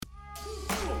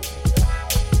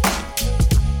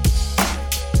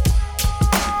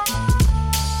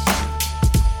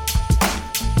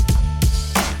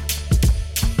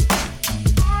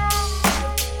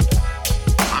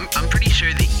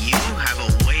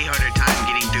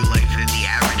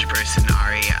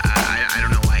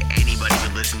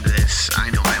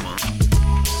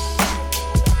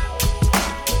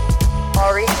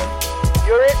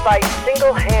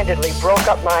single-handedly broke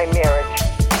up my marriage.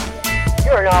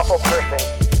 You're an awful person.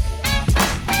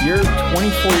 You're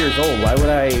 24 years old. Why would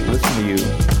I listen to you?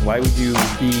 Why would you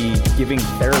be giving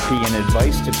therapy and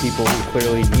advice to people who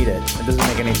clearly need it? It doesn't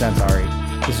make any sense, Ari.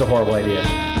 This is a horrible idea.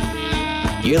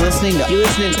 You're listening to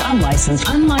Unlicensed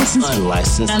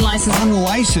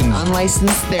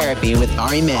Therapy with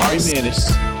Ari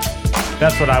Manis.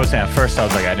 That's what I was saying. At first, I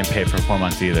was like, I didn't pay for 4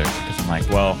 months either. Because I'm like,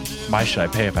 well, why should I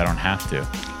pay if I don't have to?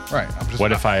 Right.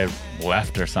 What if I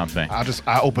left or something?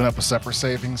 I open up a separate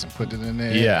savings and put it in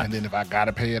there. Yeah. And then if I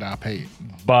gotta pay it, I'll pay it.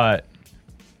 But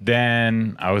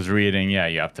then I was reading,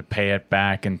 you have to pay it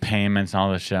back in payments and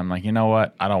all this shit. I'm like, you know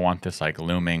what? I don't want this like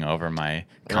looming over my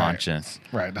conscience.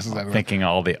 Right. That's exactly thinking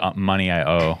all the money I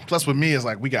owe. Plus with me, it's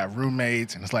like we got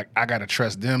roommates and it's like I gotta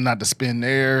trust them not to spend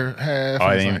their half. Oh,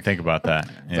 I didn't even think about that.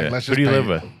 Yeah. Like, Who do you live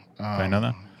with? Do I know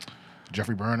that?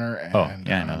 Jeffrey Burner and I know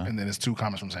that. and then there's two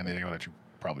comics from San Diego that you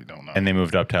probably don't know. And they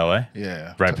moved up to LA?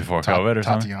 Yeah. Right before COVID or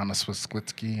something? Tatiana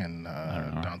Swisklitsky and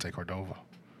Dante Cordova.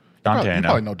 Dante, you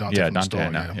probably know Dante from the Dante, store. I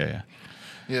know. Yeah.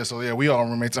 Yeah, so we all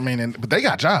roommates. I mean, but they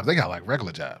got jobs. They got like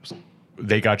regular jobs.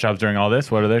 They got jobs during all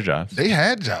this? What are their jobs? They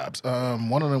had jobs.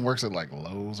 One of them works at like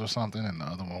Lowe's or something, and the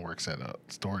other one works at a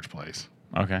storage place.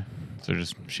 Okay. So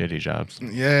just shitty jobs.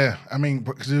 Yeah, I mean,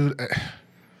 dude,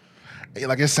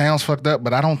 like it sounds fucked up,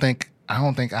 but I don't think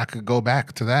I could go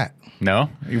back to that. No?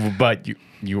 But you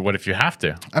what if you have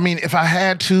to? I mean, if I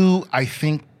had to, I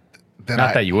think that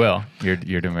Not that you will. You're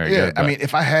doing very good. I mean,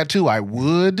 if I had to, I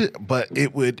would, but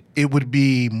it would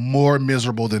be more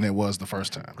miserable than it was the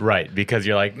first time. Right, because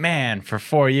you're like, man, for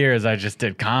 4 years I just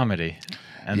did comedy.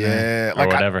 And then, like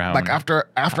whatever. after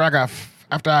I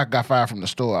got fired from the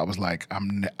store, I was like,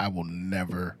 I will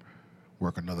never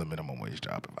work another minimum wage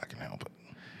job if I can help it.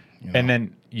 You know? And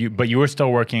then you were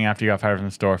still working after you got fired from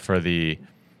the store for the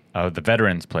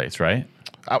veterans place, right?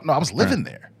 I was living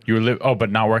there. You were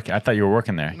but not working. I thought you were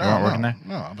working there. No, you weren't working there?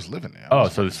 No, I was living there. Oh,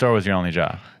 so the store was your only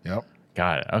job. Yep.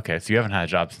 Got it. Okay, so you haven't had a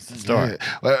job since the store. Yeah.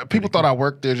 Well, people thought I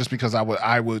worked there just because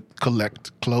I would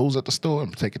collect clothes at the store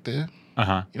and take it there.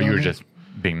 Uh-huh. But you were just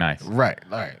being nice. Right.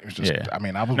 It was just. Yeah. I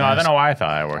mean, I was. No, I don't know why I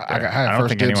thought I worked there. I don't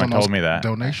think anyone told me that.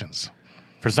 Donations.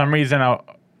 For some reason,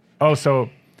 so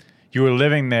you were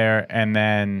living there, and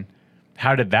then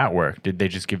how did that work? Did they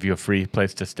just give you a free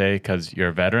place to stay because you're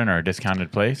a veteran or a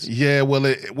discounted place? Yeah,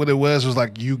 well, what it was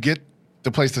like you get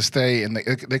the place to stay, and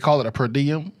they call it a per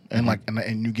diem, and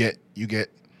and you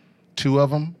get two of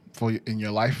them in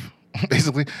your life,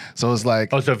 basically. So it's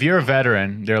like, so if you're a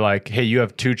veteran, they're like, hey, you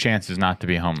have 2 chances not to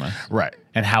be homeless. Right.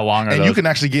 And how long are those? And you can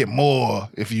actually get more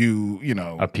if you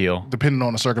appeal, depending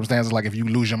on the circumstances. Like if you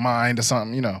lose your mind or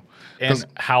something, And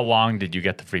how long did you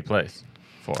get the free place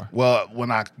for? Well,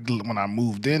 when I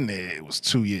moved in there, it was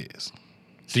 2 years.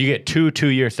 So you get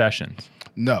 2-year sessions.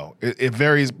 No, it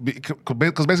varies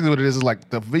because basically what it is like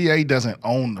the VA doesn't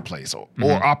own the place or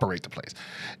operate the place.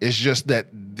 It's just that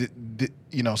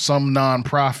some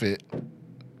nonprofit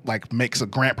like makes a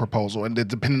grant proposal, and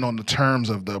depending on the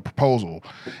terms of the proposal,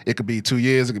 it could be 2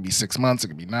 years, it could be 6 months, it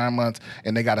could be 9 months,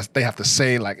 and they have to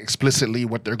say like explicitly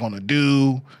what they're going to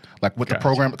do, like with the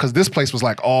program. Because this place was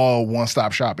like all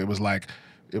one-stop shop. It was like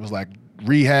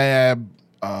rehab,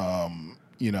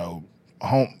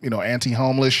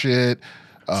 anti-homeless shit.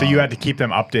 So you had to keep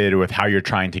them updated with how you're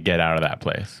trying to get out of that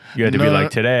place. You had to be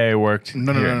like, today I worked.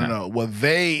 No. Well,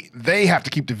 they have to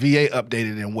keep the VA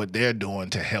updated in what they're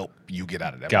doing to help you get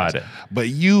out of that Got place. it. But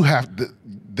you have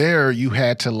to, you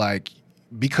had to like,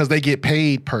 because they get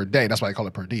paid per day. That's why they call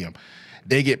it per diem.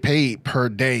 They get paid per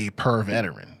day per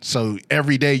veteran. So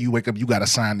every day you wake up, you got to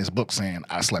sign this book saying,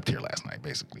 I slept here last night,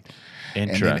 basically.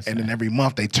 Interesting. And then every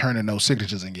month they turn in those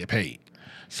signatures and get paid.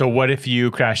 So what if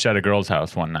you crashed at a girl's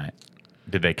house one night?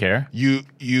 Did they care? You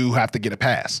have to get a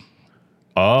pass.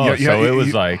 Oh, it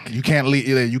was like you can't leave.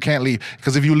 You can't leave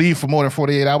because if you leave for more than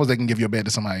 48 hours, they can give you a bed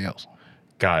to somebody else.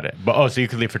 Got it. But so you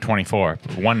could leave for 24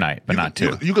 one night, but not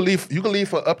 2. You could leave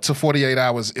for up to 48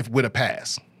 hours with a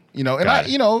pass. You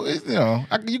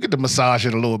get to massage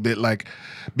it a little bit, like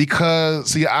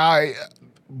because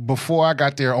before I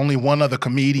got there, only one other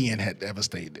comedian had ever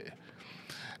stayed there.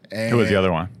 And, who was the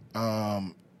other one?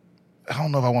 I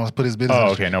don't know if I want to put his business.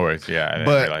 Oh, okay, no worries. Yeah, I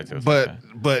didn't realize it was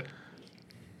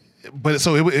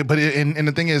and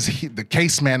the thing is, the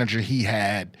case manager he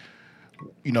had,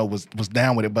 was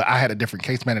down with it, but I had a different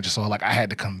case manager, so like I had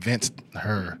to convince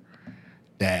her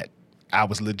that I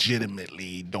was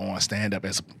legitimately doing stand up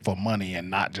for money and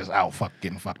not just out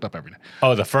getting fucked up every day.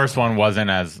 Oh, the first one wasn't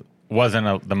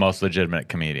the most legitimate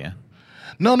comedian.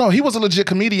 No, he was a legit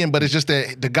comedian, but it's just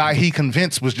that the guy he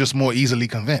convinced was just more easily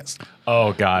convinced.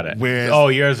 Oh, got it.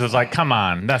 Whereas- yours was like, come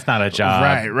on, that's not a job.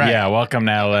 Right. Yeah, welcome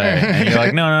to LA. And you're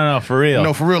like, no, for real.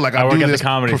 No, for real. Like I work do at this the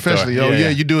comedy professionally. store. Oh yeah,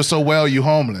 you do it so well, you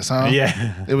homeless, huh?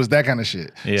 Yeah. It was that kind of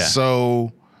shit. Yeah.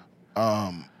 So,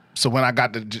 so when I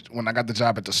got the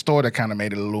job at the store, that kind of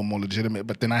made it a little more legitimate.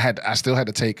 But then I still had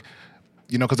to take,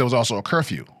 because there was also a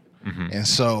curfew, and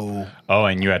so. Oh,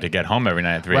 and you had to get home every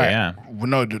night at 3 a.m. Well,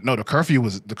 no, the curfew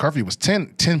was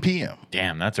 10 p.m.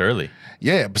 Damn, that's early.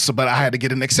 Yeah, but I had to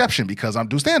get an exception because I'm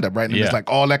do stand up, right? And it's like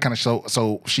all that kind of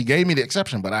so she gave me the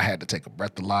exception, but I had to take a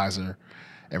breathalyzer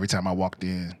every time I walked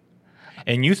in.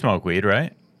 And you smoke weed,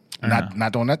 right? Or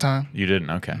Not during that time. You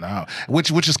didn't? Okay. No,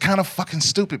 which is kind of fucking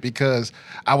stupid because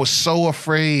I was so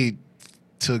afraid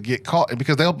to get caught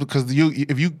because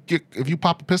if you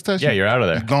pop a piss test, Yeah, you're out of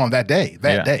there. You're gone that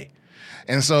day,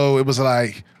 and so it was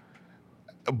like.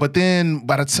 But then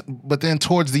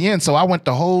towards the end, so I went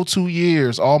the whole 2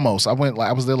 years almost. I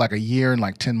was there like a year and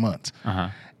like 10 months. Uh-huh.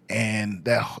 And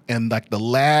like the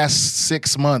last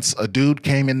 6 months, a dude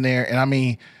came in there, and I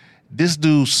mean, this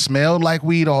dude smelled like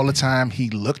weed all the time. He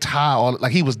looked high,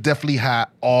 he was definitely high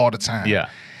all the time. Yeah.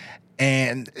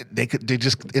 And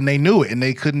they knew it, and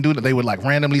they couldn't do it. They would like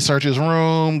randomly search his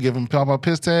room, give him pop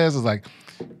piss tests. It's like,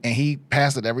 and he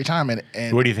passed it every time.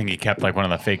 And What do you think? He kept like one of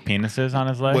the fake penises on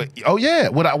his leg? oh yeah,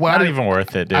 Not even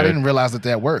worth it, dude. I didn't realize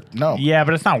that worked. No. Yeah,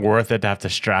 but it's not worth it to have to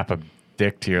strap a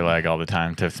dick to your leg all the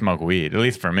time to smoke weed. At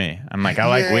least for me, I'm like, I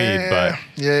like weed,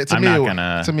 but I'm not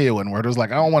gonna. To me, it wouldn't work. It was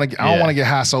like I don't want to get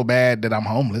high so bad that I'm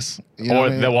homeless. You know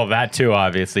what I mean? Well, that too,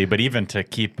 obviously. But even to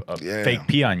keep a fake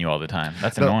pee on you all the time,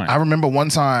 that's annoying. I remember one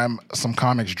time some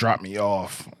comics dropped me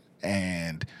off,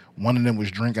 and one of them was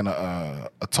drinking a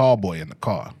tall boy in the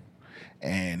car.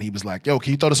 And he was like, "Yo,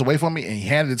 can you throw this away for me?" And he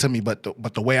handed it to me, but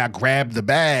the way I grabbed the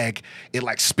bag, it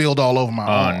like spilled all over my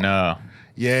arm. Oh no!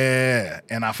 Yeah,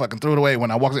 and I fucking threw it away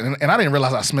when I walked in, and I didn't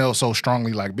realize I smelled so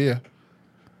strongly like beer.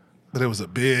 But it was a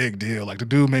big deal. Like the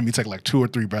dude made me take like 2 or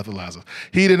 3 breathalyzers.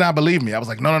 He did not believe me. I was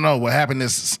like, no. What happened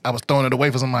is I was throwing it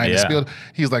away for somebody. Yeah. Spilled.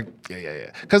 He was like,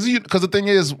 yeah. Because the thing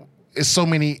is, it's so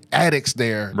many addicts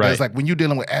there. Right. It's like when you're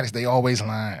dealing with addicts, they always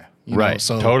lying. You know? Right.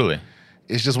 So Totally.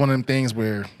 It's just one of them things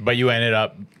where. But you ended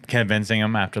up convincing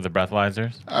him after the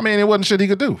breathalyzers? I mean, it wasn't shit he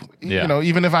could do. Yeah. You know,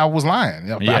 even if I was lying,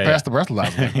 I passed the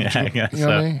breathalyzer. Yeah, I guess you know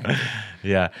what I mean?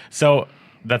 Yeah. So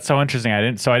that's so interesting. I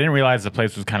didn't realize the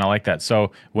place was kind of like that.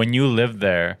 So when you lived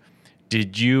there,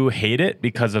 did you hate it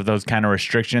because of those kind of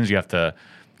restrictions? You have to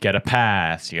get a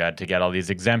pass. You had to get all these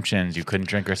exemptions. You couldn't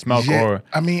drink or smoke. Yeah, Or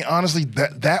I mean, honestly,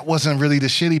 that wasn't really the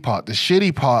shitty part. The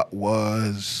shitty part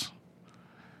was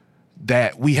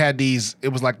that we had these. It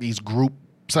was like these group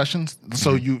sessions.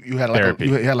 So you had like Therapy.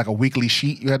 you had like a weekly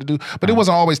sheet you had to do, but it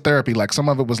wasn't always therapy. Like some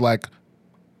of it was like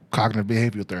cognitive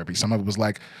behavioral therapy. Some of it was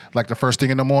like the first thing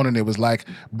in the morning. It was like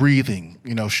breathing,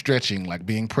 stretching, like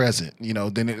being present.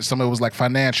 Then some of it was like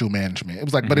financial management. It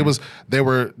was like, but it was they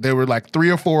were like 3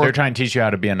 or 4. they're trying to teach you how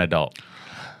to be an adult.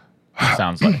 It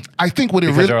sounds like. I think what it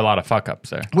Because really there are a lot of fuck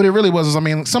ups there. What it really was is, I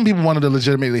mean, some people wanted to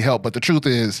legitimately help, but the truth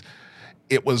is,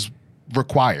 it was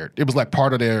required. It was like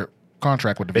part of their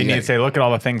contract with the They VA. need to say, look at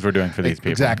all the things we're doing for these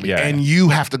people. Exactly. Yeah. And you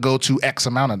have to go to X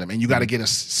amount of them, and you got to get a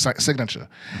signature.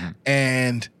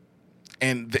 And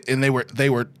they were 2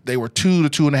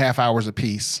 to 2.5 hours a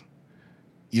piece,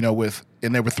 and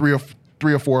there were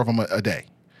three or four of them a day.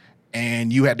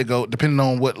 And you had to go, depending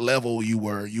on what level you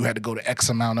were, you had to go to X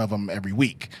amount of them every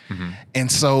week. And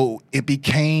so it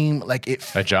became like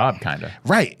a job, kind of.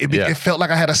 Right. It felt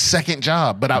like I had a second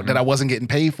job, but that I wasn't getting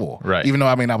paid for. Right. Even though,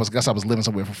 I mean, I guess I was living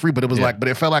somewhere for free, but it was but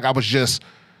it felt like I was just,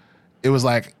 it was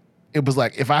like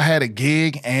if I had a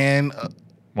gig and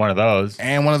One of those.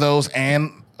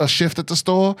 and a shift at the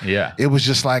store. Yeah. It was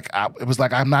just like,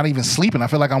 I'm not even sleeping. I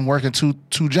feel like I'm working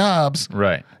two jobs.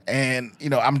 Right. And,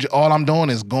 all I'm doing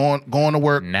is going to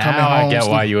work, Now coming home. I get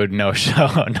why you would no show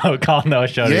to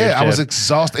your Yeah, I was shift.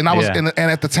 exhausted, and I was, Yeah.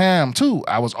 and at the time too,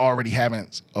 I was already having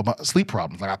sleep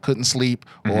problems. Like I couldn't sleep,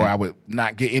 or I would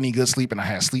not get any good sleep, and I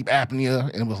had sleep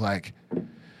apnea, and it was like,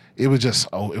 it was just,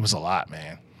 it was a lot,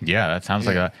 man. Yeah, that sounds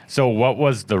like a. So, what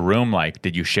was the room like?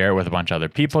 Did you share it with a bunch of other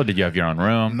people? Did you have your own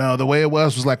room? No, the way it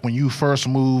was like when you first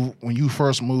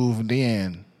moved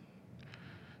in,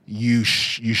 you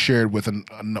shared with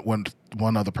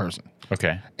one other person,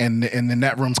 Okay. and then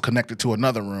that room's connected to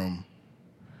another room,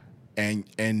 and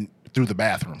through the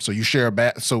bathroom. So you share a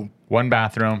bath. So One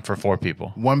bathroom for 4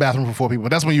 people. One bathroom for 4 people.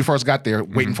 That's when you first got there,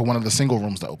 waiting for one of the single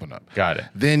rooms to open up. Got it.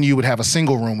 Then you would have a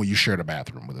single room where you shared a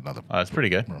bathroom with another. Oh, that's pretty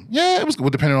good. room. Yeah, it was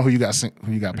good, depending on who you got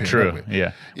paired True. up with.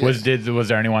 Yeah. Yeah. Was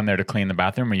there anyone there to clean the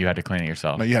bathroom, or you had to clean it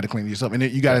yourself? No, you had to clean it yourself, and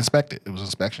you got inspected. It was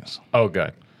inspections. Oh,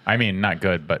 good. I mean, not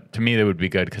good, but to me, that would be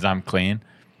good because I'm clean.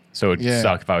 So it'd Yeah.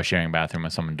 suck if I was sharing a bathroom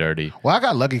with someone dirty. Well, I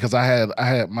got lucky because I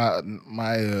had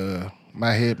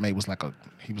my headmate was like a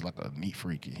neat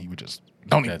freak. He would just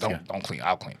don't clean.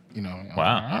 I'll clean. You know.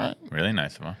 Wow. All right. Really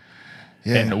nice of him.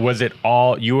 Yeah. And was it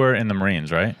all, you were in the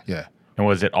Marines, right? Yeah. And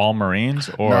was it all Marines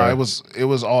or? No, it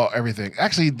was all everything.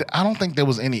 Actually, I don't think there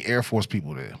was any Air Force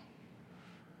people there.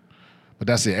 But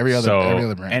that's it. Every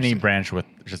other branch. Any branch with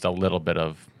just a little bit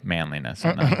of manliness.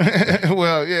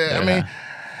 Well, yeah. I mean,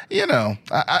 you know,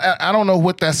 I don't know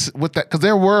what that because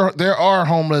there are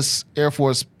homeless Air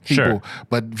Force people, Sure.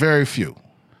 but very few.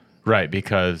 Right,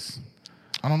 because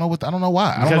I don't know why. I don't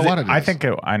know what it is. I think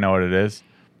I know what it is.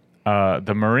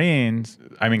 The Marines.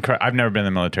 I mean, I've never been in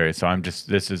the military, so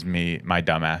this is me, my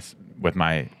dumbass, with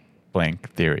my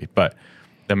blank theory. But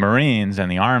the Marines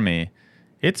and the Army,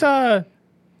 it's a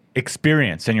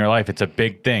experience in your life. It's a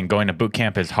big thing. Going to boot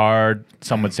camp is hard.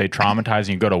 Some would say traumatizing.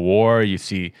 You go to war, you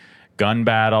see gun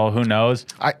battle. Who knows?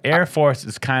 Air Force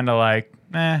is kind of like,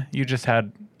 you just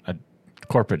had a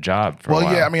corporate job for a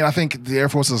while. Yeah. I mean, I think the Air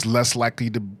Force is less likely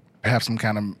to have some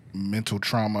kind of mental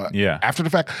trauma after the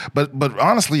fact. But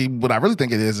honestly, what I really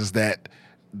think it is that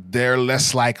they're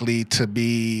less likely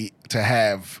to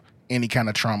have any kind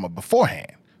of trauma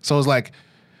beforehand. So it's like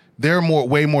they're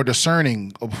way more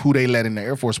discerning of who they let in the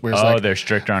Air Force. Where it's they're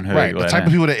stricter on who right. they The let type in.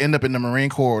 of people that end up in the Marine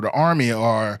Corps or the Army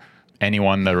are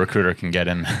anyone the recruiter can get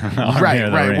in. The Army right. or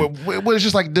the Marine. Well, it's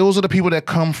just like those are the people that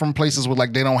come from places where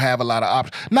like they don't have a lot of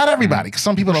options. Not everybody, 'cause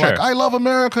some people are like, I love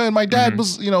America, and my dad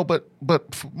was, you know, but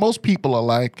most people are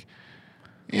like,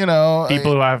 you know,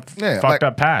 people who have fucked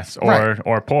up past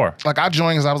or poor. Like I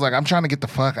joined because I was like, I'm trying to get the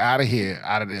fuck out of here,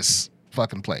 out of this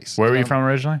fucking place. Where were you from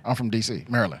originally? I'm from D.C.,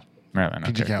 Maryland. Maryland,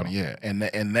 PG okay, County, cool.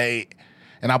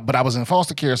 yeah. But I was in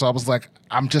foster care, so I was like,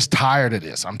 I'm just tired of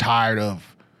this. I'm tired of.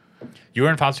 You were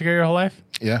in foster care your whole life?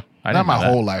 Yeah, I not didn't my know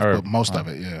that. whole life, Or- but most of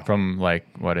it. Yeah, From like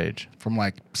what age? from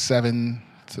like 7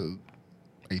 to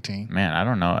 18. Man, I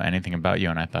don't know anything about you,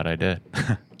 and I thought I did.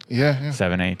 Yeah.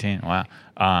 7, 18. Wow.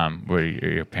 Were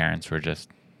your parents were just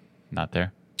not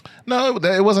there? No,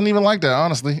 it wasn't even like that,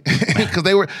 honestly, because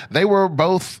they were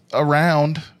both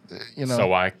around. You know, So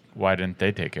why didn't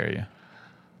they take care of you?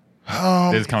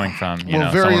 This is coming from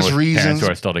various someone with reasons. parents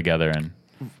who are still together and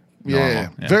yeah,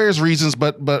 normal. Yeah. various reasons,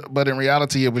 but in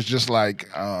reality, it was just like,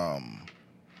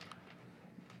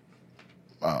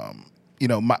 you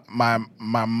know,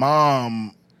 my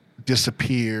mom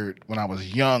disappeared when I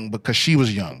was young because she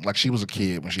was young, like she was a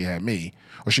kid when she had me,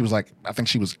 or she was like, I think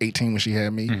she was 18 when she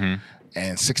had me,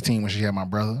 and 16 when she had my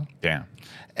brother. Damn.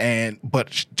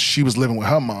 But she was living with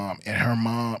her mom, and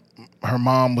her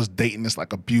mom was dating this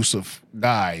like abusive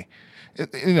guy,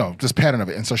 you know, this pattern of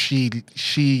it, and so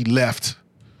she left.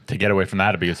 To get away from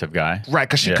that abusive guy. Right,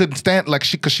 because she couldn't stand, like,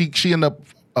 she ended up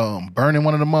burning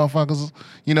one of the motherfuckers,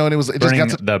 you know, and it Burning just got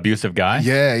to the abusive guy?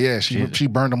 yeah, she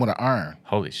burned him with an iron.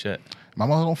 Holy shit. My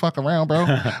mom don't fuck around, bro.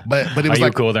 But it Are was you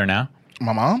like cool there now?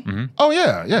 my mom. Oh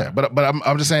yeah. But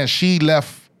I'm just saying she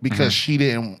left because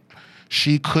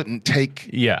she couldn't take.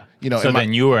 Yeah. You know, so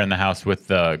then you were in the house with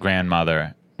your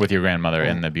grandmother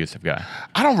and the abusive guy.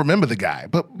 I don't remember the guy,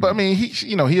 but I mean, he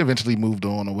eventually moved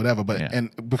on or whatever. But and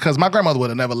because my grandmother would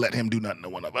have never let him do nothing to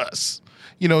one of us,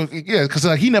 you know, because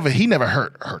like he never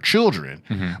hurt her children,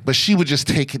 but she would just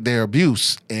take their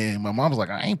abuse. And my mom was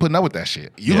like, I ain't putting up with that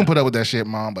shit. You can put up with that shit,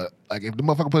 mom, but like if the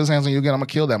motherfucker put his hands on you again, I'm gonna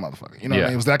kill that motherfucker. You know what I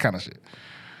mean? It was that kind of shit.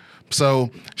 So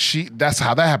that's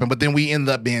how that happened. But then we ended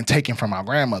up being taken from our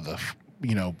grandmother,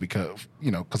 you know, because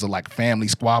of like family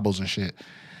squabbles and shit.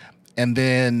 And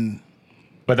then,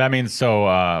 but that means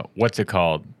what's it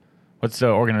called? What's the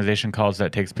organization called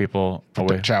that takes people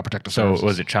away? Child Protective Services. So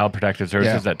was it Child Protective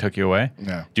Services that took you away?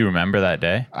 Yeah. Do you remember that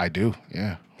day? I do.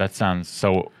 Yeah. That sounds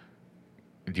so.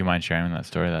 Do you mind sharing that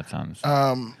story? That sounds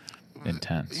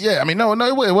intense. Yeah. I mean, no,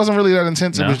 it wasn't really that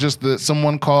intense. No? It was just that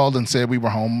someone called and said we were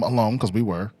home alone because we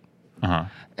were.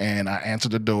 And I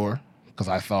answered the door because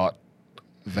I thought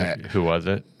that. Who was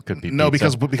it? Could be No,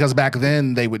 pizza. because back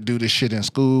then they would do this shit in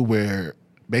school where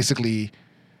basically,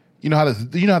 you know how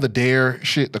the DARE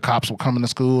shit, the cops would come into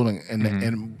school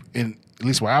and at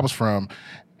least where I was from,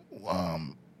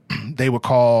 they would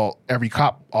call every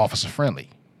cop officer friendly.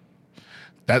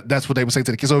 That's what they would say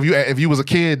to the kids. So if you was a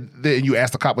kid and you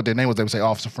asked the cop what their name was, they would say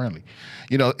officer friendly,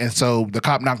 you know. And so the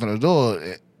cop knocked on the door,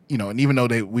 you know, and even though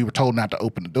we were told not to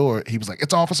open the door, he was like,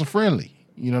 it's officer friendly.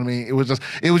 You know what I mean?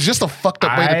 It was just a fucked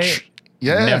up way to.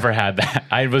 Yeah. Never had that.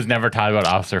 I was never taught about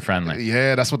officer friendly.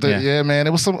 Yeah, that's what yeah, man. It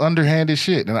was some underhanded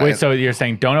shit. And Wait, so you're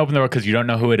saying don't open the door because you don't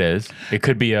know who it is. It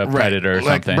could be a predator or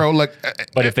something. Bro,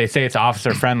 but if they say it's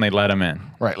officer friendly, let them in.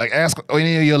 Right. Like ask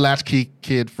any of your latchkey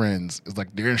kid friends. It's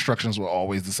like their instructions were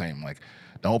always the same. Like,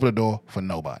 don't open the door for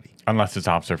nobody. Unless it's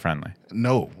officer friendly.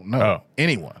 No. Oh.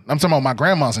 Anyone. I'm talking about my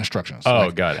grandma's instructions. Oh,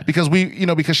 like, got it. Because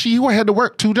because she had to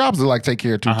work 2 jobs to like take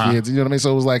care of 2 kids. You know what I mean?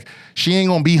 So it was like she ain't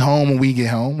gonna be home when we get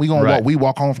home. We gonna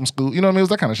walk home from school. You know what I mean? It was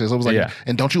that kind of shit. So it was like,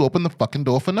 and don't you open the fucking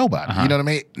door for nobody. You know what I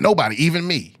mean? Nobody, even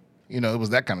me. You know, it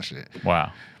was that kind of shit.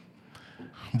 Wow.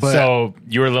 But, so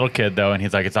you were a little kid though, and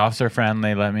he's like, it's officer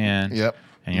friendly, let me in. Yep.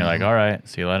 And you're like, all right,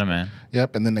 so you let him in.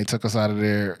 Yep. And then they took us out of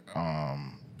there.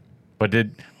 But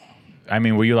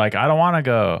were you like, I don't want to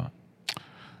go?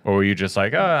 Or were you just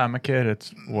like, oh, I'm a kid.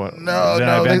 It's what? No.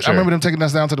 I remember them taking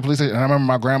us down to the police station. And I remember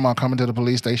my grandma coming to the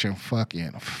police station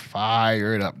fucking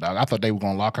fired up, dog. I thought they were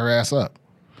going to lock her ass up.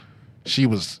 She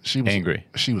was angry.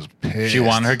 She was pissed. She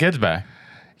wanted her kids back.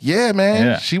 Yeah, man.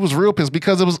 Yeah. She was real pissed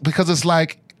because it's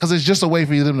just a way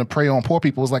for them to prey on poor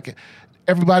people. It's like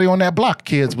everybody on that block,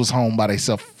 kids was home by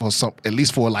themselves at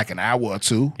least for like an hour or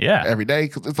 2. Yeah. Every day.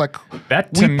 Cause it's like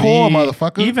that to we poor me,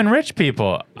 motherfucker. Even rich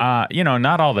people,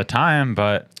 not all the time,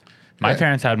 but my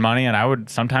parents had money, and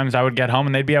sometimes I would get home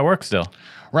and they'd be at work still.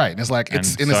 Right. It's like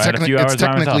it's I had a few hours by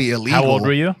technically myself. illegal. How old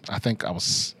were you? I think I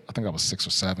was 6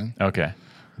 or 7. Okay.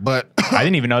 But I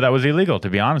didn't even know that was illegal, to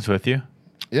be honest with you.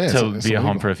 Yeah. To it's be at illegal.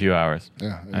 home for a few hours.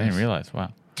 Yeah. I didn't realize.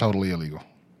 Wow. Totally illegal.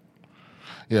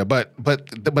 Yeah, but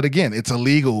again, it's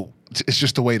illegal. It's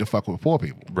just a way to fuck with poor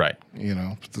people. Right. You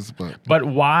know. But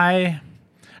why?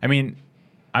 I mean,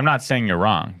 I'm not saying you're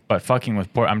wrong, but fucking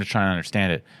with poor, I'm just trying to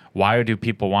understand it. Why do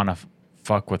people want to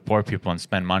fuck with poor people and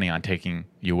spend money on taking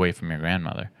you away from your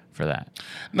grandmother for that?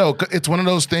 No, it's one of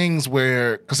those things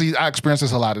where, because I experienced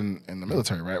this a lot in the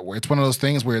military, right? Where it's one of those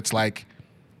things where it's like,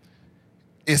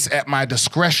 it's at my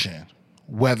discretion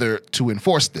whether to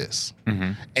enforce this.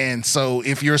 Mm-hmm. And so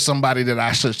if you're somebody that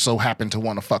I should so happen to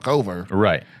want to fuck over,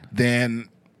 right, then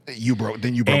you broke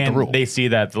the rule. They see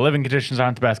that the living conditions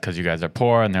aren't the best because you guys are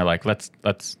poor, and they're like, let's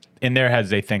in their heads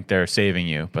they think they're saving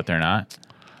you, but they're not.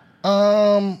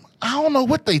 I don't know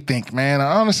what they think, man.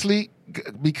 Honestly,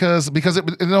 because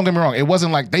don't get me wrong, it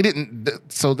wasn't like they didn't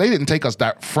take us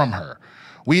from her.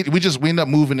 We ended up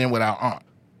moving in with our aunt,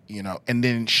 and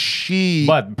then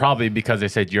But probably because they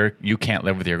said you can't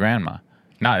live with your grandma.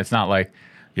 It's not like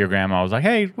your grandma was like,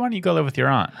 hey, why don't you go live with your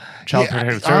aunt? Child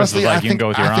Protective Services was like, you can go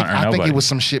with your aunt or nobody. I think it was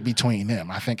some shit between them.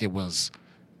 I think it was,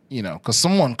 because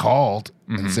someone called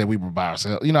and said we were by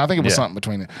ourselves. I think it was something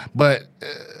between them. But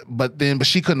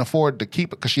she couldn't afford to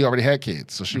keep it because she already had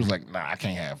kids. So she was like, nah, I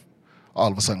can't have all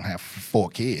of a sudden have 4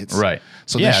 kids. Right.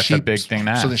 So it's a big thing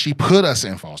now. So then she put us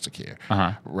in foster care.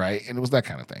 Right. And it was that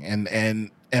kind of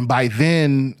thing. And by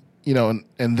then,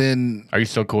 and then. Are you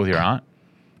still cool with your aunt?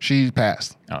 She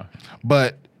passed. Oh.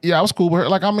 But yeah, I was cool with her.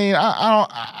 Like, I mean,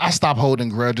 I stopped holding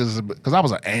grudges because I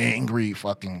was an angry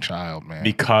fucking child, man.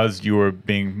 Because you were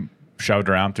being shoved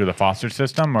around through the foster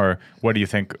system, or what do you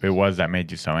think it was that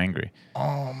made you so angry?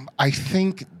 Honestly, I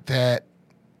think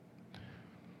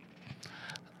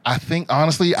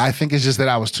it's just that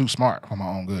I was too smart for my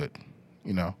own good,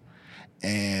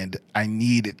 and I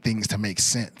needed things to make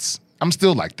sense. I'm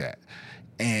still like that.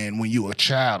 And when you're a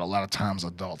child, a lot of times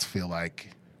adults feel like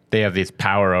they have this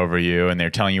power over you and they're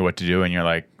telling you what to do, and you're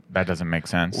like, that doesn't make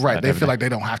sense. Right. They feel like they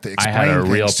don't have to explain. I had a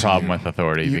real things problem with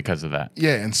authority because of that.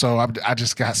 Yeah. And so I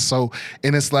just got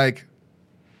and it's like,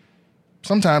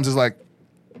 sometimes it's like,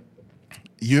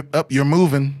 you're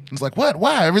moving. It's like, what?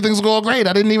 Why? Everything's going great.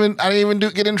 I didn't even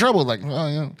get in trouble. Like, oh,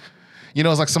 yeah.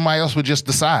 It's like somebody else would just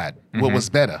decide what was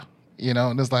better,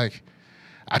 and it's like,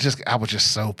 I was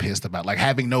just so pissed about like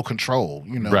having no control,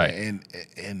 right? And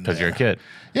because you're a kid.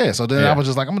 Yeah. So then I was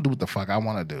just like, I'm gonna do what the fuck I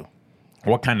want to do.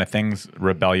 What kind of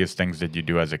rebellious things did you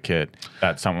do as a kid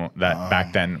that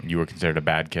back then you were considered a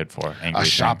bad kid for? Angry I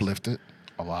shoplifted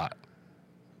a lot.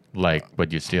 Like,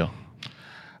 what'd you steal?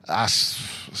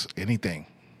 Anything.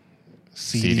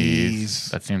 CDs.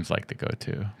 That seems like the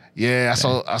go-to. Yeah, I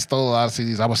stole a lot of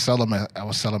CDs. I would sell them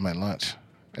at lunch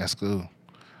at school.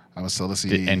 I would sell the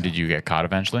CDs. And did you get caught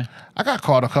eventually? I got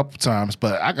caught a couple times,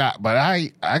 but I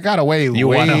got away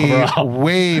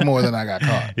way more than I got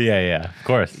caught. Yeah, of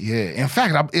course. Yeah. In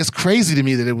fact, it's crazy to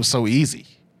me that it was so easy.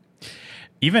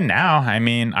 Even now, I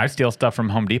mean, I steal stuff from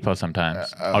Home Depot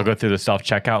sometimes. I'll go through the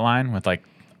self-checkout line with like,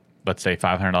 let's say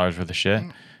 $500 worth of shit,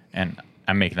 and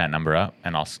I'm making that number up,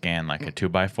 and I'll scan like a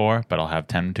 2x4, but I'll have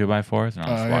 10 2x4s, and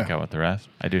I'll just walk out with the rest.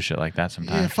 I do shit like that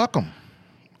sometimes. Yeah, fuck them.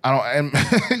 I don't.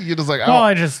 And you're just like, Well,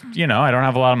 I just, I don't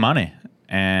have a lot of money,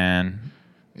 and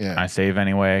yeah. I save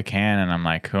any way I can, and I'm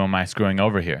like, who am I screwing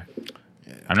over here?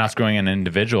 I'm not screwing an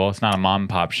individual. It's not a mom and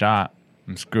pop shop.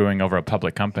 I'm screwing over a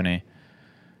public company.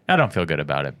 I don't feel good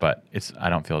about it, but I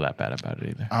don't feel that bad about it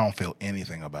either. I don't feel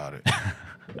anything about it.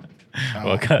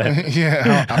 Well, good.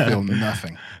 Yeah, I feel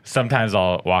nothing. Sometimes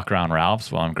I'll walk around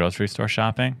Ralph's while I'm grocery store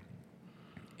shopping,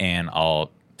 and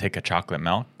I'll take a chocolate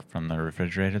milk from the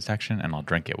refrigerated section, and I'll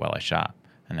drink it while I shop.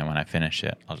 And then when I finish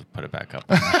it, I'll just put it back up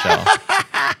on the shelf.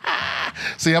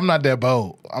 See, I'm not that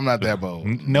bold.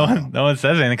 No one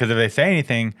says anything, because if they say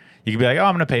anything, you could be like, oh,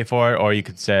 I'm going to pay for it. Or you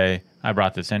could say, I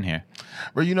brought this in here.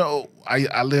 But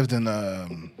I lived in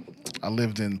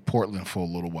Portland for a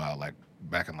little while, like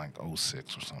back in like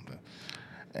 2006 or something.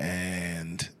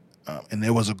 And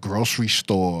there was a grocery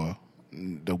store,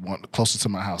 the one closest to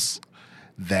my house,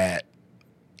 that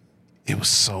it was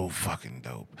so fucking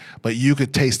dope. But you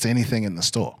could taste anything in the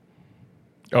store.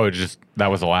 Oh, that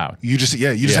was allowed. You just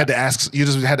had to ask. You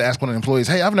just had to ask one of the employees,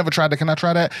 "Hey, I've never tried that. Can I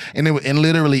try that?" And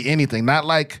literally anything, not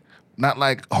like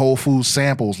Whole Foods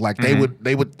samples. Like they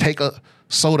would take a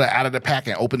soda out of the pack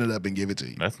and open it up and give it to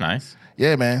you. That's nice.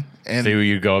 Yeah, man. And So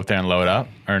you go up there and load up,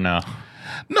 or no?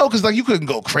 no, because like you couldn't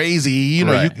go crazy. You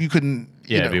know, Right. you couldn't.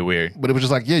 Yeah, it'd be weird. But it was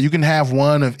just like, yeah, you can have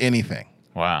one of anything.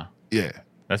 Wow. Yeah.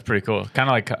 That's pretty cool. Kind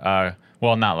of like,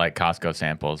 well, not like Costco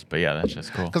samples, but yeah, that's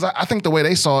just cool. Because I think the way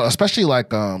they saw it, especially like,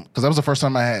 because that was the first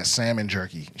time I had salmon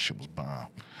jerky. Shit was bomb.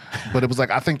 But it was like,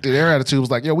 I think their attitude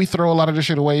was like, yo, we throw a lot of this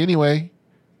shit away anyway.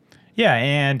 Yeah,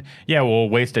 and we'll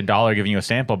waste $1 giving you a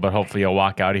sample, but hopefully you'll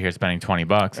walk out of here spending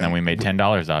 $20, and then we made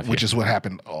 $10 off you. Which is what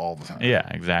happened all the time. Yeah,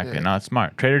 exactly. Yeah. No, it's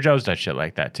smart. Trader Joe's does shit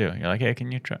like that too. You're like, hey,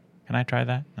 can I try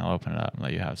that? And I'll open it up and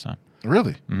let you have some.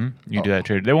 Really? Mm-hmm. You do that at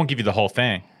Trader. They won't give you the whole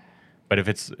thing, but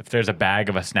if there's a bag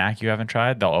of a snack you haven't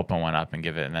tried, they'll open one up and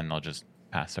give it, and then they'll just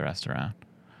pass the rest around.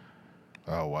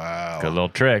 Oh, wow. Good little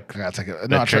trick. I gotta take it.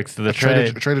 The tricks to the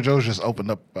trade. Trader Joe's just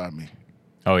opened up by me.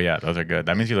 Oh yeah, those are good.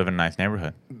 That means you live in a nice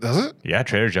neighborhood. Does it? Yeah,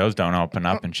 Trader Joe's don't open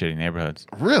up in shitty neighborhoods.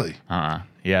 Really?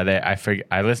 Yeah,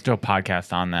 I listened to a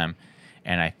podcast on them,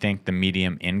 and I think the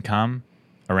medium income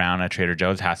around a Trader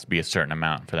Joe's has to be a certain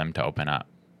amount for them to open up.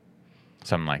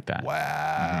 Something like that.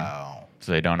 Wow. Mm-hmm.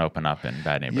 So they don't open up in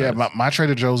bad neighborhoods. Yeah, my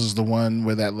Trader Joe's is the one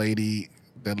where that lady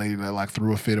that like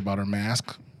threw a fit about her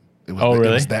mask. Really?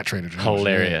 It was that Trader Joe's.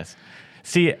 Hilarious. Yeah.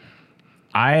 See,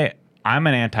 I'm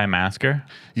an anti-masker.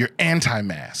 You're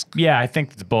anti-mask. Yeah, I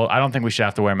think it's I don't think we should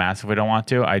have to wear masks if we don't want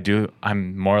to.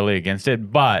 I'm morally against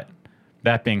it. But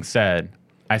that being said,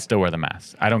 I still wear the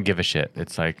mask. I don't give a shit.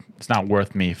 It's like, it's not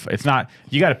worth me. It's not,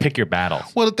 you got to pick your battles.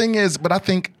 Well, the thing is, but I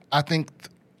think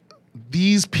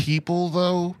these people,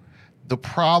 though, the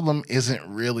problem isn't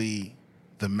really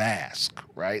the mask,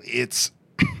 right? It's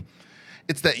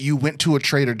that you went to a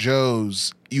Trader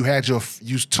Joe's, you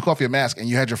took off your mask, and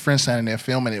you had your friend standing there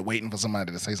filming it, waiting for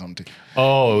somebody to say something to you.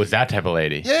 Oh, it was that type of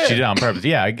lady. Yeah. She did it on purpose.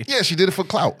 Yeah. Yeah, she did it for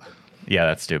clout. Yeah,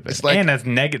 that's stupid. It's like- and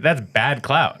that's bad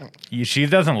clout. She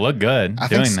doesn't look good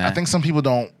doing that. I think some people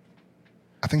don't.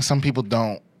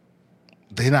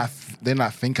 They're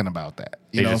not thinking about that.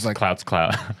 You know, it's like clout's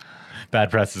clout.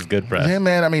 Bad press is good press. yeah,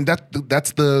 man. I mean,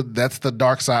 that's the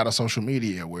dark side of social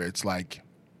media, where it's like,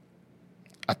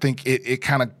 I think it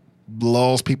kind of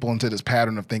lulls people into this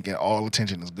pattern of thinking all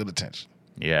attention is good attention.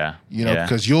 Yeah. You know,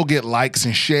 because you'll get likes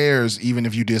and shares even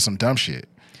if you did some dumb shit.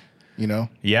 You know?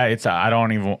 Yeah, I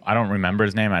don't remember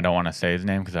his name. I don't want to say his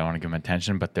name because I want to give him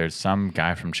attention. But there's some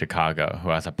guy from Chicago who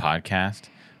has a podcast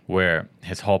where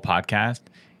his whole podcast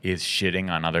is shitting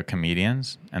on other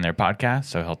comedians and their podcasts.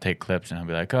 So he'll take clips and he'll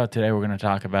be like, "Oh, today we're going to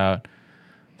talk about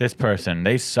this person.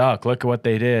 They suck. Look at what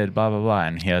they did. Blah blah blah."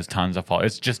 And he has tons of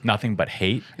followers. It's just nothing but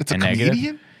hate. It's a and negative.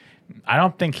 comedian? I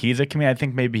don't think he's a comedian. I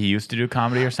think maybe he used to do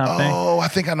comedy or something. Oh, I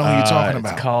think I know who you're talking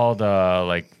about. It's called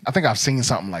I think I've seen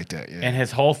something like that. Yeah. and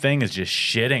his whole thing is just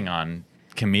shitting on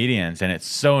comedians, and it's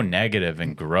so negative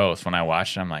and gross. When I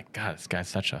watch it, I'm like, God, this guy's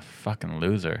such a fucking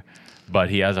loser. But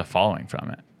he has a following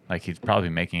from it. Like, he's probably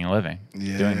making a living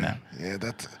doing that. Yeah,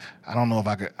 I don't know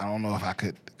if I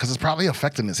could, because it's probably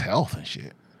affecting his health and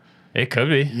shit. It could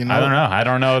be. You know? I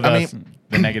don't know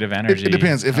the negative energy. It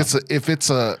depends. If it's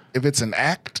an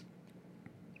act,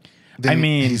 then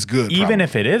he's good. Even probably.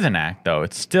 if it is an act, though,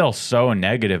 it's still so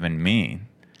negative and mean.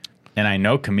 And I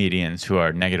know comedians who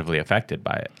are negatively affected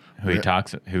by it.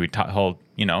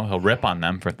 He'll rip on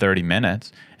them for 30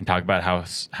 minutes and talk about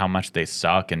how much they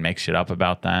suck and make shit up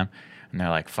about them. And they're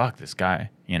like, "Fuck this guy,"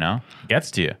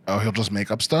 gets to you. Oh, he'll just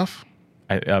make up stuff?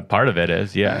 Part of it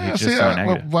is, he's just so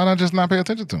negative. Why not just not pay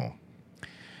attention to him?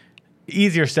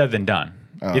 Easier said than done.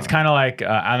 It's kind of like,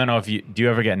 I don't know do you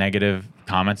ever get negative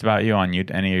comments about you on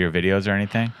any of your videos or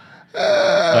anything?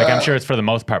 Like, I'm sure it's for the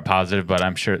most part positive, but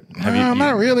I'm sure.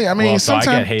 Not really. I mean, well, so I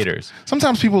sometimes get haters.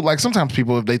 Sometimes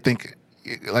people if they think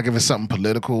like if it's something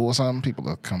political or something, people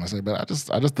will come and say, but I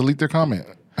just delete their comment.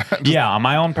 Yeah, on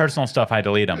my own personal stuff, I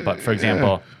delete them. But for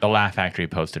example, the Laugh Factory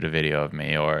posted a video of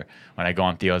me, or when I go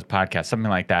on Theo's podcast, something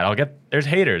like that. There's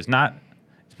haters.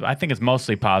 I think it's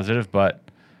mostly positive, but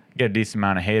I get a decent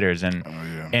amount of haters, and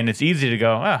it's easy to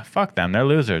go, fuck them, they're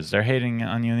losers, they're hating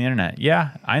on you on the internet.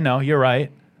 Yeah, I know, you're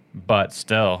right, but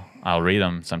still, I'll read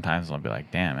them sometimes, and I'll be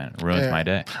like, damn, it ruins my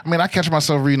day. I mean, I catch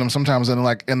myself reading them sometimes, and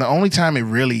the only time it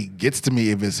really gets to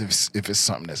me if it's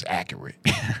something that's accurate,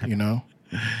 you know.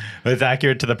 But it's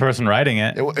accurate to the person writing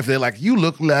it. If they're like, you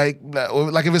look or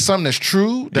like if it's something that's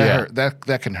true,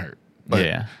 that can hurt.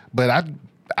 But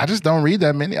I just don't read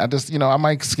that many. I just, I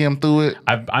might skim through it.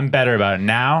 I'm better about it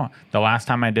now. The last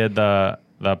time I did the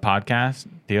podcast,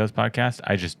 Theo's podcast,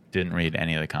 I just didn't read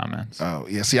any of the comments. Oh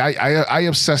yeah, see, I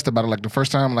obsessed about it. Like the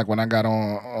first time, like when I got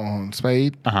on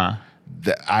Spade,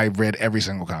 I read every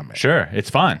single comment. Sure, it's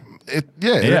fun.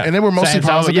 And they were mostly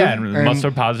positive. And most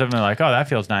are positive, and they're like, oh, that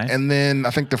feels nice. And then I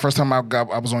think the first time I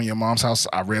was on your mom's house,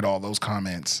 I read all those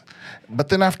comments. But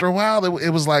then after a while, it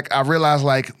was like I realized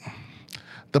like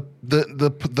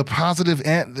the positive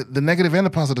and the negative and the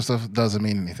positive stuff doesn't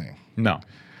mean anything. No.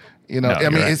 I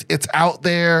mean, right. It's out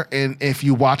there, and if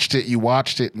you watched it, you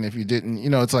watched it, and if you didn't,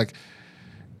 it's like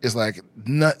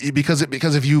not, because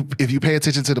if you pay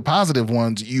attention to the positive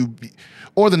ones,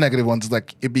 or the negative ones, it's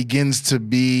like it begins to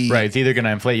be right. It's either going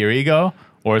to inflate your ego,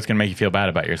 or it's going to make you feel bad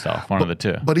about yourself. One of the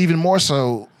two. But even more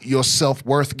so, your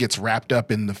self-worth gets wrapped up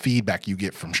in the feedback you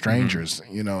get from strangers,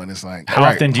 and it's like... How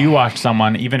often do you watch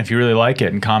someone, even if you really like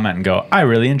it, and comment and go, I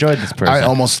really enjoyed this person? I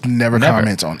almost never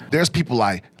comment on it. There's people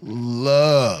I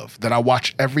love that I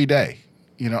watch every day.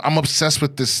 I'm obsessed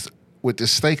with this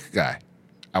steak guy.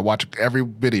 I watch every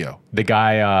video. The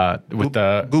guy with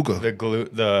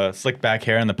Guga. the slick back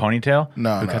hair and the ponytail?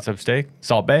 Who cuts up steak?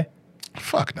 Salt Bae?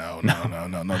 Fuck no.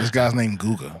 This guy's named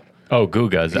Guga. Oh,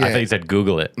 Guga. I thought you said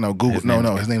Google it. No, Google.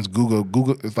 No. His name's Guga.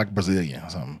 Guga is like Brazilian or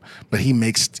something. But he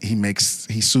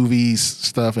sous vide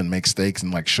stuff and makes steaks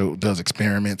and like does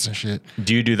experiments and shit.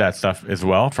 Do you do that stuff as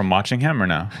well from watching him or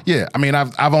no? Yeah, I mean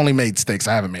I've only made steaks.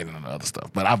 I haven't made any other stuff.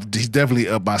 But he's definitely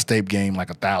up my steak game like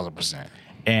 1,000%.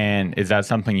 And is that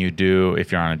something you do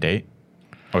if you're on a date,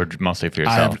 or mostly for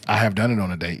yourself? I have done it on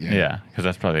a date. Yeah. Yeah, because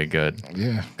that's probably a good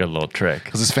little trick.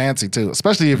 Because it's fancy too,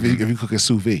 especially if you cook it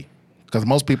sous vide. Because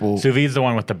most people sous vide is the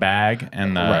one with the bag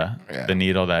and the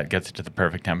needle that gets it to the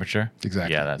perfect temperature.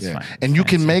 Exactly. Yeah, that's fine. And you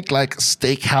can make like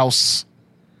steakhouse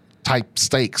type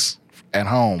steaks at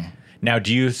home. Now,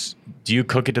 do you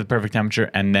cook it to the perfect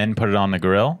temperature and then put it on the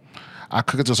grill? I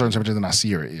cook it to a certain temperature, then I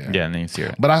sear it. Yeah, and then you sear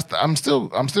it. But I'm still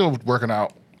working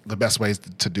out the best ways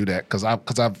to do that because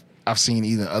I've seen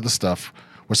even other stuff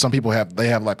where some people have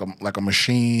like a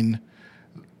machine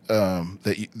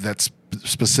that's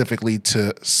specifically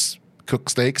to cook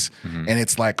steaks, and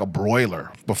it's like a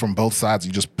broiler, but from both sides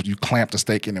you clamp the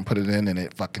steak in and put it in, and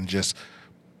it fucking just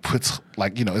puts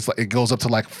like it's like it goes up to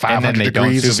like 500 degrees. And then they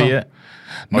don't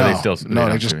sous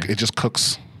vide it? It just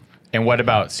cooks. And what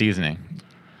about seasoning?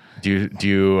 Do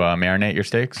you marinate your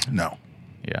steaks? No.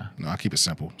 Yeah. No, I keep it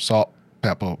simple. Salt,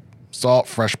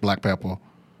 fresh black pepper,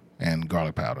 and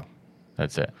garlic powder.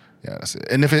 That's it. Yeah, that's it.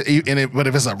 And if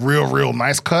it's a real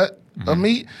nice cut of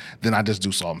meat, then I just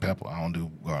do salt and pepper. I don't do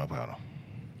garlic powder.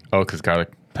 Oh, because garlic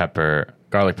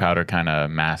powder kind of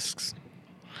masks.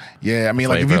 Yeah, I mean,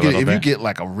 like if you get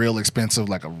like a real expensive,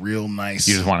 like a real nice,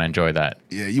 you just want to enjoy that.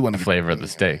 Yeah, you want the flavor of the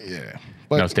steak. Yeah,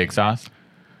 but no steak sauce.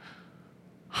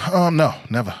 No,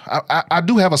 never. I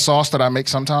do have a sauce that I make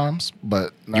sometimes,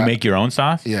 but you make your own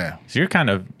sauce? Yeah. So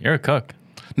you're a cook.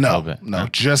 No,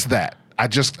 just that. I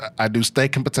do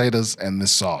steak and potatoes and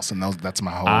this sauce, and that's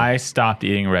my whole. I stopped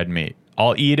eating red meat.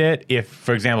 I'll eat it if,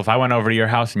 for example, if I went over to your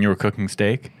house and you were cooking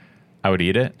steak, I would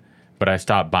eat it. But I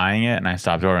stopped buying it and I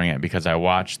stopped ordering it because I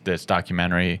watched this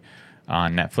documentary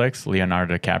on Netflix,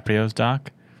 Leonardo DiCaprio's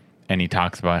doc, and he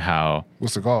talks about how.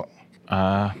 What's it called?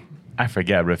 I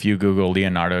forget, but if you Google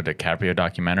Leonardo DiCaprio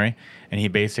documentary, and he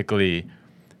basically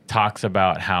talks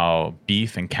about how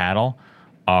beef and cattle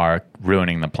are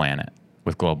ruining the planet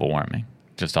with global warming.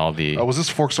 Just all the. Oh, was this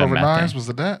Forks Over Knives? Was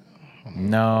it that?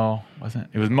 No, wasn't.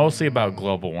 It was mostly about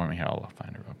global warming. Here, I'll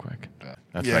find it real quick.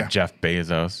 That's like Jeff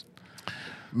Bezos.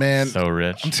 Man, so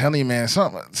rich. I'm telling you, man.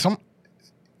 Some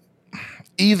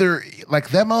either like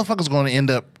that motherfucker's going to end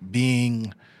up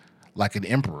being like an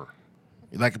emperor,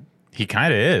 like. He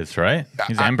kind of is, right?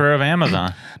 He's emperor of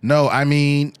Amazon. No, I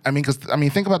mean,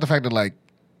 think about the fact that like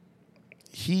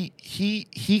he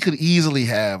could easily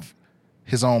have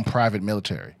his own private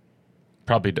military.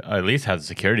 Probably at least has a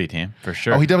security team for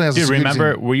sure. Oh, he definitely has a Dude, security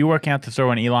remember, team. were you working at the store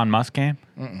when Elon Musk came?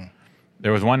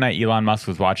 There was one night Elon Musk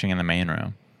was watching in the main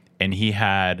room, and he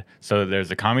had, so there's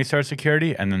the Comedy Store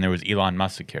security, and then there was Elon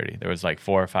Musk security. There was like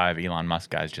 4 or 5 Elon Musk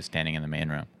guys just standing in the main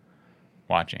room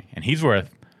watching. And he's worth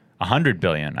 $100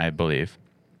 billion, I believe.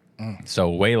 So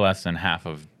way less than half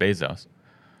of Bezos.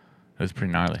 It was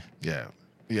pretty gnarly. Yeah.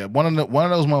 Yeah. One of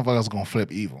those motherfuckers is going to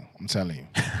flip evil. I'm telling you.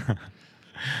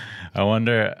 I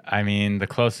wonder, I mean, the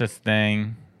closest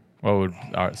thing, what would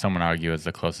someone argue is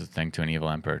the closest thing to an evil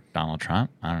emperor? Donald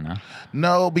Trump? I don't know.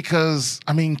 No, because,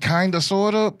 I mean, kind of,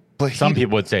 sort of. But Some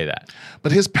people would say that.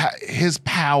 But his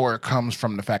power comes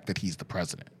from the fact that he's the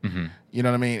president. You know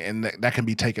what I mean? And that can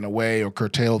be taken away or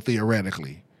curtailed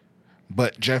theoretically.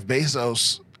 But Jeff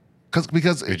Bezos,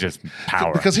 because It's just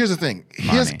power. Because here's the thing: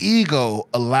 his Money. ego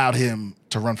allowed him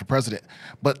to run for president.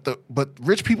 But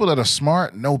rich people that are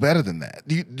smart know better than that.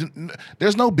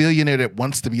 There's no billionaire that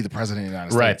wants to be the president of the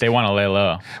United States. Right, they want to lay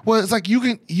low. Well, it's like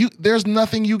there's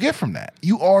nothing you get from that.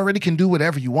 You already can do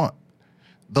whatever you want.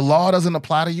 The law doesn't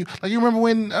apply to you. Like, you remember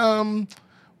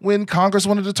when Congress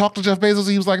wanted to talk to Jeff Bezos,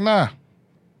 he was like, nah.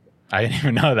 I didn't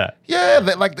even know that. Yeah,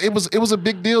 it was a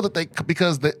big deal that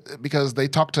because they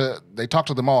talked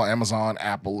to them all, Amazon,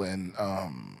 Apple, and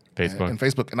Facebook. and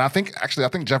Facebook. And I think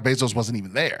Jeff Bezos wasn't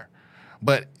even there.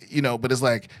 But it's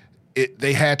like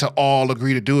they had to all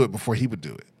agree to do it before he would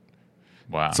do it.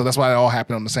 Wow. So that's why it all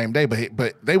happened on the same day.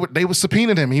 But they would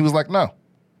subpoenaed him. He was like, no,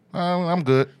 I'm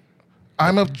good.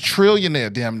 I'm a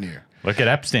trillionaire, damn near. Look at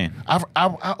Epstein.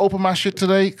 I opened my shit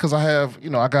today because I have,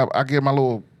 I get my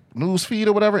little news feed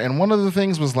or whatever, and one of the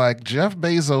things was like, Jeff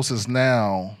Bezos is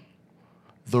now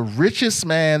the richest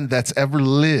man that's ever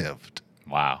lived,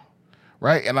 Wow.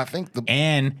 right? And I think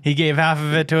And he gave half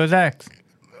of it to his ex.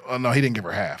 no, he didn't give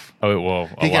her half. Oh, well,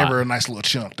 He gave her a nice little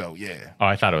chunk though, yeah. Oh,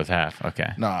 I thought it was half.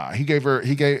 Okay. Nah, he gave, I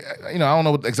don't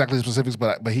know exactly the specifics,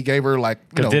 but he gave her like,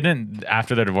 Because didn't,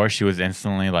 after the divorce, she was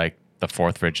instantly like the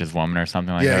 4th richest woman or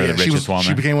something like that, or the richest woman?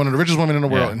 She became one of the richest women in the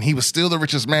world, Yeah. and he was still the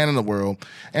richest man in the world.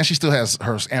 And she still has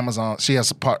her Amazon. She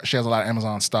has a lot of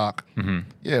Amazon stock.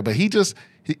 Yeah, but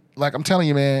like I'm telling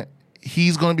you, man,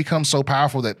 he's going to become so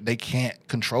powerful that they can't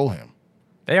control him,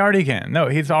 They already can. No,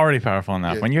 he's already powerful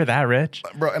enough. Yeah. When you're that rich.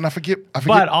 bro. And I forget.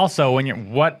 But also,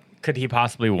 what could he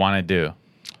possibly want to do?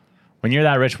 When you're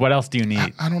that rich, what else do you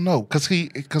need? I don't know, because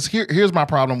here's my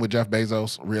problem with Jeff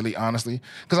Bezos, really, honestly,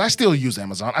 because I still use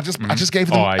Amazon. I just gave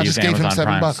them. I just use gave him Amazon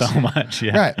Prime $7 so much.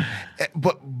 Yeah. Right.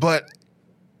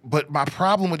 But my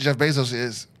problem with Jeff Bezos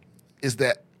is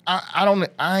that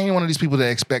I ain't one of these people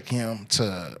that expect him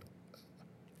to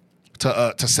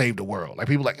save the world. Like,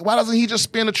 people like, why doesn't he just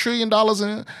spend $1 trillion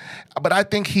in it? But I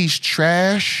think he's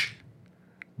trash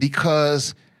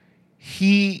because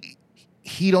he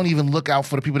don't even look out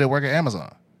for the people that work at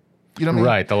Amazon. You know what I mean?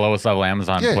 Right. The lowest level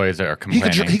Amazon employees are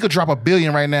complaining. He could drop $1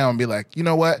 billion right now and be like, you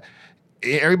know what?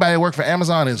 Everybody that work for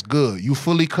Amazon is good. You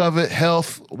fully covered,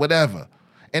 health, whatever.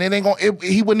 And it ain't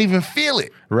he wouldn't even feel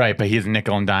it. Right, but he's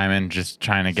nickel and diamond, just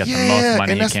trying to get the most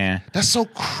money he can. That's so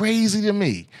crazy to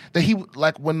me. That he,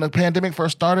 like, when the pandemic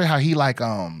first started, how he like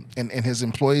and his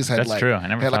employees had That's true. I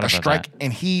never had like thought a about strike, that.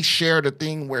 and he shared a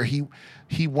thing where he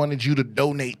wanted you to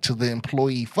donate to the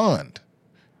employee fund.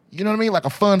 You know what I mean? Like a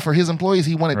fund for his employees.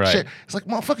 He wanted to Right. share. It's like,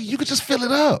 motherfucker, you could just fill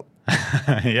it up.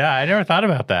 Yeah, I never thought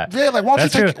about that. Yeah, like, why don't you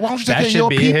That's take true. care of That your should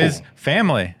be people? his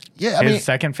family. Yeah, I his mean-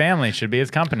 second family should be his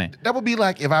company. That would be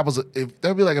like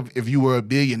if you were a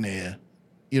billionaire,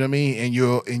 you know what I mean, and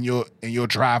your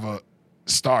driver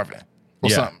starving or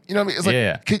Yeah. something. You know what I mean? It's like,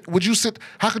 Yeah.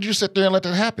 how could you sit there and let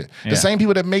that happen? Yeah. The same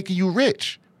people that make you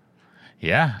rich.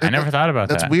 Yeah, I never thought about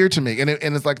That's that. weird to me. And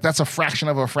it's like, that's a fraction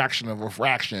of a fraction of a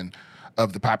fraction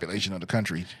of the population of the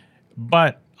country.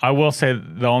 But I will say,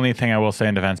 the only thing I will say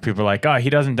in defense, people are like, oh, he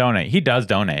doesn't donate. He does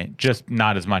donate, just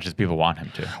not as much as people want him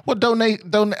to. Well, donate.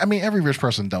 I mean, every rich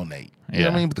person donate. You know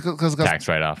what I mean? Because Tax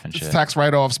write-off and it's shit. tax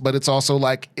write-offs, but it's also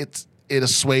like it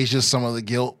assuages some of the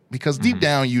guilt, because deep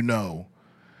down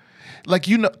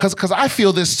because I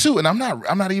feel this too, and I'm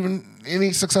not even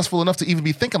any successful enough to even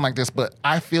be thinking like this, but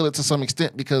I feel it to some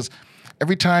extent, because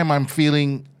every time I'm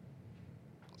feeling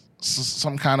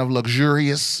some kind of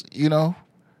luxurious,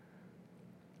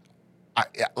 I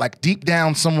like deep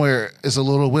down somewhere is a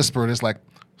little whisper that's like,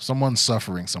 someone's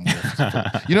suffering somewhere.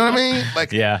 You know what I mean?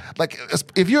 Like, Yeah. Like,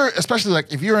 if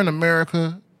you're in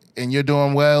America and you're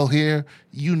doing well here,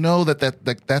 you know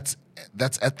that's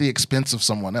at the expense of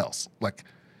someone else. Like,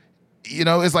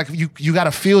 it's like you got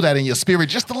to feel that in your spirit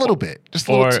just a little bit.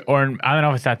 Or I don't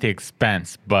know if it's at the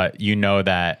expense, but you know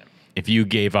that if you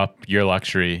gave up your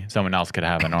luxury, someone else could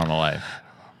have a normal life.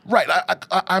 Right.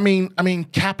 I mean,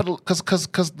 capital, because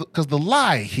the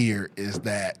lie here is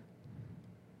that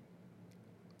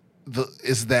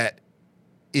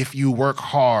if you work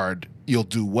hard, you'll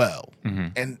do well,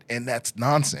 and that's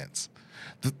nonsense.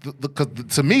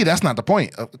 To me, that's not the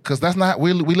point, because that's not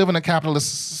we live in a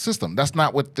capitalist system. That's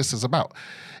not what this is about.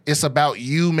 It's about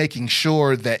you making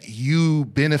sure that you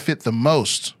benefit the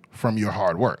most from your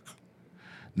hard work,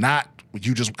 not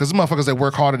you just because the motherfuckers that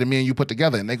work harder than me and you put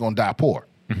together and they're gonna die poor,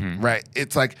 right?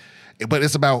 It's like, but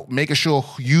it's about making sure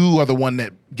you are the one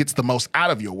that gets the most out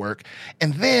of your work,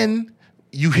 and then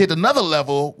you hit another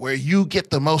level where you get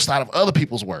the most out of other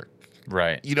people's work.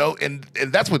 Right. You know, and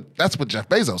that's what Jeff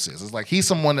Bezos is. It's like he's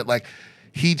someone that like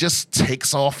he just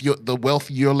takes off the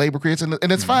wealth your labor creates, and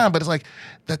it's fine. But it's like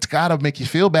that's gotta make you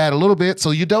feel bad a little bit,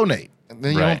 so you donate, and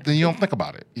then you don't think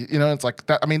about it. You know, it's like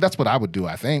that. I mean, that's what I would do.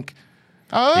 I think.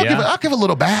 I'll give a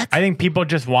little back. I think people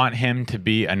just want him to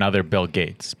be another Bill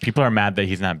Gates. People are mad that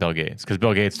he's not Bill Gates because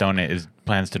Bill Gates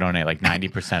plans to donate like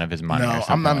 90% of his money. No,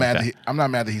 I'm not mad. I'm not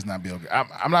mad that he's not Bill Gates.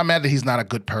 I'm not mad that he's not a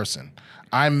good person.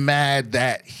 I'm mad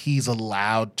that he's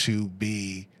allowed to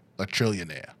be a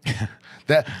trillionaire.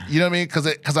 That, you know what I mean?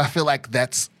 Because I feel like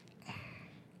that's,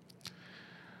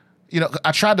 you know,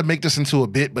 I tried to make this into a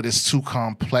bit, but it's too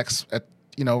complex.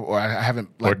 Or I haven't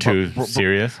like or too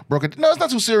serious. Broken. No, it's not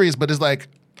too serious, but it's like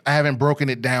I haven't broken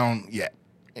it down yet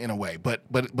in a way. But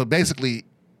basically,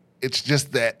 it's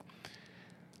just that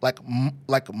like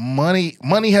money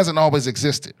hasn't always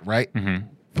existed, right? Mm-hmm.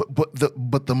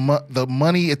 But the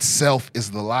money itself is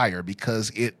the liar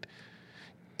because it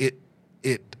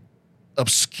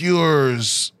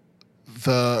obscures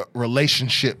the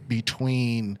relationship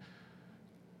between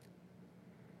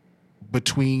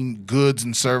goods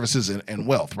and services and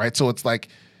wealth, right? So it's like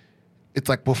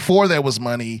before there was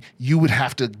money, you would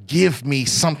have to give me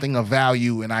something of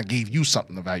value, and I gave you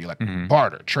something of value, like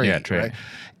barter, trade, right?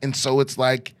 And so it's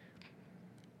like,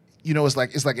 you know, it's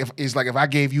like if I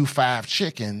gave you 5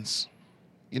 chickens,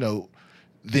 you know,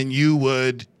 then you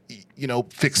would, you know,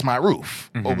 fix my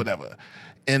roof or whatever.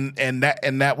 And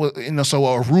that was, you know, so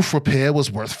a roof repair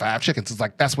was worth 5 chickens. It's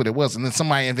like that's what it was. And then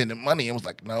somebody invented money and was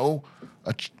like, no,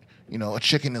 a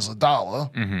chicken is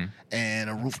 $1 and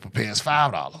a roof repair is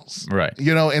 $5. Right.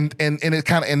 You know, and it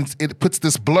kind of it puts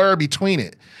this blur between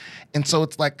it. And so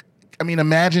it's like, I mean,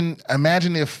 imagine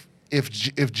if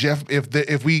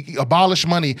we abolish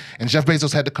money and Jeff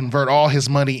Bezos had to convert all his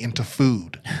money into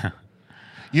food.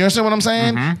 You understand what I'm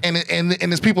saying? And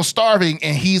there's people starving,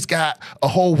 and he's got a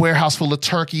whole warehouse full of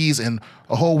turkeys and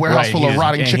a whole warehouse full of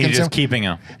rotting chickens. He's just keeping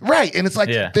them. Right, and it's like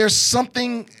there's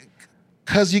something,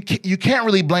 because you can't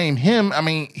really blame him. I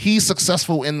mean, he's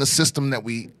successful in the system that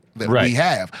we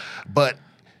have, but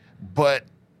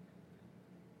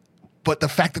the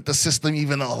fact that the system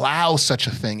even allows such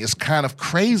a thing is kind of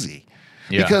crazy.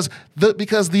 Yeah. Because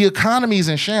the economy is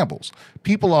in shambles.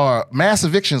 Mass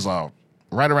evictions are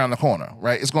right around the corner,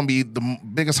 right? It's going to be the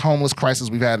biggest homeless crisis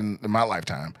we've had in my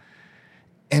lifetime.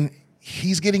 And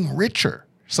he's getting richer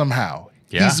somehow.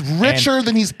 Yeah. He's richer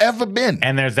than he's ever been.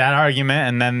 And there's that argument,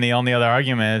 and then the only other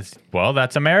argument is, well,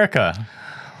 that's America.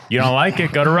 You don't like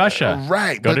it, go to Russia.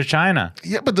 Right. Go to China.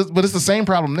 Yeah, but it's the same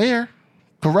problem there.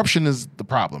 Corruption is the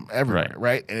problem everywhere,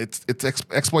 right? And it's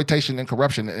exploitation and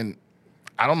corruption. And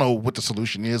I don't know what the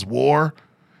solution is. War,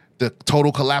 the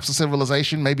total collapse of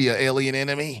civilization, maybe an alien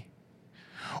enemy.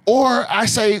 Or I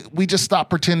say we just stop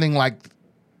pretending and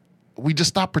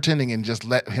just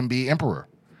let him be emperor.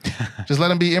 Just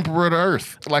let him be emperor of the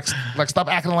earth. Like stop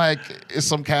acting like it's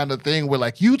some kind of thing where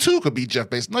like you too could be Jeff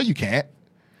Bezos. No, you can't.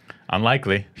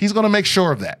 Unlikely. He's going to make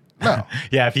sure of that. No.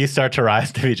 Yeah, if you start to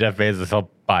rise to be Jeff Bezos, he'll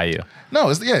buy you.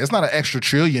 No, it's not an extra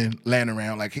trillion laying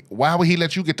around. Like, why would he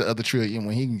let you get the other trillion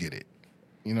when he can get it?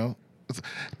 You know?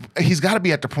 He's got to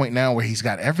be at the point now where he's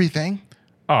got everything.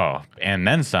 Oh, and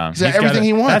then some. He's got everything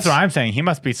he wants. That's what I'm saying. He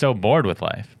must be so bored with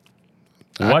life.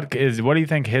 What do you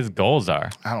think his goals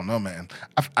are? I don't know, man.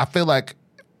 I feel like,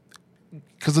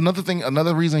 because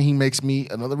another reason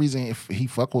if he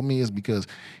fuck with me is because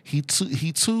he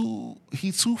too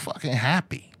fucking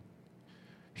happy.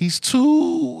 He's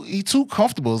too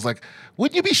comfortable. It's like,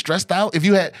 wouldn't you be stressed out if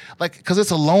you had, like, because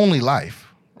it's a lonely life,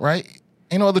 right?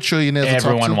 Ain't no other trillionaires.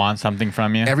 Everyone wants something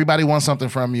from you. Everybody wants something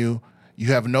from you.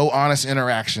 You have no honest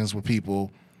interactions with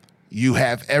people. You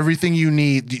have everything you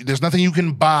need. There's nothing you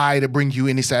can buy to bring you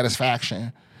any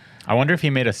satisfaction. I wonder if he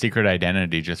made a secret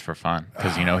identity just for fun,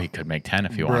 because he could make 10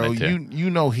 if he wanted to. You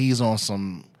know he's on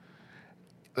some,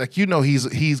 like, you know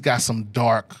he's got some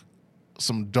dark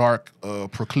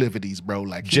proclivities, bro.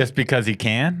 Like, just because he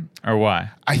can, or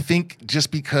why? I think just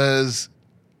because.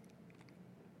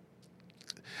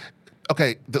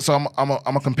 okay, so I'm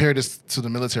gonna compare this to the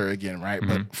military again, right?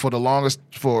 But for the longest,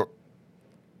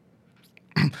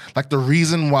 like the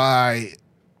reason why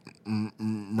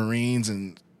Marines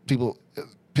and people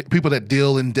that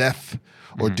deal in death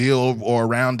or deal or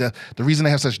around death, the reason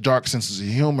they have such dark senses of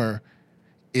humor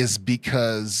is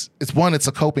because it's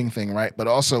a coping thing, right? But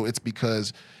also it's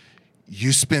because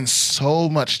you spend so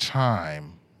much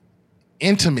time,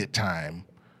 intimate time,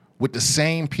 with the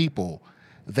same people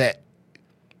that,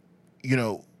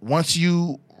 once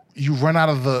you run out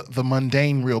of the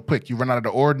mundane real quick. You run out of the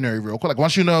ordinary real quick. Like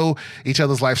once you know each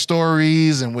other's life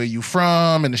stories and where you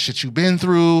from and the shit you've been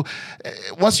through,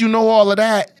 once you know all of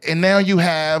that, and now you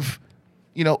have,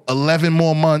 11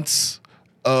 more months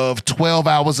of 12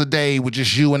 hours a day with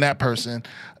just you and that person,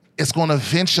 it's going to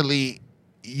eventually,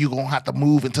 you're going to have to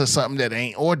move into something that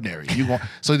ain't ordinary.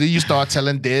 So then you start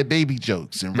telling dead baby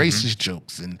jokes and racist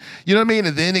jokes and, you know what I mean?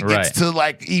 And then it gets to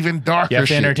like even darker shit. You have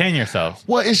to entertain yourself.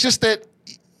 Well, it's just that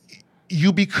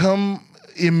you become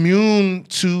immune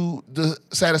to the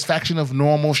satisfaction of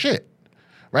normal shit,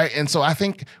 right? And so I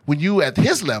think when you at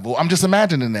his level, I'm just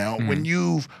imagining now, when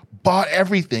you've bought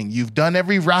everything, you've done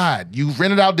every ride, you've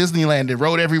rented out Disneyland and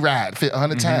rode every ride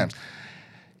 100 times.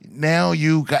 Now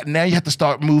you have to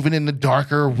start moving in the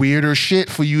darker, weirder shit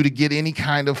for you to get any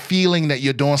kind of feeling that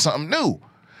you're doing something new.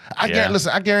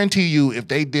 I guarantee you, if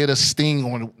they did a sting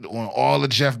on all the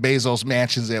Jeff Bezos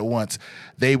mansions at once,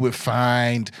 they would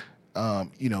find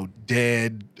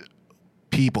dead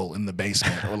people in the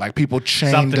basement or like people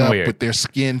chained up with their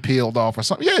skin peeled off or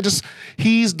something. Yeah, just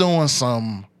he's doing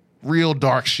some real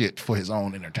dark shit for his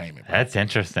own entertainment. Bro. That's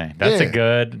interesting. That's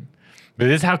but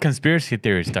this is how conspiracy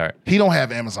theories start. He don't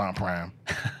have Amazon Prime.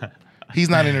 He's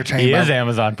not entertained. He is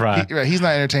Amazon Prime. He's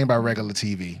not entertained by regular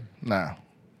TV. Nah.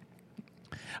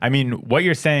 I mean, what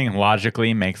you're saying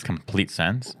logically makes complete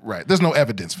sense. Right. There's no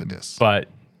evidence for this. But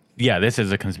yeah, this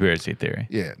is a conspiracy theory.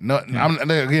 Yeah. No.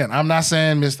 I'm not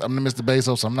saying I'm the Mr.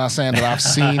 Bezos. I'm not saying that I've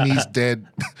seen these dead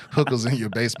hookers in your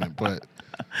basement, but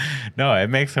no, it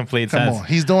makes complete sense. Come on.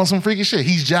 He's doing some freaky shit.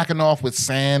 He's jacking off with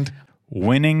sand.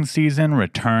 Winning season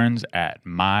returns at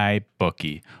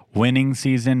MyBookie. Winning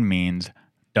season means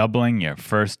doubling your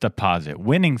first deposit.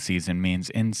 Winning season means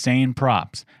insane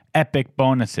props, epic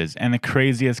bonuses, and the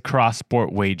craziest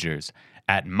cross-sport wagers.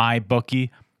 At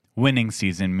MyBookie, winning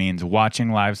season means watching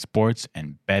live sports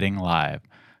and betting live.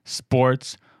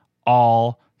 Sports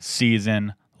all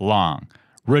season long.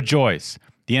 Rejoice!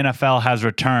 The NFL has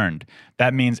returned.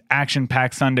 That means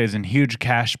action-packed Sundays and huge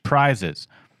cash prizes.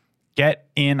 Get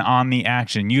in on the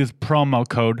action. Use promo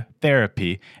code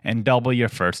THERAPY and double your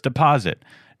first deposit.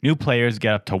 New players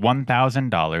get up to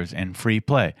 $1,000 in free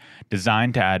play,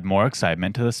 designed to add more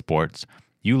excitement to the sports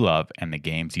you love and the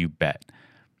games you bet.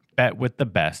 Bet with the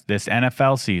best this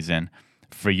NFL season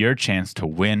for your chance to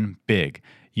win big.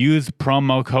 Use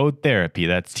promo code THERAPY,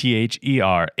 that's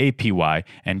THERAPY,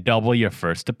 and double your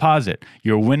first deposit.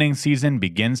 Your winning season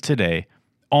begins today,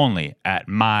 only at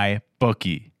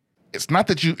MyBookie. It's not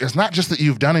just that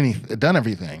you've done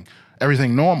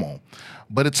everything normal,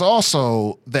 but it's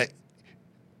also that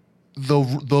the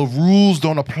rules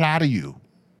don't apply to you.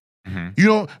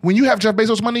 Mm-hmm. When you have Jeff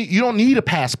Bezos money, you don't need a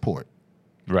passport.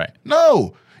 Right.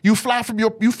 No. You fly from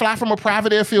a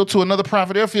private airfield to another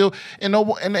private airfield, and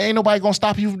ain't nobody gonna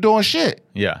stop you from doing shit.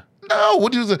 Yeah. No.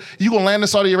 What you gonna land in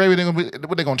Saudi Arabia?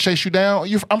 They gonna chase you down?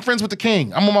 I'm friends with the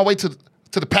king. I'm on my way to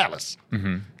the palace.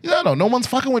 Mm-hmm. No one's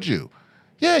fucking with you.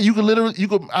 Yeah, you could literally.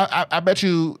 I bet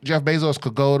you Jeff Bezos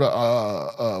could go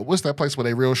to what's that place where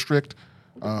they real strict?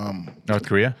 North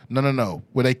Korea? No.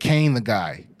 Where they cane the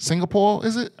guy. Singapore,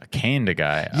 is it? Caned a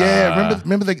guy. Yeah,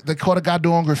 remember they caught a guy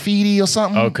doing graffiti or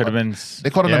something? Oh, it could have been. They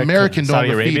caught an American doing Saudi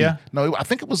graffiti. Arabia? No, I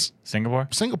think it was Singapore,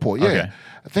 yeah. Okay.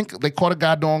 I think they caught a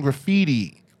guy doing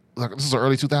graffiti. Like, this is the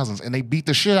early 2000s, and they beat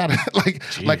the shit out of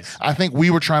it. Like I think we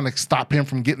were trying to stop him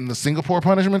from getting the Singapore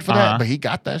punishment for that, but he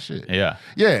got that shit. Yeah.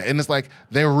 Yeah, and it's like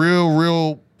they're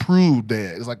real prude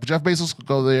there. It's like Jeff Bezos could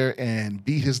go there and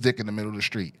beat his dick in the middle of the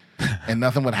street, and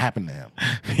nothing would happen to him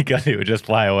because he would just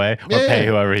fly away or pay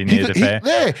whoever he needed to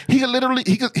pay. He could literally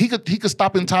he could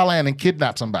stop in Thailand and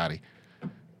kidnap somebody.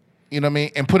 You know what I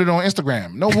mean? And put it on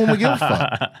Instagram. No one would give a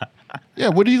fuck. Yeah,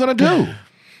 what are you gonna do?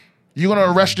 You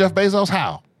gonna arrest Jeff Bezos?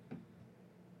 How?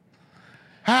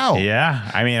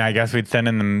 Yeah, I mean, I guess we'd send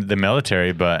in the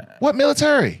military, but what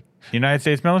military? United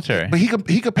States military. But he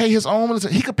could pay his own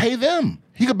military. He could pay them.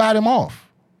 He could buy them off.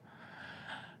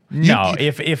 No,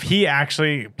 if he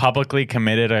actually publicly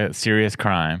committed a serious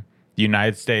crime, the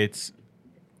United States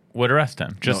would arrest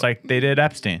him, just like they did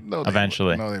Epstein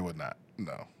eventually. No, they would not.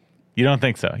 No. You don't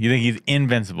think so? You think he's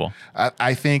invincible?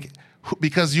 I think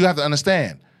because you have to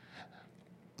understand,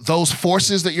 those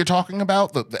forces that you're talking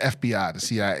about, the FBI, the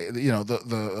CIA,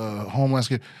 the Homeland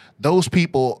Security, those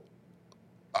people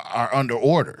are under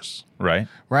orders. Right.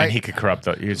 Right. And he could corrupt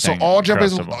the. So all Jeff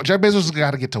Bezos has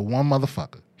got to get to one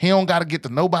motherfucker. He don't got to get to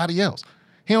nobody else.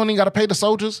 He don't even got to pay the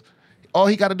soldiers. All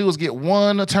he got to do is get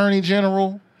one attorney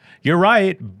general. You're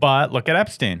right, but look at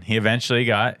Epstein. He eventually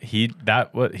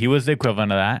he was the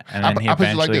equivalent of that, and then he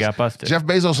eventually got busted. Jeff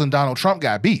Bezos and Donald Trump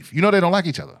got beef. You know they don't like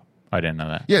each other. I didn't know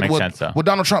that. Yeah, Makes sense though. Well,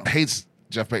 Donald Trump hates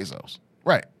Jeff Bezos.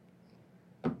 Right.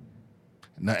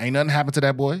 Ain't nothing happened to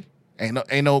that boy.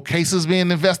 Ain't no cases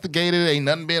being investigated. Ain't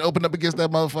nothing being opened up against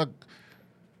that motherfucker.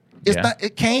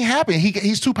 It can't happen.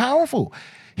 He's too powerful.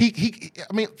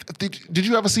 I mean, did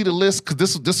you ever see the list? Because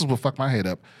this is what fucked my head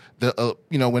up.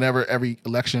 Whenever every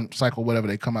election cycle, whatever,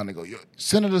 they come out and they go,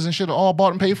 senators and shit are all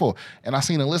bought and paid for. And I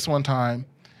seen a list one time,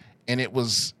 and it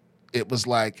was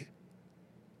like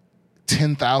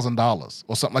 $10,000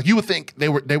 or something. Like you would think they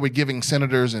were giving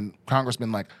senators and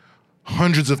congressmen like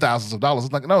hundreds of thousands of dollars.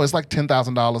 It's like no, it's like $10,000,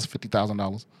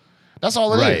 $50,000. That's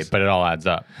all it is. Right, but it all adds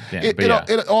up. Yeah,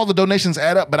 all the donations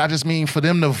add up. But I just mean for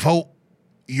them to vote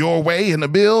your way in the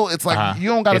bill, it's like you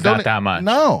don't got to donate not that much.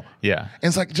 No. Yeah. And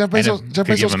it's like Jeff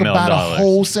Bezos could buy the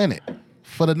whole Senate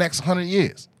for the next 100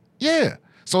 years. Yeah.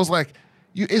 So it's like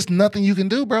it's nothing you can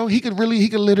do, bro. He could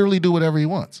literally do whatever he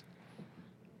wants.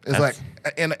 It's like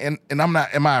and I'm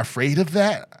not. Am I afraid of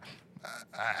that?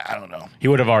 I don't know. He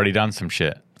would have already done some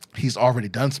shit. He's already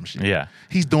done some shit. Yeah.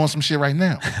 He's doing some shit right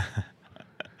now.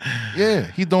 Yeah,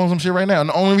 he's doing some shit right now. And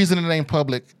the only reason it ain't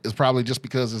public is probably just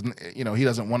because he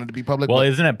doesn't want it to be public. Well,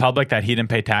 isn't it public that he didn't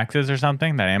pay taxes or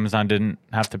something? That Amazon didn't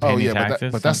have to pay any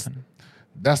taxes? But that's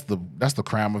the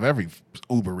crime of every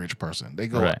uber rich person. They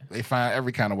go they find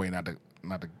every kind of way not to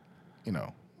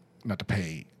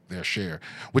pay their share,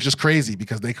 which is crazy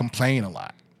because they complain a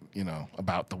lot,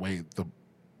 about the way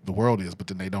the world is, but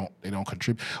then they don't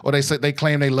contribute. Or they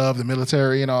claim they love the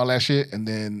military and all that shit, and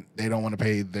then they don't want to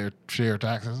pay their share of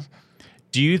taxes.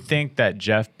 Do you think that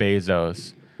Jeff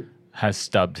Bezos has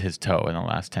stubbed his toe in the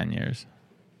last 10 years?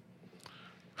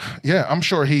 Yeah, I'm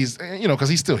sure he's, because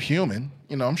he's still human.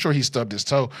 I'm sure he stubbed his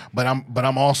toe, but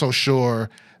I'm also sure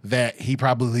that he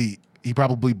probably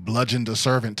bludgeoned a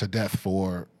servant to death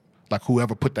for like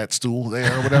whoever put that stool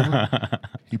there or whatever.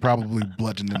 He probably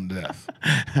bludgeoned them to death.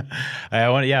 I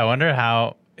wonder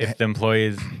how if the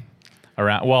employees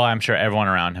around. Well, I'm sure everyone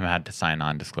around him had to sign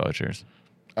non-disclosures.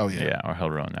 Oh yeah, yeah, or he'll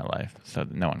ruin their life. So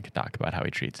no one could talk about how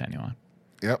he treats anyone.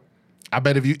 Yep. I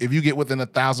bet if you get within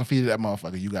 1,000 feet of that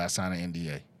motherfucker, you gotta sign an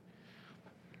NDA.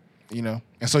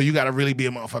 And so you gotta really be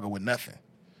a motherfucker with nothing.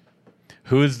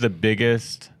 Who's the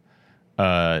biggest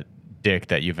dick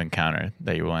that you've encountered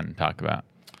that you're willing to talk about?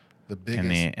 The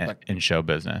biggest in show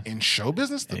business. In show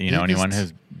business, anyone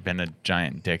who's been a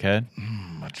giant dickhead?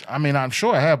 I mean, I'm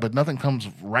sure I have, but nothing comes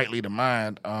rightly to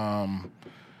mind.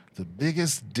 The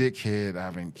biggest dickhead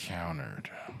I've encountered.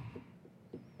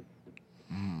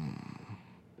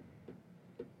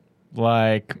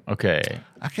 Like, okay.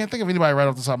 I can't think of anybody right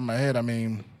off the top of my head. I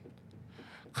mean,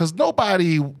 because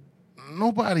nobody's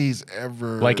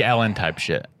ever like Ellen type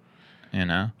shit,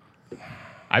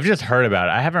 I've just heard about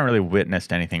it. I haven't really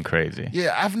witnessed anything crazy.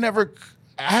 Yeah, I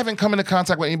haven't come into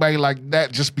contact with anybody like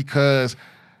that just because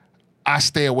I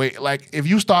stay away. Like, if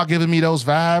you start giving me those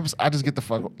vibes, I just get the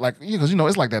fuck, like, because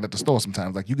it's like that at the store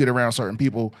sometimes. Like, you get around certain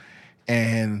people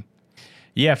and...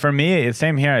 Yeah, for me, it's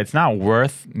same here. It's not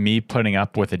worth me putting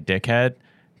up with a dickhead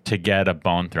to get a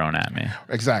bone thrown at me.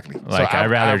 Exactly. Like, so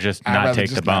I'd rather just not take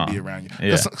the bone. Be around you.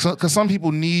 Because some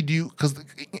people need you. Because,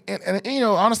 and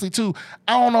honestly, too,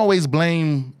 I don't always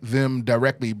blame them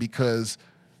directly because,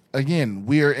 again,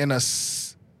 we're in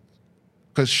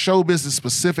because show business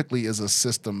specifically is a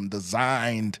system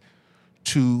designed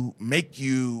to make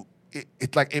you,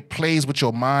 it plays with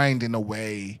your mind in a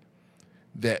way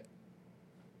that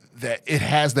it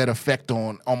has that effect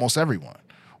on almost everyone.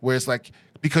 Where it's like,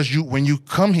 because when you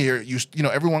come here,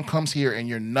 everyone comes here and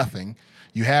you're nothing.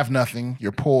 You have nothing.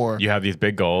 You're poor. You have these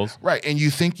big goals. Right. And you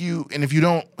think and if you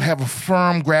don't have a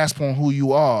firm grasp on who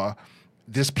you are,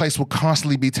 this place will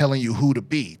constantly be telling you who to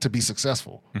be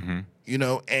successful. Mm-hmm.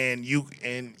 And you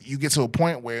get to a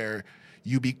point where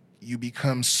you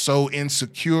become so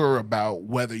insecure about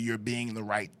whether you're being the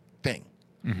right thing.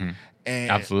 Mm-hmm.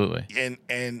 And absolutely.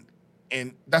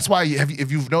 And that's why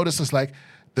if you've noticed, it's like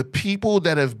the people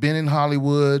that have been in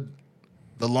Hollywood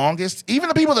the longest, even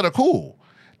the people that are cool,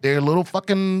 they're a little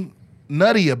fucking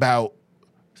nutty about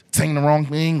saying the wrong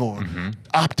thing or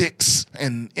optics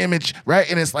and image,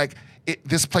 right? And it's like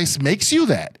this place makes you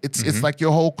that. It's like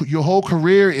your whole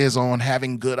career is on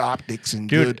having good optics and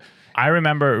Dude, I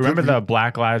remember the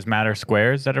Black Lives Matter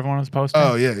squares that everyone was posting?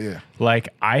 Oh, yeah. Like,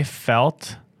 I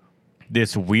felt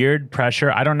this weird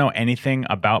pressure. I don't know anything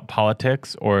about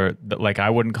politics or, like, I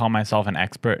wouldn't call myself an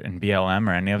expert in BLM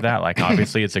or any of that. Like,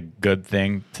 obviously, it's a good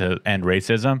thing to end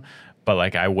racism. But,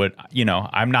 like, I would,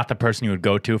 I'm not the person you would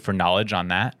go to for knowledge on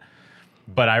that.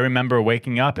 But I remember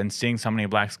waking up and seeing so many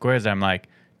black squares. I'm like,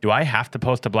 do I have to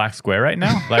post a black square right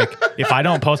now? Like, if I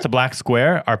don't post a black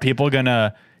square, are people going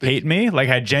to hate me? Like,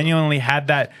 I genuinely had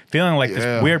that feeling, like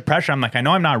this weird pressure. I'm like, I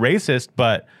know I'm not racist,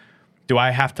 but do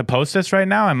I have to post this right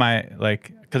now? Am I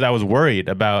like, because I was worried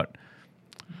about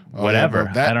whatever.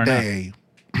 That I don't day,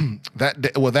 know. That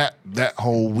day, well, that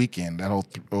whole weekend,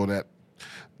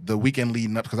 the weekend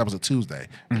leading up, because that was a Tuesday.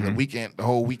 Mm-hmm. The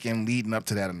whole weekend leading up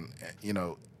to that,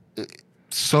 and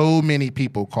so many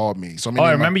people called me. So many.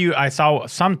 I remember I saw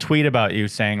some tweet about you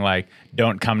saying, like,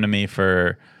 don't come to me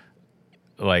for,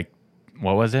 like,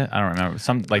 what was it? I don't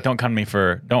remember. Don't come to me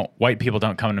for, white people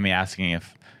don't come to me asking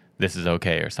if this is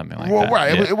okay or something like that. Well,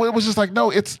 right. Yeah. It was just like,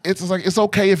 no, it's like, it's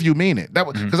okay if you mean it.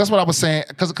 Because that's what I was saying.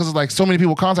 Because like so many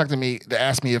people contacted me to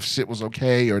ask me if shit was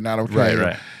okay or not okay.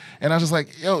 Right. And I was just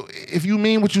like, yo, if you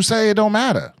mean what you say, it don't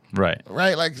matter. Right.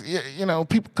 Like,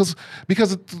 people,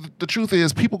 because the truth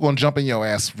is, people gonna jump in your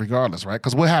ass regardless, right?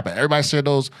 Because what happened? Everybody shared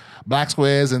those black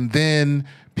squares, and then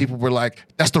people were like,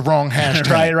 "That's the wrong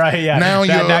hashtag." right. Yeah. Now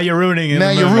you're ruining it.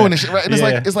 Now you're ruining shit, right? And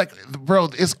it's like, bro,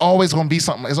 it's always gonna be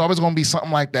something. It's always gonna be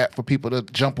something like that for people to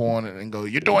jump on and go,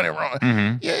 "You're doing it wrong."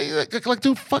 Mm-hmm. Yeah, like,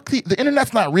 dude, fuck the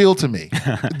internet's not real to me.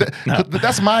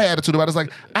 That's my attitude about it. It's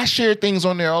like, I share things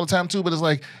on there all the time too, but it's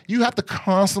like, you have to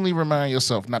constantly remind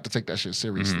yourself not to take that shit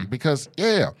seriously. Because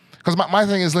my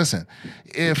thing is, listen,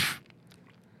 if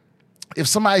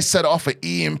somebody set off an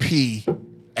EMP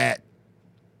at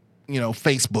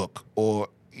Facebook or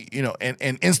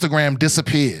and Instagram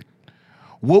disappeared,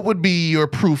 what would be your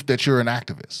proof that you're an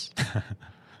activist?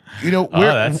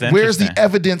 Where's the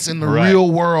evidence in the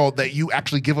real world that you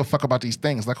actually give a fuck about these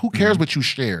things? Like, who cares what you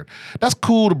shared? That's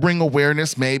cool to bring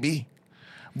awareness, maybe.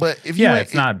 But if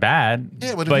it's not bad.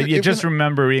 Yeah, but you just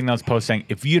remember reading those posts saying,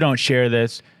 if you don't share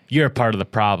this, you're part of the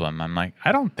problem. I'm like,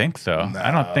 I don't think so. No, I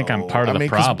don't think I'm part of the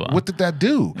problem. What did that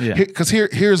do? Yeah. Because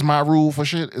here's my rule for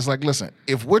shit. It's like, listen,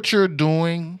 if what you're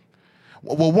doing,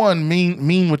 well, one,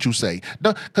 mean what you say.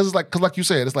 Because like you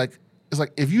said, it's like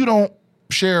if you don't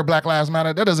share Black Lives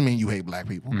Matter, that doesn't mean you hate black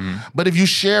people. But if you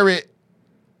share it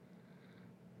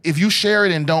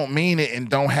and don't mean it and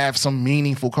don't have some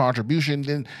meaningful contribution,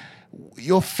 then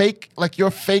your fake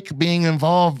being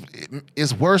involved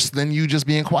is worse than you just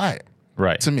being quiet.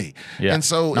 Right. To me. Yeah. And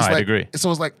so I agree. So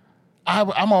it's like,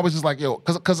 I'm always just like, yo,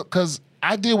 because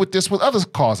I deal with this with other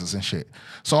causes and shit.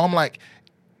 So I'm like,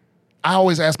 I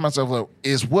always ask myself, look,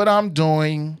 is what I'm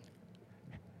doing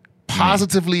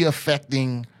positively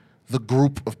affecting the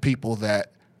group of people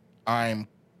that I'm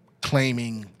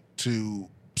claiming to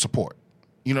support?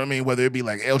 You know what I mean? Whether it be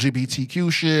like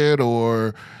LGBTQ shit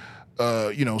or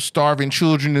starving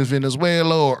children in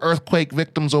Venezuela or earthquake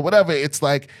victims or whatever. It's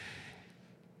like,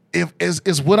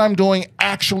 is what I'm doing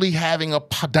actually having a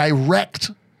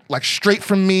direct, like straight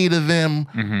from me to them,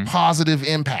 positive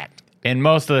impact? And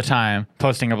most of the time,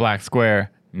 posting a black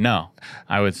square, no,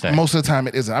 I would say. Most of the time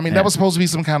it isn't. I mean, that was supposed to be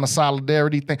some kind of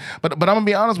solidarity thing. But I'm going to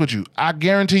be honest with you. I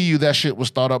guarantee you that shit was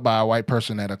thought up by a white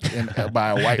person by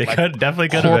a white definitely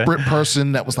corporate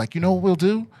person that was like, you know what we'll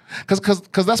do? Because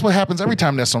that's what happens every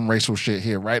time there's some racial shit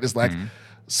here, right? It's like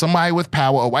somebody with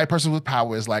power, a white person with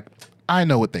power is like, I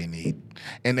know what they need.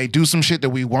 And they do some shit that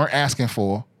we weren't asking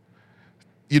for,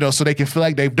 so they can feel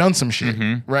like they've done some shit,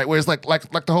 right? Where it's like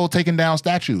the whole taking down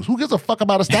statues. Who gives a fuck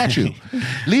about a statue?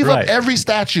 Leave up every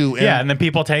statue. And the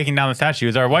people taking down the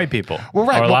statues are white people. Well,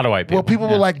 right. Or a lot of white people. Well, people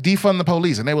were like, defund the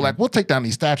police. And they were like, we'll take down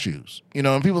these statues.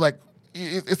 And people were like,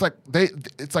 it's like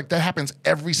that happens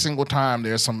every single time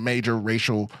there's some major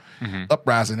racial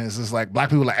uprising. It's just like black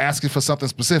people are asking for something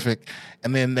specific,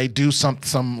 and then they do some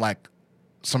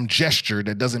gesture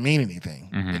that doesn't mean anything.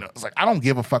 It's like, I don't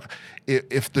give a fuck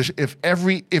if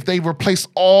they replace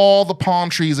all the palm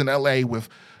trees in LA with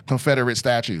Confederate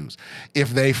statues,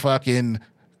 if they fucking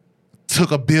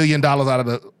took $1 billion out of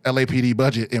the LAPD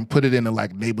budget and put it into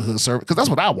like neighborhood service, because that's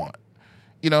what I want.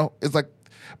 It's like,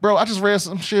 bro, I just read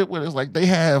some shit where it's like they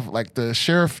have like the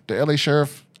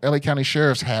LA County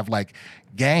sheriffs have like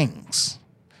gangs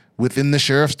within the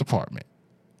sheriff's department.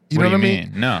 You know what I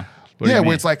mean? No.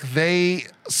 Where it's like one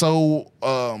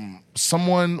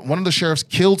of the sheriffs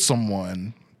killed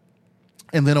someone,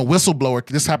 and then a whistleblower,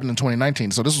 this happened in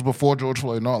 2019, so this was before George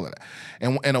Floyd and all of that.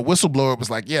 And a whistleblower was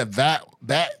like, yeah,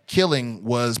 that killing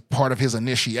was part of his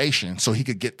initiation so he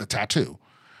could get the tattoo.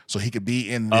 so he could be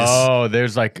in this. Oh,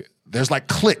 there's like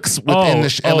cliques within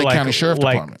the LA like, County Sheriff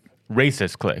like Department.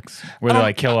 Racist cliques where they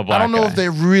like kill a black guy. I don't know if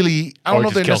they're really. I don't know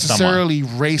if they're just kill necessarily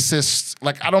racist.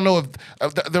 Like I don't know if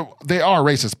they are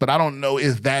racist, but I don't know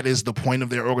if that is the point of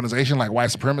their organization, like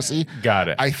white supremacy. Got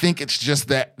it. I think it's just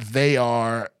that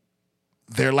they're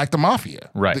like the mafia,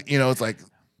 right? You know, it's like.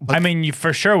 I mean, you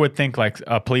for sure would think like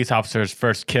a police officer's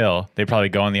first kill, they probably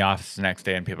go in the office the next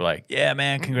day and people are like, yeah,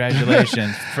 man,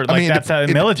 congratulations. For like, that's how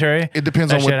the military. It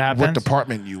depends on what happens.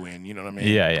 department you in, you know what I mean?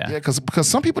 Yeah. Because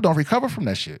some people don't recover from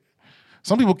that shit.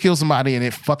 Some people kill somebody and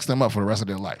it fucks them up for the rest of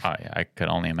their life. Oh, yeah, I could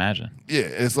only imagine. Yeah,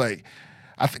 it's like,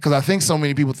 because I think so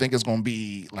many people think it's going to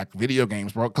be like video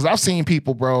games, bro. Because I've seen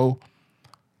people, bro,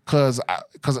 because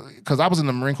I was in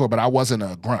the Marine Corps, but I wasn't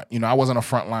a grunt. You know, I wasn't a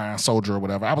frontline soldier or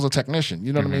whatever. I was a technician.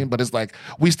 You know what I mean? But it's like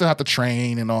we still have to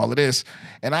train and all of this.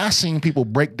 And I've seen people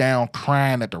break down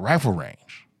crying at the rifle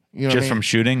range. You know just from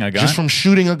shooting a gun? Just from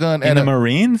shooting a gun. In the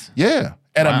Marines? Yeah.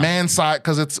 At a man's side,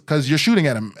 because you're shooting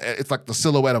at him. It's like the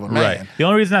silhouette of a man. Right. The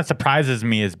only reason that surprises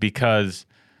me is because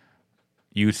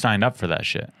you signed up for that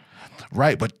shit.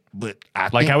 Right, but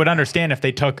I would understand if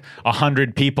they took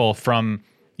 100 people from,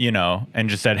 you know, and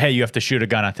just said, hey, you have to shoot a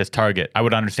gun at this target. I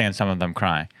would understand some of them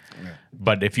crying. Yeah.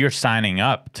 But if you're signing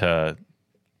up to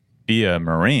be a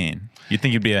Marine, you'd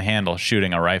think you'd be a handle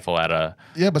shooting a rifle at a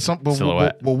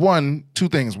silhouette. Well, two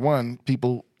things. One,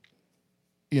 people,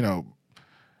 you know,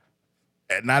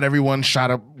 not everyone shot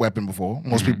a weapon before.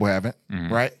 Most people haven't,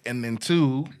 right? And then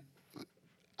two,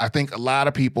 I think a lot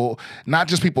of people, not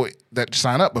just people that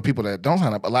sign up, but people that don't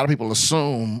sign up, a lot of people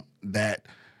assume that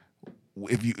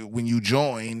when you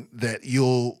join, that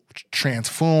you'll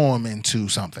transform into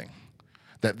something.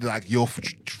 That like you'll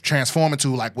transform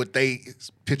into like what they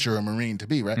picture a Marine to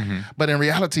be, right? But in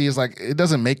reality, it's like it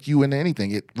doesn't make you into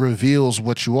anything. It reveals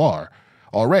what you are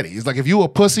already. It's like if you a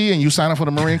pussy and you sign up for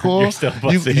the Marine Corps, you're still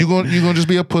pussy. you're gonna just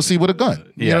be a pussy with a gun.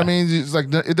 You know what I mean? It's like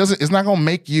it's not gonna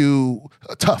make you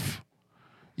tough.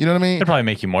 You know what I mean? It'll probably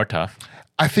make you more tough.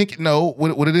 I think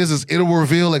what it is it'll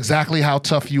reveal exactly how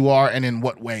tough you are and in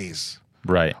what ways.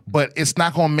 Right. But it's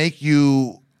not gonna make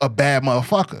you a bad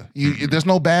motherfucker. There's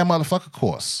no bad motherfucker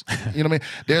course. You know what I mean?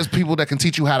 There's people that can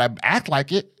teach you how to act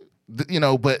like it. You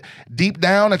know, but deep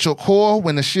down at your core,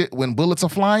 when bullets are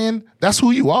flying, that's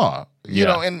who you are. You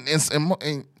know, and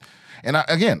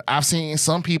I've seen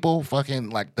some people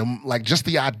fucking like just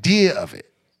the idea of it,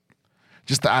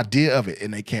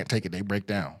 and they can't take it. They break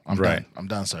down. I'm done. I'm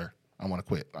done, sir. I want to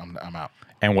quit. I'm out.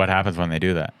 And what happens when they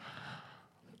do that?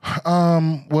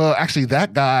 Well, actually, the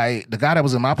guy that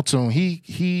was in my platoon,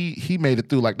 he made it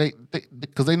through. Like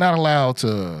because they're not allowed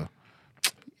to.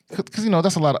 Because you know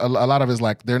that's a lot of it is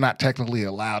like they're not technically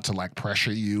allowed to like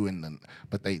pressure you,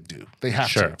 but they do. They have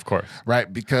to. Sure, of course.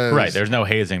 Right, because there's no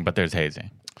hazing, but there's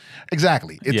hazing.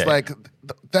 Exactly. It's like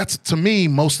that's to me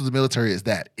most of the military is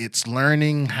that it's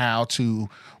learning how to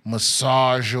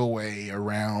massage your way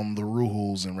around the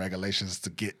rules and regulations to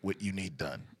get what you need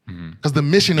done. Because the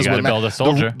mission is what matters.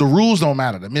 The rules don't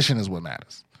matter. The mission is what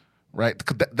matters. Right,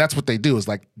 that's what they do. Is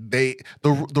like the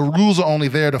rules are only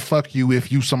there to fuck you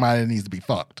if you somebody that needs to be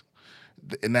fucked,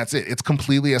 and that's it. It's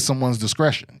completely at someone's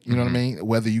discretion. You know what I mean?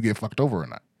 Whether you get fucked over or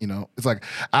not. You know, it's like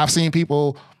I've seen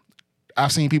people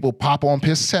pop on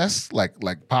piss tests, like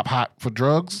pop hot for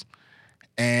drugs,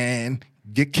 and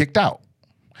get kicked out.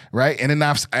 Right, and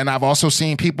then I've also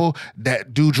seen people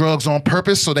that do drugs on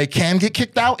purpose so they can get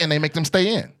kicked out, and they make them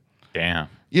stay in. Damn.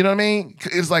 You know what I mean?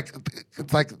 It's like.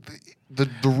 The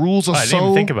rules are I didn't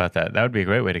even think about that. That would be a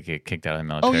great way to get kicked out of the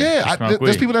military. Oh yeah,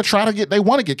 there's people that they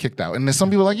want to get kicked out, and there's some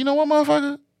people like, you know what,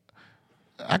 motherfucker,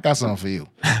 I got something for you.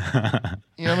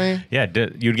 You know what I mean? Yeah,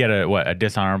 you'd get a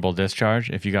dishonorable discharge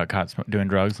if you got caught doing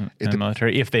drugs in the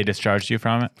military. If they discharged you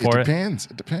from it,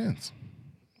 it depends.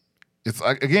 It's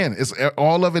like again, it's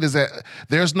all of it is that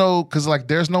there's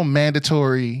no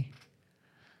mandatory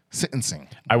sentencing.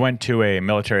 I went to a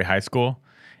military high school,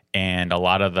 and a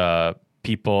lot of the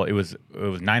people, it was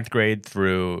 9th grade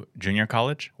through junior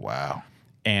college. Wow.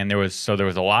 And there was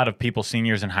a lot of people,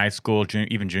 seniors in high school,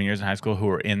 even juniors in high school, who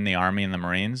were in the Army and the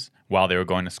Marines while they were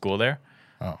going to school there.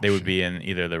 Oh, they would be in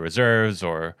either the reserves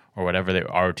or whatever,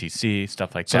 ROTC,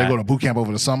 stuff like that. So they go to boot camp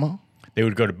over the summer? They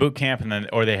would go to boot camp, and then,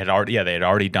 or they had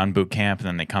already done boot camp, and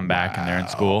then they come back and they're in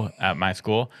school at my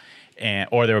school.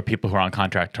 Or there were people who were on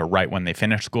contract to right when they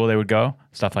finished school, they would go,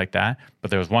 stuff like that.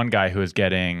 But there was one guy who was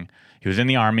he was in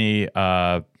the Army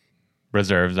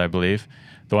reserves, I believe.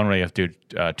 The one where you have to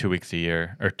do 2 weeks a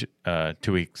year, or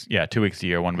 2 weeks. Yeah, 2 weeks a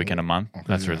year, 1 weekend a month. Okay,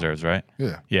 that's reserves, right?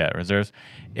 Yeah. Yeah, reserves.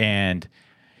 And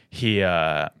he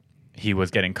was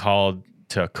getting called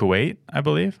to Kuwait, I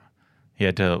believe. He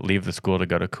had to leave the school to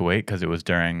go to Kuwait because it was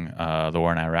during the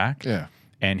war in Iraq. Yeah.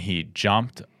 And he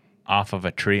jumped off of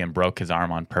a tree and broke his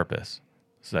arm on purpose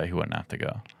so that he wouldn't have to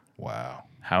go. Wow.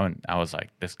 I was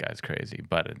like, this guy's crazy,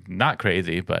 but not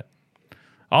crazy, but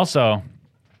also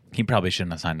he probably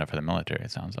shouldn't have signed up for the military.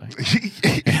 It sounds like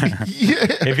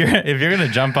if you're gonna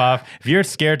jump off, if you're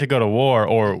scared to go to war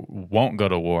or won't go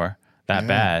to war that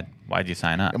bad, why'd you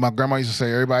sign up? And my grandma used to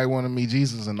say, everybody wanted to meet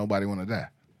Jesus and nobody wanted to die.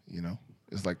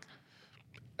 It's like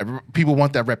people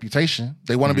want that reputation.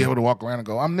 They want to be able to walk around and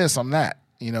go, I'm this, I'm that.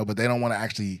 But they don't want to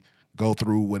actually go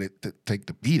through what it take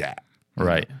to be that.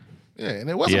 Right. Yeah, and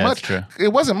it wasn't Yeah, much. it's true. It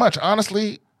wasn't much,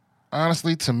 honestly,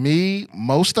 to me,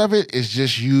 most of it is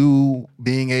just you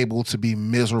being able to be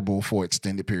miserable for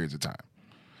extended periods of time.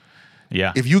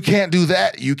 Yeah. If you can't do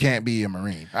that, you can't be a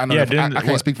Marine. I know. Yeah, I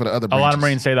can't speak for the other branches. A lot of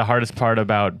Marines say the hardest part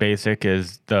about basic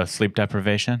is the sleep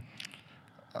deprivation.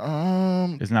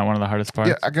 Isn't that one of the hardest parts?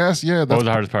 Yeah, I guess. Yeah. What was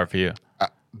the hardest part for you?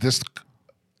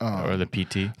 Or the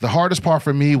PT? The hardest part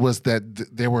for me was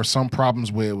that there were some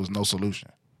problems where it was no solution.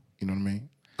 You know what I mean?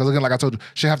 Because again, like I told you,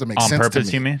 shit have to make On sense purpose,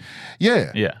 to me. you mean?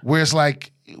 Yeah. Yeah. Where it's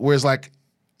like,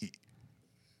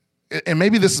 and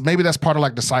maybe that's part of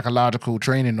like the psychological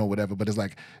training or whatever. But it's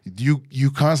like you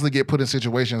constantly get put in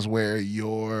situations where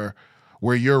you're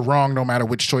wrong no matter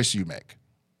which choice you make.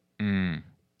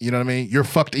 You know what I mean? You're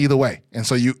fucked either way, and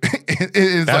so you.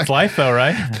 It's That's life, though,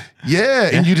 right?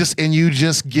 Yeah, and you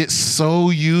just get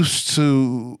so used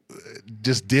to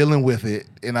just dealing with it,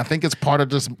 and I think it's part of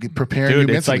just preparing you Dude,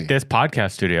 it's mentally. like this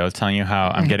podcast studio. I was telling you how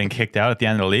I'm getting kicked out at the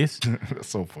end of the lease. That's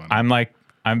so funny.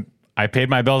 I paid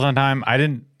my bills on time.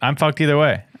 I'm fucked either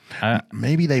way.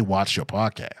 Maybe they watch your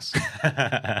podcast.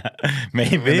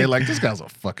 Maybe. And they're like, this guy's a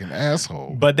fucking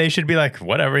asshole. But they should be like,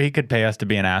 whatever, he could pay us to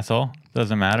be an asshole.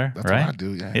 Doesn't matter, That's right? what I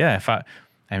do, yeah. Yeah,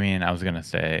 I was gonna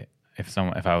say if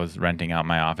I was renting out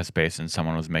my office space and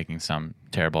someone was making some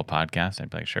terrible podcast, I'd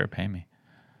be like, sure, pay me.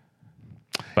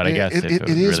 But I guess if it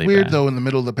was is really weird bad, though in the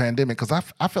middle of the pandemic because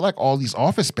I feel like all these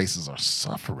office spaces are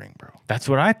suffering, bro. That's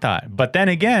what I thought. But then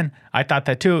again, I thought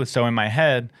that too. So in my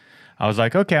head, I was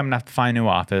like, okay, I'm gonna have to find a new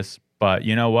office. But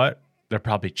you know what? They're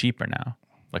probably cheaper now.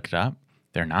 Look it up.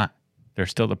 They're not. They're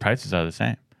still, the prices are the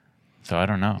same. So I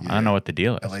don't know. I don't know what the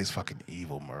deal is. LA's fucking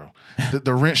evil, bro.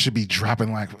 The rent should be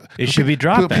dropping like It should be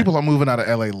dropping. People are moving out of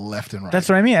LA left and right. That's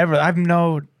what I mean.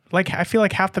 I feel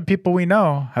like half the people we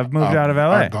know have moved out of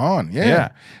LA. Are gone. Yeah.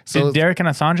 So did Derek and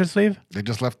Assange just leave? they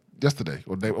just left yesterday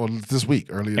or this week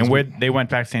earlier. And this where week. they went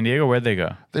back to San Diego? Where'd they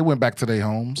go? They went back to their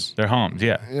homes. Their homes.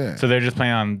 Yeah. Yeah. So they're just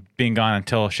planning on being gone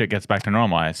until shit gets back to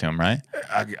normal, I assume, right?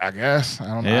 I guess. I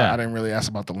don't know. Yeah. I didn't really ask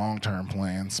about the long-term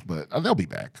plans, but they'll be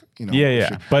back. Yeah.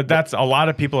 Sure. But that's a lot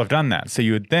of people have done that. So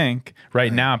you would think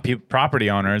right now property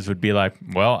owners would be like,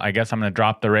 well, I guess I'm going to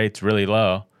drop the rates really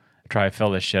low, try to fill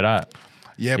this shit up.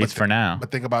 Yeah, At least for now. But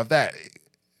think about that.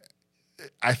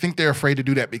 I think they're afraid to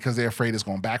do that because they're afraid it's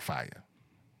going to backfire.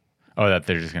 Oh, that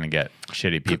they're just going to get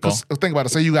shitty people. Because think about it.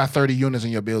 Say you got 30 units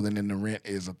in your building and the rent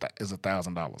is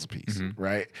 $1,000 a piece, Mm-hmm.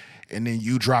 right? And then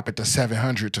you drop it to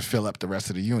 $700 to fill up the rest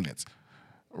of the units,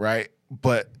 right?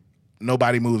 But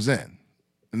nobody moves in.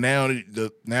 Now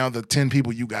the 10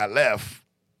 people you got left,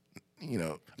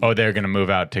 Oh, they're going to move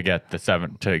out to get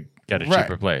to get a Right.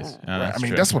 cheaper place. Oh, Right. I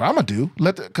mean, true. that's what I'm gonna do.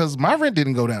 Because my rent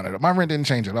didn't go down at all. My rent didn't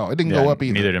change at all. It didn't Yeah, go up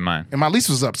either. neither did mine. And my lease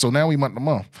was up, so now we month to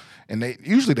month. And they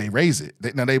usually raise it.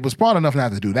 They was smart enough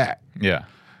not to do that. Yeah.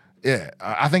 Yeah,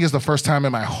 I think it's the first time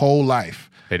in my whole life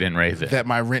They didn't raise it. that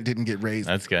my rent didn't get raised.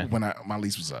 That's good. When my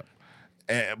lease was up.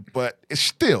 But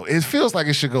it feels like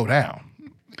it should go down.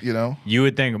 You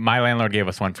would think my landlord gave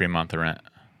us 1 free month of rent.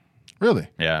 Really,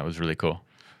 Yeah, it was really cool.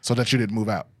 so that you didn't move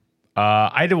out.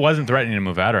 I wasn't threatening to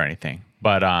move out or anything,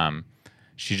 but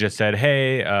she just said,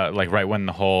 hey, like right when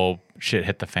the whole shit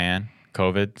hit the fan,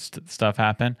 COVID stuff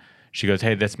happened, she goes,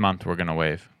 hey, this month we're going to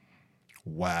waive.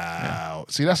 Wow.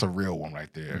 See, that's a real one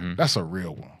right there. Mm-hmm. That's a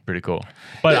real one. Pretty cool.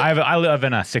 But I live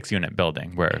in a 6-unit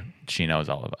building where she knows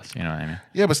all of us. You know what I mean?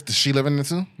 Yeah, but does she live in it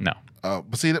too? No.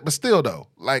 But still though,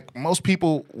 like most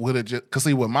people would have just because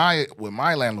see what my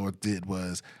landlord did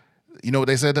was, you know what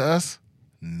they said to us?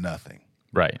 Nothing.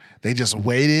 Right. They just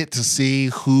waited to see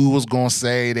who was gonna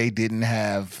say they didn't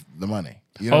have the money.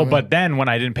 You know what I mean? But then when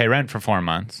I didn't pay rent for 4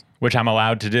 months, which I'm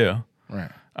allowed to do,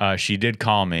 right. she did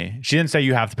call me. She didn't say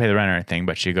you have to pay the rent or anything,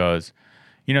 but she goes,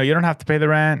 you don't have to pay the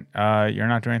rent. You're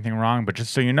not doing anything wrong. But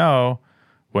just so you know,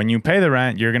 when you pay the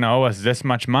rent, you're going to owe us this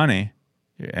much money.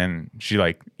 And she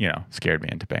scared me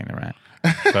into paying the rent.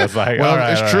 So I was like, Well, all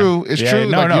right, it's all right. true. It's Yeah, true.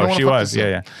 No, Like, you don't no, wanna she fuck was. this up.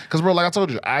 Yeah. Because bro, like I told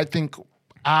you, I think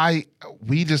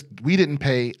we didn't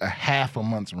pay a half a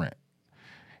month's rent,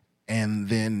 and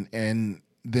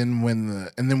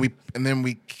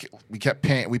we kept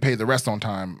paying. We paid the rest on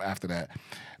time after that.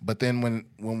 But then when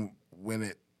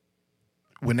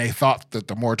they thought that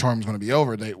the moratorium was going to be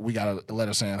over, we got a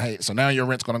letter saying, hey, so now your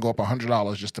rent's going to go up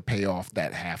 $100 just to pay off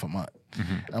that half a month.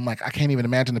 Mm-hmm. I'm like, I can't even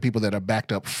imagine the people that are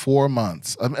backed up 4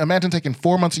 months. Imagine taking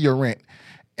 4 months of your rent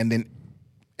and then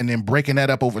breaking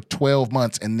that up over 12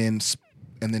 months and then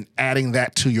adding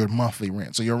that to your monthly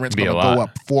rent. So your rent's going to go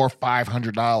up $400 or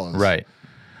 $500. Right.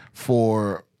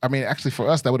 Actually for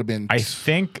us, that would have been I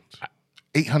think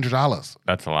 $800.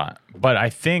 That's a lot. But I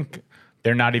think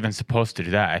they're not even supposed to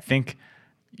do that. I think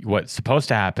what's supposed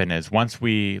to happen is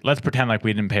let's pretend like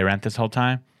we didn't pay rent this whole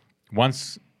time.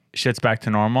 Once shit's back to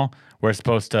normal, we're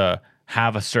supposed to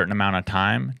have a certain amount of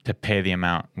time to pay the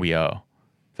amount we owe.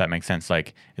 If that makes sense.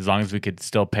 Like, as long as we could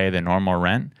still pay the normal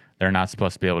rent, they're not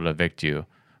supposed to be able to evict you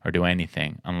or do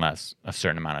anything unless a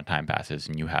certain amount of time passes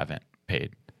and you haven't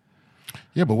paid.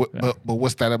 Yeah, but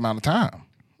what's that amount of time?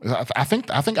 I think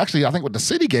what the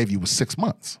city gave you was 6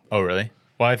 months. Oh, really?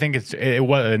 Well, I think it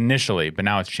was initially, but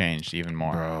now it's changed even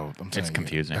more. Bro, it's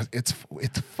confusing. It's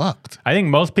fucked. I think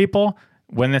most people,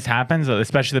 when this happens,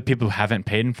 especially the people who haven't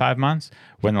paid in 5 months,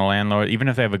 when the landlord, even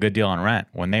if they have a good deal on rent,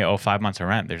 when they owe 5 months of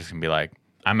rent, they're just gonna be like,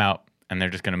 I'm out. And they're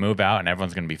just going to move out, and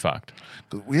everyone's going to be fucked.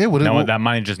 Yeah, that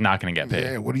money's just not going to get paid.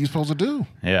 Yeah, what are you supposed to do?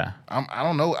 Yeah, I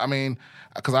don't know. I mean,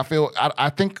 because I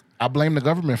think I blame the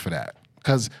government for that,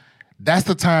 because that's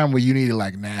the time where you needed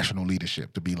like national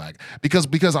leadership to be like, because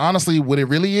honestly, what it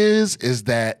really is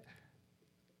that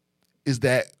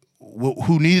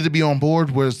who needed to be on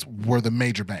board were the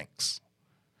major banks.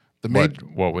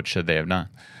 What should they have done?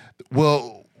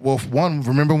 Well, one,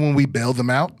 remember when we bailed them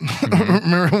out?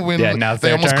 Mm-hmm. Remember when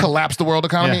they almost collapsed the world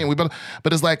economy? Yeah. And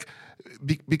but it's like,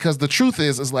 because the truth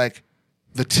is like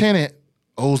the tenant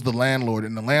owes the landlord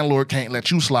and the landlord can't let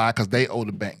you slide because they owe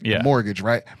the bank the mortgage,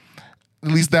 right?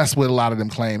 At least that's what a lot of them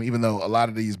claim, even though a lot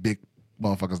of these big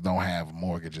motherfuckers don't have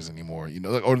mortgages anymore,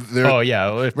 or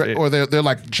they're they're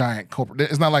like giant corporate.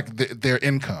 It's not like their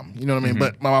income, you know what I mean?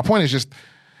 Mm-hmm. But my point is just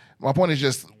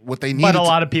what they need. But a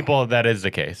lot of people, that is the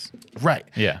case. Right.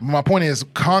 Yeah. My point is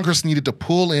Congress needed to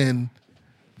pull in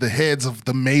the heads of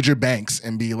the major banks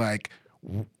and be like,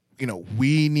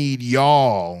 we need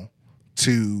y'all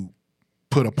to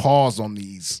put a pause on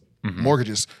these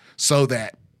mortgages so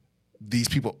that these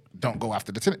people don't go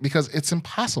after the tenant, because it's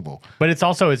impossible. But it's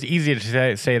easy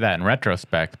to say that in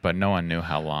retrospect, but no one knew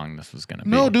how long this was going to be.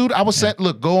 No, dude, I was saying,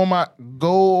 look, go on my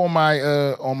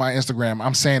Instagram.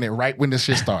 I'm saying it right when this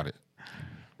shit started.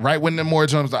 Right when the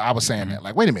moratorium started, I was saying that.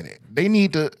 Like, wait a minute. They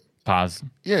need to pause.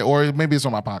 Yeah, or maybe it's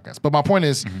on my podcast. But my point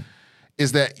is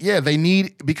that they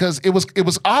need, because it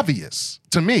was obvious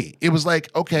to me. It was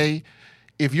like, okay,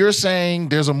 if you're saying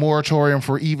there's a moratorium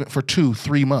for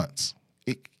 2-3 months,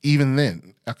 even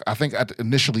then, I think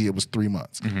initially it was 3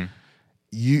 months. Mm-hmm.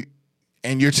 You're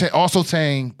also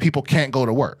saying people can't go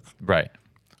to work, right?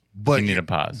 But you need a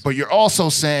pause. But you're also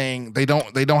saying they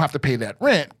don't have to pay that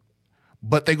rent,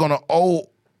 but they're gonna owe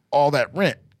all that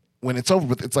rent when it's over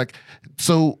with. It's like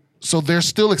so they're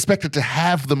still expected to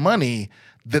have the money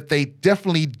that they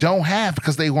definitely don't have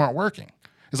because they weren't working.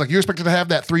 It's like you're expected to have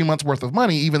that 3 months worth of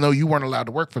money even though you weren't allowed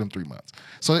to work for them 3 months.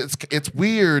 So it's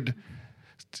weird.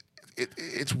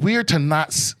 It's weird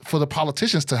for the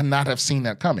politicians to not have seen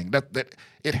that coming. That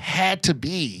it had to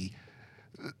be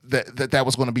that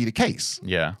was going to be the case.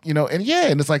 Yeah.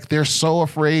 And it's like they're so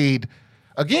afraid.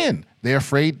 Again, they're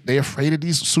afraid of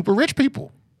these super rich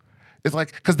people. It's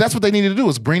like, because that's what they needed to do,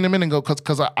 is bring them in and go.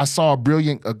 Because I saw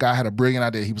a guy had a brilliant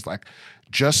idea. He was like,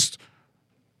 just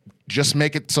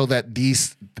make it so that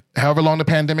these, however long the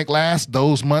pandemic lasts,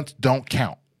 those months don't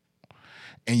count,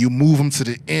 and you move them to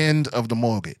the end of the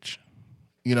mortgage.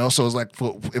 So it's like,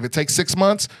 if it takes 6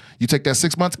 months, you take that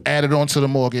 6 months, add it onto the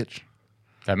mortgage.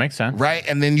 That makes sense, right?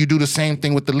 And then you do the same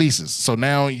thing with the leases. So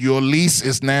now your lease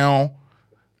is now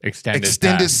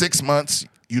extended 6 months.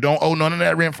 You don't owe none of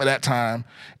that rent for that time,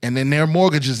 and then their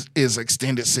mortgage is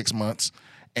extended 6 months,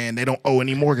 and they don't owe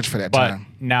any mortgage for that time.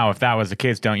 But now, if that was the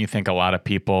case, don't you think a lot of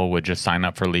people would just sign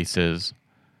up for leases,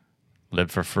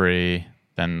 live for free,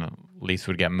 then the lease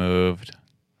would get moved?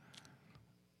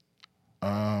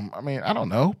 I don't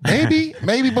know. Maybe,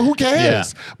 but who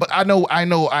cares? Yeah. But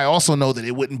I also know that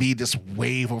it wouldn't be this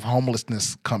wave of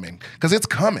homelessness coming, because it's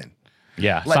coming.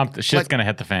 Yeah, shit's gonna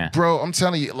hit the fan, bro. I'm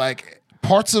telling you, like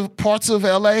parts of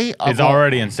LA is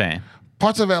already insane.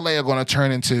 Parts of LA are going to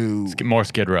turn into more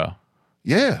Skid Row.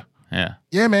 Yeah,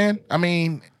 man. I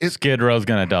mean, Skid Row's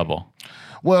gonna double.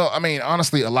 Well, I mean,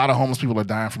 honestly, a lot of homeless people are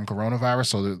dying from coronavirus,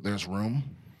 so there's room.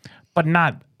 But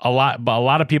not a lot. But a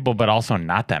lot of people, but also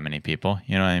not that many people.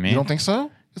 You know what I mean? You don't think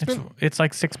so? It's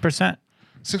like 6%.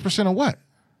 6% of what?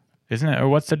 Isn't it? Or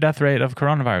what's the death rate of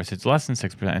coronavirus? It's less than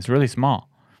 6%. It's really small.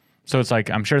 So it's like,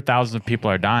 I'm sure thousands of people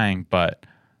are dying, but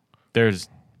there's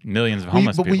millions of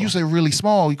homeless But people. when you say really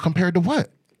small, compared to what?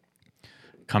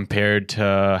 Compared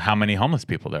to how many homeless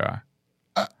people there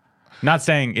are. Not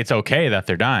saying it's okay that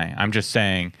they're dying. I'm just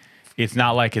saying it's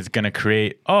not like it's going to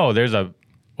create,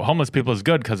 homeless people is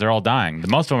good because they're all dying.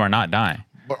 Most of them are not dying.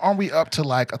 But aren't we up to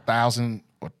like 1,000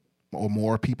 or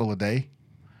more people a day?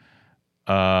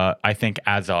 I think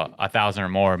as 1,000 or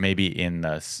more, maybe in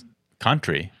this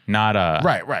country, not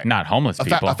right. not homeless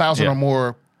people. 1,000 Yeah. or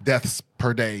more deaths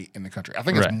per day in the country. I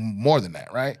think it's Right. more than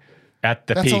that, right? At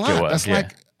the That's peak, a lot. it was. That's Yeah.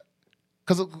 like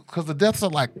because the deaths are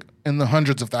like in the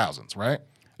hundreds of thousands, right?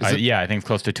 Is it- Yeah, I think it's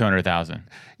close to 200,000.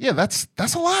 Yeah, that's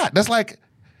a lot. That's like,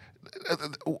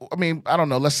 I mean, I don't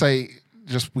know. Let's say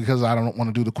just because I don't want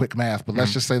to do the quick math, but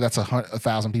let's just say that's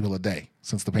 1,000 people a day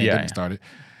since the pandemic Yeah. started.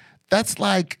 That's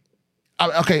like,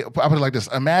 okay, I'll put it like this.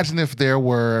 Imagine if there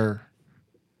was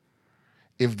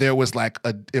like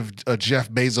a Jeff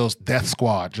Bezos death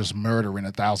squad just murdering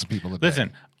 1,000 people a day.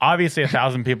 Listen, obviously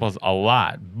 1,000 people is a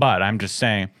lot, but I'm just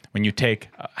saying when you take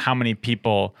how many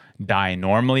people die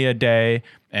normally a day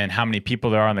and how many people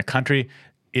there are in the country,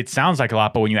 it sounds like a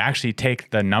lot, but when you actually take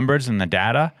the numbers and the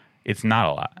data, it's not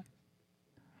a lot.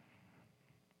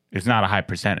 It's not a high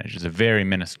percentage. It's a very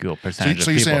minuscule percentage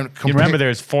so of you're people. saying You remember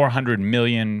there's 400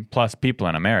 million plus people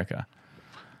in America.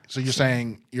 So you're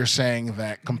saying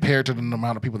that compared to the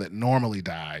amount of people that normally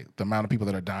die, the amount of people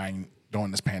that are dying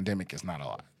during this pandemic is not a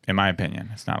lot. In my opinion,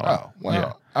 it's not a lot. Oh, well,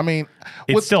 Yeah. I mean,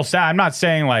 It's still sad. I'm not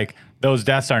saying like those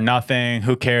deaths are nothing.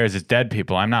 Who cares? It's dead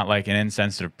people. I'm not like an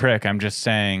insensitive prick. I'm just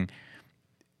saying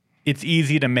it's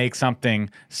easy to make something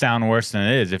sound worse than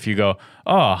it is. If you go,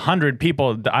 100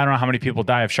 people, I don't know how many people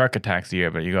die of shark attacks a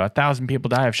year, but you go, 1,000 people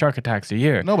die of shark attacks a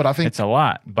year. No, but I think it's a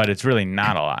lot, but it's really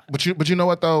not a lot. But you know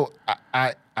what though?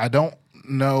 I don't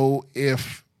know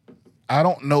if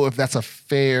that's a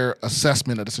fair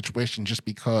assessment of the situation just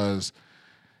because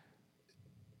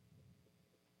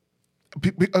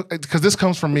this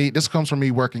comes from me. This comes from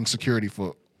me working security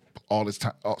for all this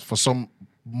time, for so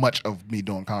much of me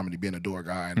doing comedy, being a door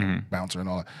guy and a bouncer and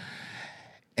all that.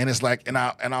 And it's like, and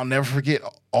I'll never forget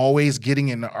always getting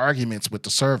into arguments with the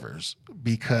servers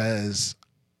because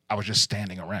I was just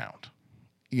standing around,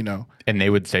 you know. And they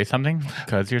would say something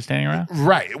because you're standing around?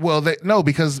 Right. Well,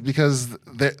 because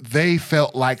they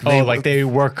felt like they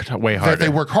worked way harder. They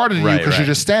work harder than you because Right. you're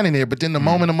just standing there. But then the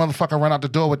moment a motherfucker run out the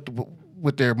door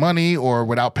with their money or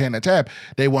without paying the tab,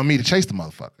 they want me to chase the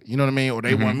motherfucker. You know what I mean? Or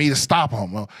they want me to stop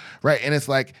him. Right. And it's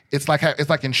like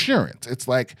insurance. It's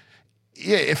like,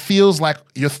 yeah, it feels like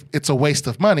it's a waste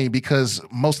of money because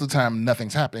most of the time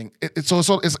nothing's happening. It's sort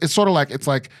of like it's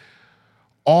like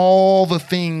all the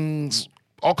things,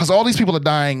 because all these people are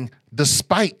dying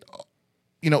despite,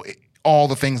 you know, all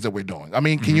the things that we're doing. I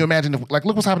mean, can you imagine? Look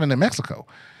what's happening in Mexico.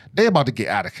 They're about to get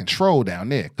out of control down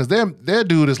there because their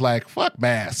dude is like, fuck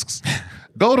masks.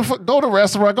 Go to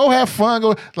restaurant, go have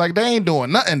fun. They ain't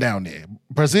doing nothing down there.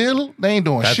 Brazil, they ain't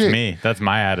doing shit. That's me. That's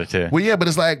my attitude. Well, yeah, but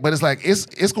it's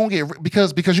gonna get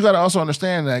because you got to also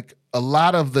understand like a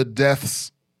lot of the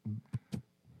deaths,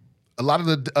 a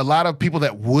lot of people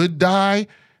that would die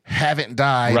haven't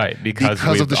died Right, because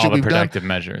of the all shit the we've protective done.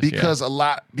 measures,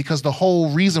 Because the whole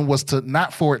reason was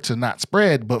not for it to not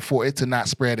spread, but for it to not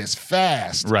spread as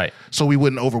fast. Right. So we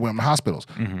wouldn't overwhelm the hospitals.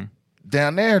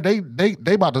 Down there,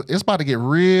 it's about to get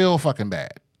real fucking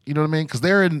bad. You know what I mean? Because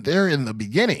they're in the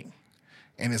beginning,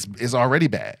 and it's already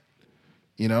bad.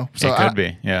 You know, so it could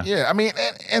be, yeah. Yeah, I mean,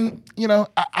 and you know,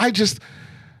 I just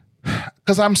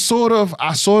because I sort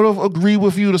of agree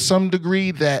with you to some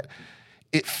degree that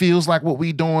it feels like what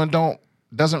we doing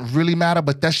doesn't really matter,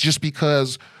 but that's just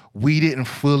because we didn't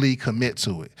fully commit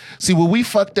to it. See, what we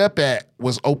fucked up at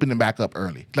was opening back up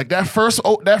early. Like that first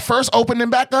opening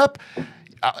back up.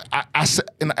 I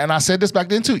said this back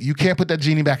then too. You can't put that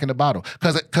genie back in the bottle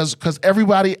because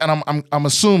everybody, and I'm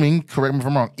assuming, correct me if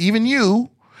I'm wrong, even you.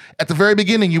 At the very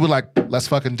beginning, you were like, let's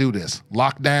fucking do this.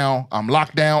 Lockdown. I'm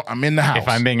locked down. I'm in the house. If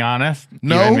I'm being honest,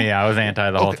 No? you and me, I was anti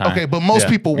the whole time. Okay, but most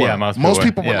people were. Yeah, most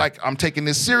people were yeah. like, I'm taking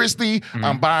this seriously.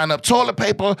 I'm buying up toilet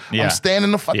paper. Yeah. I'm staying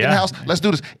in the fucking Yeah. house. Let's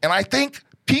do this. And I think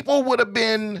people would have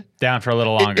been, down for a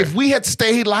little longer. if we had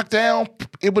stayed locked down,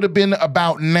 it would have been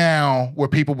about now where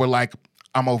people were like,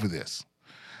 I'm over this.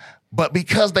 But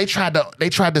because they tried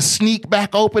to sneak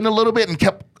back open a little bit and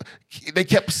kept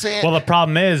saying, Well, the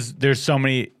problem is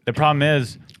the problem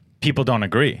is people don't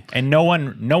agree, and no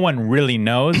one really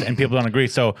knows, and people don't agree.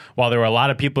 So while there were a lot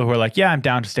of people who were like, yeah, I'm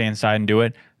down to stay inside and do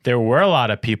it, there were a lot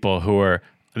of people who were,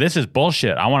 this is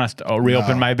bullshit. I want us to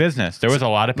reopen my business. There was a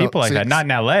lot of people like that. Not in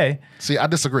LA. See, I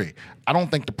disagree. I don't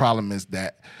think the problem is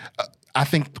that. I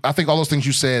think all those things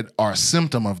you said are a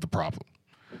symptom of the problem.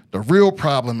 The real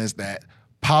problem is that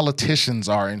politicians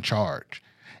are in charge,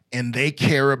 and they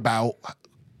care about,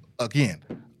 again,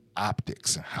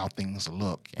 optics and how things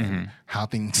look and how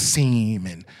things seem.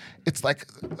 And it's like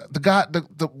the guy,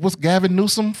 what's Gavin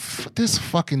Newsom? This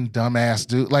fucking dumbass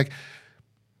dude.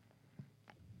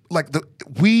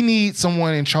 We need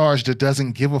someone in charge that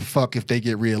doesn't give a fuck if they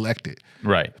get reelected.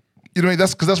 Right. You know what I mean?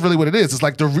 That's because that's really what it is. It's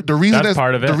like the reason That's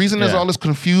part of it. The reason there's all this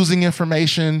confusing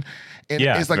information, and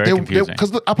it's like very confusing.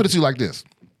 Because I'll put it to you like this: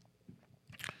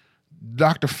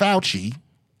 Dr. Fauci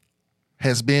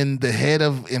has been the head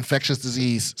of infectious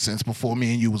disease since before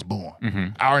me and you was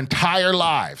born. Our entire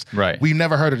lives. Right. We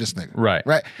never heard of this nigga. Right.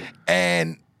 Right.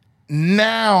 And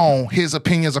now his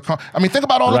opinions are. I mean, think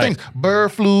about all the things: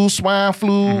 bird flu, swine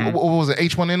flu. What was it?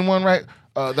 H1N1. Right.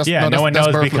 No one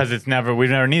knows because we've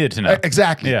never needed to know.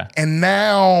 Exactly. Yeah. And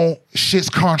now shit's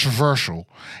controversial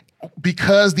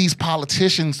because these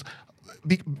politicians,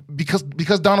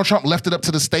 because Donald Trump left it up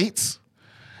to the states.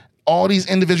 All these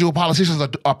individual politicians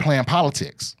are playing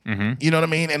politics. You know what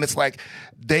I mean? And it's like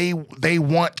they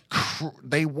want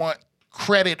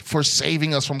credit for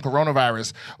saving us from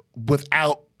coronavirus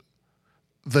without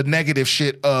the negative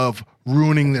shit of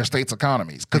ruining their state's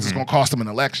economies because it's going to cost them an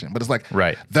election. But it's like,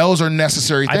 those are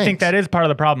necessary things. I think that is part of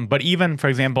the problem. But even, for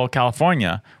example,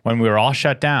 California, when we were all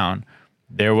shut down,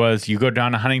 you go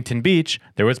down to Huntington Beach,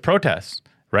 there was protests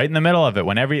right in the middle of it.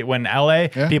 When LA,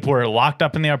 people were locked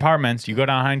up in the apartments, you go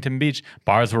down Huntington Beach,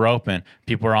 bars were open,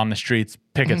 people were on the streets,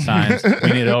 picket signs,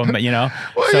 we need to open, Well,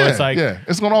 so it's like,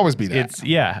 it's going to always be that.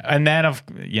 And then,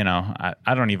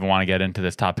 I don't even want to get into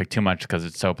this topic too much because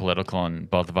it's so political and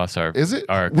both of us are, is it?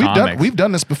 Are we've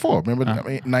done this before. Remember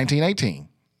 1918?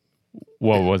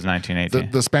 What was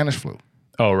 1918? The Spanish flu.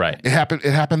 Oh, right. It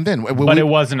happened then. But it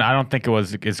wasn't, I don't think it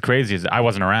was as crazy as, I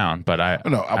wasn't around, but I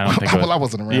don't think I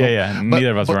wasn't around. Yeah, neither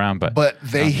of us were around, but. But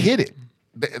they hid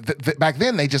it. Back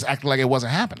then, they just acted like it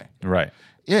wasn't happening. Right.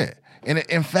 Yeah. And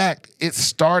in fact, it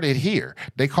started here.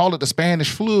 They called it the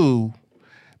Spanish flu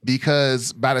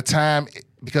because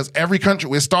every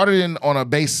country, it started on a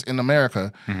base in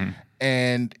America,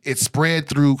 and it spread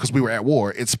through, because we were at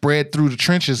war, it spread through the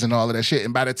trenches and all of that shit.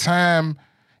 And by the time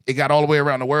it got all the way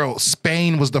around the world,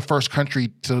 Spain was the first country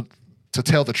to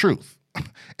tell the truth.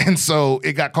 And so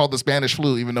it got called the Spanish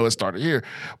flu, even though it started here.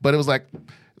 But it was like,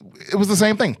 it was the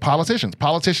same thing. Politicians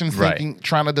thinking,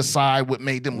 trying to decide what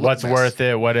made them look what's best. worth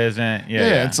it, what isn't.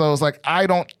 Yeah. And so it's like, I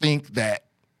don't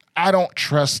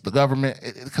trust the government,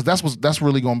 because that's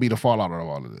really going to be the fallout of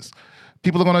all of this.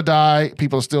 People are going to die.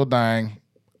 People are still dying.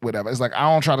 Whatever. It's like, I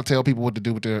don't try to tell people what to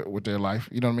do with their life.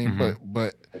 You know what I mean?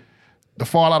 But the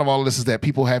fallout of all of this is that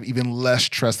people have even less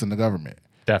trust in the government.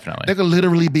 Definitely. There could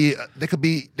literally be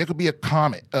a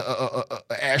comet, a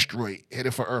asteroid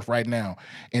headed for Earth right now,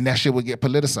 and that shit would get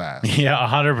politicized. Yeah,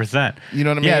 100%. You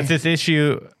know what I mean? Yeah, it's this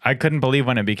issue. I couldn't believe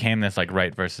when it became this like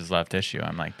right versus left issue.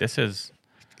 I'm like, this is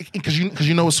because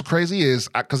you know what's so crazy is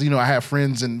because I have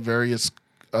friends in various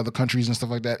other countries and stuff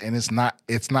like that, and it's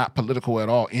not political at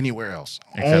all anywhere else.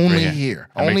 Except only for here.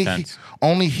 That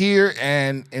Only here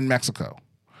and in Mexico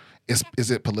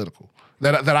is it political.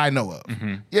 That I know of.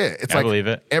 Yeah, it's I believe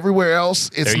it. Everywhere else,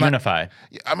 it's they're not unified.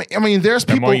 I mean, there's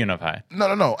They're people more unified.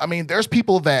 No. I mean, there's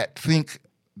people that think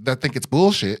it's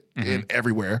bullshit in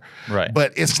everywhere. Right.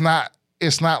 But it's not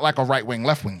like a right wing,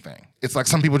 left wing thing. It's like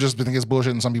some people just think it's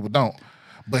bullshit and some people don't.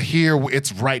 But here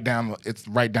it's right down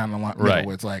the line. Right.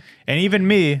 Where it's like, and even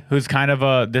me, who's kind of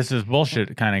a this is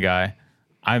bullshit kind of guy.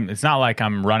 It's not like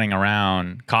I'm running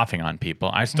around coughing on people.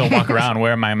 I still walk around,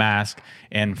 wear my mask,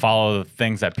 and follow the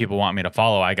things that people want me to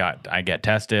follow. I get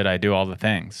tested. I do all the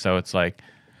things. So it's like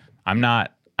I'm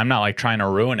not like trying to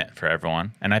ruin it for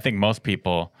everyone. And I think most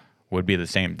people would be the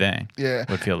same thing. Yeah,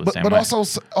 would feel the same way. But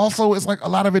also, it's like a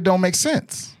lot of it don't make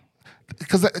sense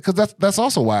because that's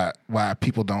also why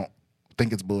people don't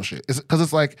think it's bullshit. Because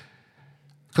it's like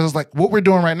what we're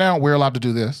doing right now, we're allowed to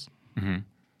do this.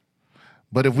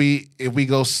 But if we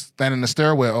go stand in the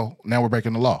stairwell, now we're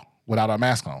breaking the law without our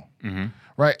mask on.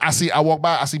 Right? I walk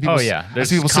by, I see people. Oh yeah,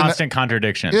 there's constant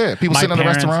contradictions. Yeah, people sitting in a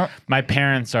restaurant. My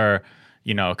parents are,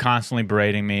 constantly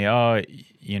berating me. Oh,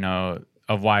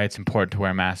 of why it's important to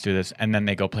wear a mask, do this, and then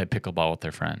they go play pickleball with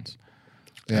their friends.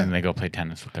 Yeah. And they go play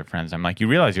tennis with their friends. I'm like, you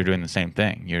realize you're doing the same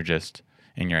thing. You're just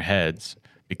in your heads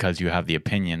because you have the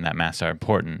opinion that masks are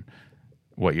important.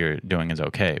 What you're doing is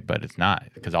okay, but it's not,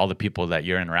 because all the people that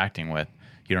you're interacting with,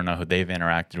 you don't know who they've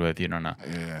interacted with. You don't know.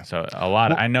 Yeah. So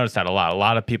I noticed that a lot. A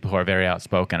lot of people who are very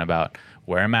outspoken about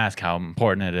wear a mask, how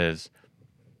important it is,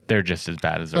 they're just as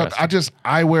bad as the Look, rest.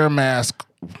 I wear a mask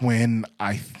when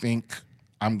I think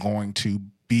I'm going to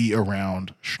be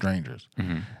around strangers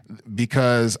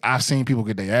because I've seen people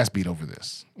get their ass beat over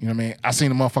this. You know what I mean? I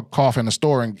seen a motherfucker cough in the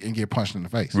store and get punched in the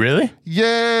face. Really?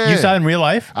 Yeah. You saw it in real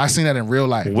life? I seen that in real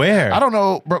life. Where? I don't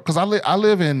know, bro, because I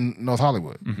live in North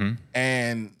Hollywood,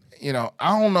 and you know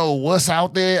I don't know what's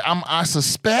out there. I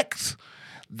suspect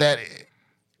that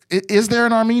is there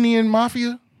an Armenian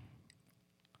mafia?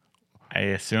 I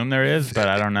assume there is, but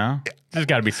I don't know. There's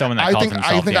got to be someone that I calls think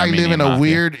himself the I live Armenian in a Mafia.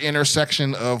 weird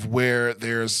intersection of where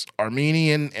there's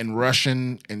Armenian and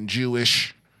Russian and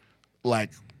Jewish,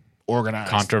 like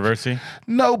organized controversy.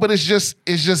 No, but it's just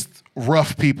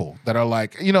rough people that are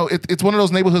like, you know, it's one of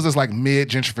those neighborhoods that's like mid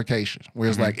gentrification, where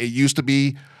it's like it used to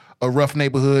be a rough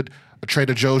neighborhood. A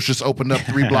Trader Joe's just opened up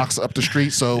 3 blocks up the street,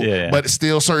 so but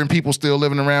still certain people still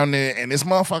living around there, and it's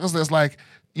motherfuckers that's like,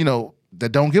 you know,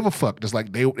 that don't give a fuck. That's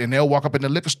like they'll walk up in the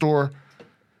liquor store,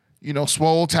 you know,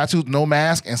 swole, tattooed, no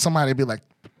mask, and somebody be like,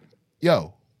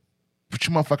 "Yo, put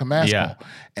your motherfucking mask on,"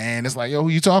 and it's like, "Yo, who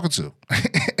you talking to?"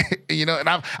 You know, and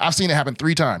I've seen it happen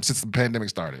 3 times since the pandemic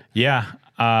started. Yeah,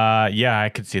 I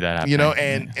could see that happening. You know,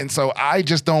 and so I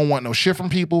just don't want no shit from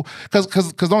people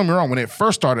because don't get me wrong. When it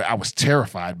first started, I was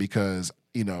terrified because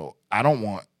you know I don't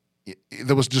want.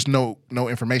 There was just no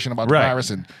information about the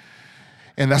virus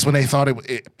and that's when they thought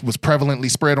it was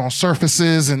prevalently spread on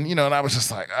surfaces, and you know, and I was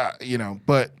just like, you know,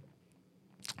 but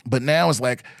now it's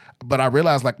like, but I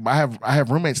realized like I have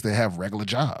roommates that have regular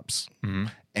jobs,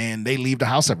 and they leave the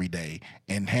house every day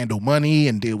and handle money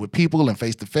and deal with people and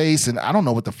face to face, and I don't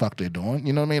know what the fuck they're doing,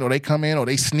 you know what I mean? Or they come in or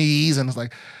they sneeze, and it's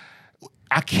like,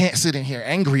 I can't sit in here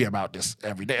angry about this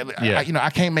every day. I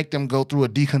can't make them go through a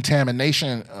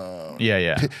decontamination.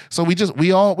 So we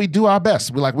do our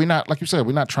best. We're not, like you said,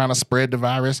 we're not trying to spread the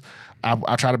virus.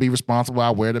 I try to be responsible. I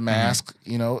wear the mask,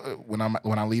 you know,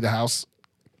 when I leave the house,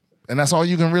 and that's all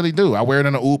you can really do. I wear it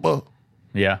in an Uber.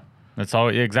 Yeah, that's all.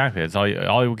 Exactly. It's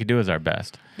all we could do is our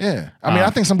best. Yeah, I mean,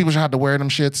 I think some people should have to wear them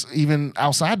shits even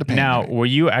outside the pandemic. Now, were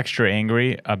you extra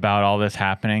angry about all this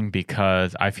happening?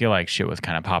 Because I feel like shit was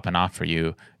kind of popping off for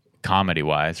you,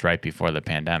 comedy-wise, right before the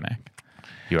pandemic.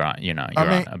 You were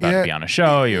about to be on a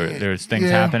show. There's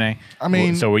things happening. I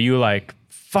mean, so were you like,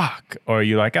 fuck, or are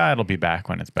you like, it'll be back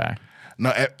when it's back?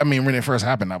 No, I mean, when it first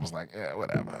happened, I was like, yeah,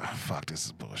 whatever. Fuck, this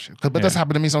is bullshit. But that's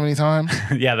happened to me so many times.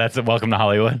 Yeah, that's a welcome to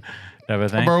Hollywood type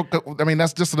of thing. Bro, I mean,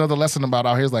 that's just another lesson about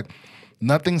out here. Is like,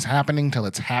 nothing's happening till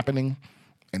it's happening,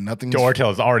 and nothing's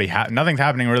already happened. Nothing's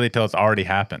happening really till it's already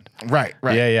happened. Right.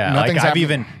 Yeah. Nothing's I've happening.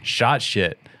 even shot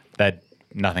shit that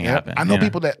nothing happened. I know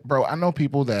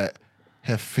people that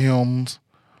have filmed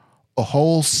a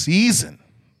whole season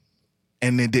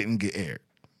and it didn't get aired.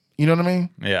 You know what I mean?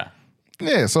 Yeah.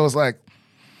 Yeah. So it's like,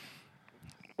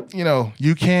 you know,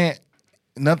 you can't.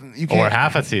 Or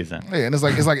half a season. Yeah, and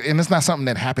it's not something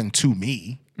that happened to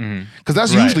me, because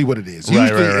that's usually what it is.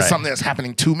 Usually, it's something that's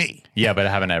happening to me. Yeah, but it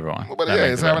happened to everyone. But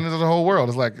it's happening to the whole world.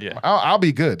 It's like, I'll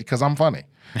be good because I'm funny.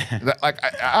 Like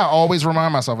I always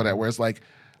remind myself of that. Where it's like,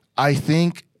 I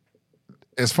think,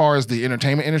 as far as the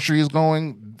entertainment industry is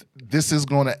going, this is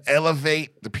going to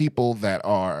elevate the people that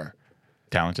are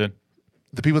talented.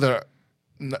 The people that are.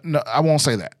 No, I won't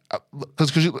say that.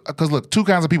 Because look, 2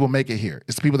 kinds of people make it here.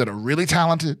 It's the people that are really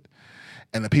talented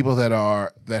and the people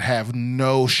that have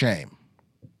no shame.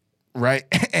 Right?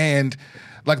 And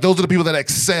like those are the people that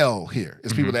excel here.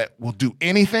 It's people that will do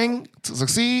anything to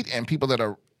succeed and people that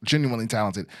are genuinely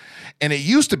talented. And it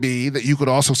used to be that you could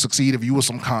also succeed if you were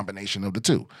some combination of the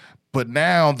two. But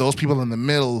now those people in the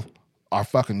middle are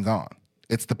fucking gone.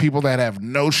 It's the people that have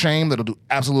no shame that'll do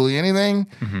absolutely anything,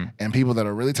 and people that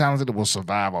are really talented that will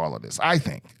survive all of this. I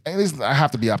think. At least I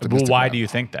have to be optimistic. Well, why do you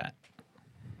think that?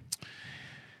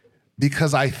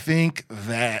 Because I think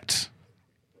that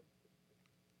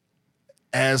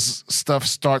as stuff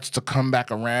starts to come back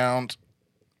around,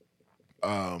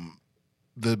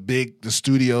 the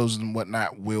studios and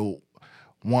whatnot will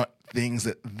want things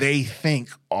that they think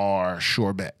are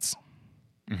sure bets.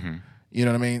 You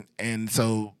know what I mean? And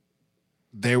so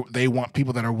they want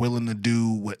people that are willing to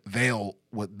do what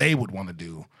they would want to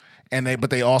do, but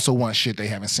they also want shit they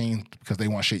haven't seen because they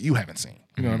want shit you haven't seen.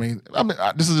 You know what I mean?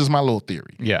 This is just my little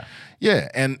theory. Yeah,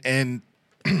 and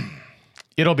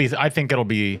I think it'll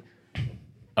be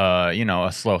a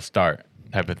slow start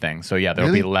type of thing. So yeah,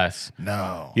 there'll be less.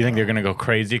 No, you think they're gonna go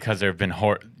crazy because they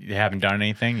haven't done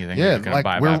anything? You think they're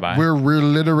gonna buy? We're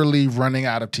literally running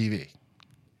out of TV.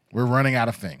 We're running out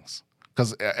of things.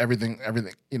 Because everything,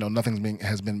 nothing's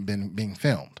has been being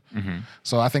filmed.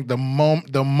 So I think the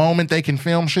moment they can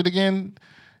film shit again,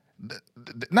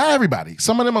 not everybody.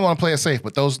 Some of them are going to play it safe,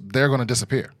 but they're going to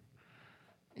disappear.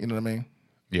 You know what I mean?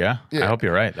 Yeah. Yeah. I hope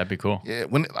you're right. That'd be cool. Yeah.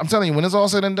 When I'm telling you, when it's all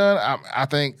said and done, I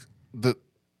think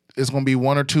it's going to be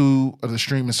one or two of the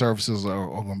streaming services are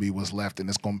going to be what's left, and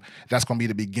that's going to be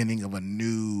the beginning of a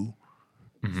new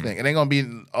thing. It ain't going to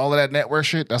be all of that network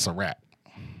shit. That's a wrap.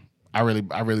 I really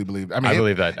believe. I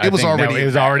believe that. It was already. It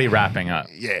was already wrapping up.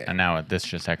 Yeah. And now this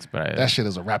just expedited. That shit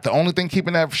is a wrap. The only thing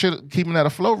keeping that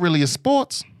afloat really is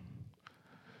sports.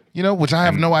 You know, which I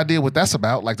have no idea what that's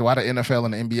about. Like why the NFL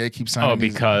and the NBA keep signing. Oh,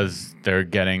 because they're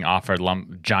getting offered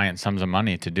giant sums of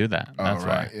money to do that. That's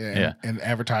right. why. Yeah. And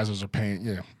advertisers are paying.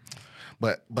 Yeah.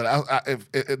 But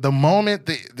if the moment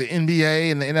the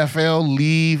NBA and the NFL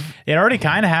leave, They already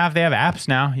kind of have. They have apps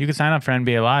now. You can sign up for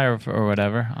NBA Live or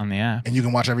whatever on the app. and you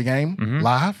can watch every game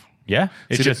live. Yeah,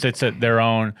 it's See, it's their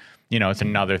own. It's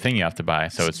another thing you have to buy.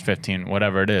 So it's 15,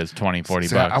 whatever it is, 20, 40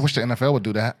 See, bucks. I wish the NFL would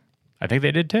do that. I think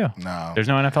they did too. No. There's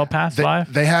no NFL Pass They,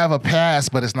 live. they have a pass,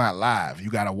 but it's not live.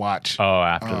 You got to watch. Oh,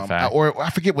 after the fact. Or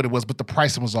I forget what it was, but the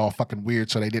pricing was all fucking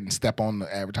weird, so they didn't step on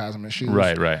the advertisement shoes.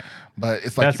 Right. But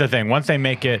it's like That's the thing. Once they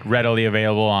make it readily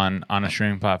available on a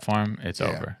streaming platform, it's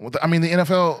over. Well, I mean, the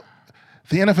NFL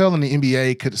and the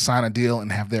NBA could sign a deal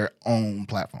and have their own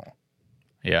platform.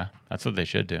 Yeah, that's what they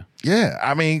should do. Yeah,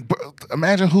 I mean,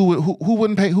 imagine who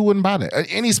wouldn't pay, who wouldn't buy that?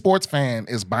 Any sports fan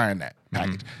is buying that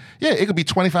package. Yeah, it could be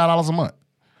 $25 a month,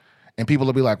 and people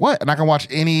will be like, "What?" And I can watch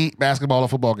any basketball or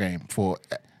football game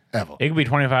forever. It could be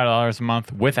 $25 a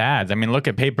month with ads. I mean, look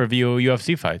at pay-per-view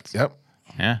UFC fights. Yep.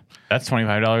 Yeah, that's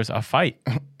 $25 a fight,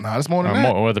 No, it's more than or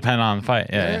that. more, or depending on the fight.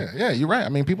 Yeah, you're right. I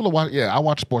mean, people are watching. Yeah, I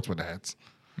watch sports with ads.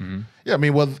 Yeah, I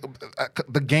mean, well,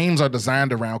 the games are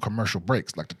designed around commercial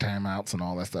breaks, like the timeouts and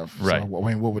all that stuff. Right. So, I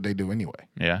mean, what would they do anyway?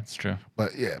 Yeah, it's true.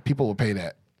 But yeah, people will pay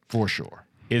that for sure.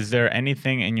 Is there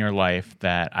anything in your life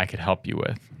that I could help you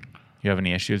with? You have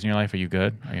any issues in your life? Are you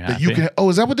good? Are you happy? That you can. Oh,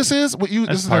 is that what this is? This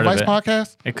is an part of advice it.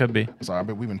 podcast? It could be. Sorry,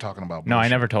 but we've been talking about. No, I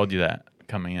bullshit. never told you that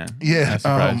coming in. Yeah. I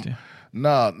surprised you.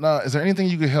 No. Is there anything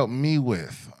you could help me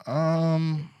with?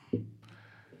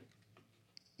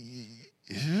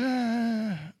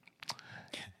 Yeah.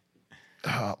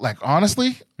 Like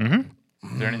honestly, Is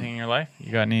there anything in your life?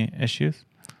 You got any issues?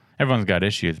 Everyone's got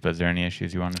issues, but is there any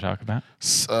issues you want to talk about?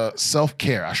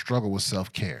 self-care. I struggle with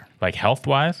self-care. Like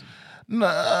health-wise?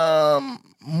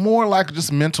 More like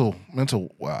just mental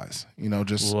wise.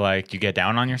 Just Like you get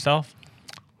down on yourself?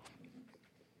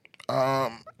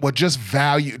 just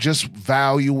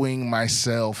valuing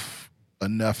myself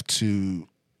enough to,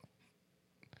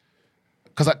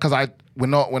 because I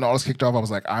when all this kicked off, I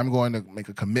was like, I'm going to make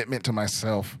a commitment to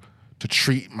myself to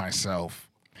treat myself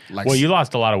like. Well, you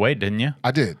lost a lot of weight, didn't you?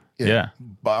 I did. Yeah.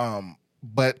 But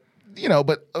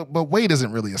weight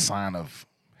isn't really a sign of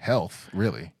health,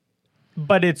 really.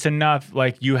 But it's enough,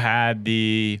 like you had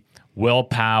the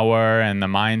willpower and the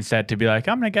mindset to be like,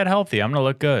 I'm going to get healthy. I'm going to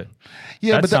look good.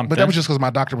 Yeah, That's but that something. was just because my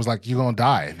doctor was like, you're gonna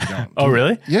die if you don't. Oh,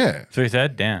 really? Yeah. So he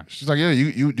said, damn. She's like, yeah,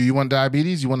 you do you want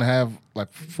diabetes? You want to have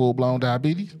like full blown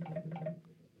diabetes?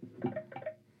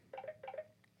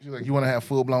 She's like, you want to have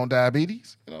full blown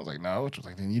diabetes? And I was like, no. She was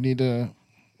like, then you need to.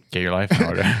 Get your life in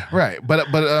order. Right, but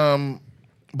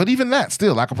even that,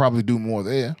 still, I could probably do more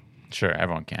there. Sure,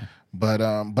 everyone can. But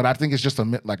I think it's just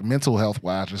like mental health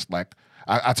wise, just like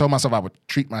I told myself I would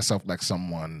treat myself like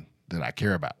someone that I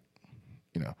care about,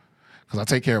 because I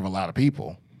take care of a lot of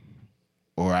people,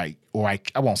 or I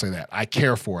won't say that. I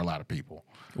care for a lot of people.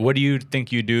 What do you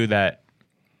think you do that?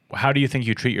 How do you think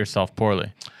you treat yourself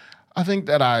poorly? I think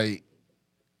that I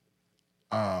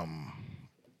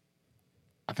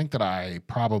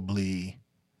probably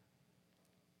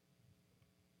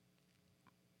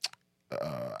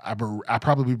I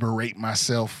probably berate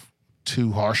myself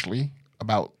too harshly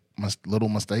about little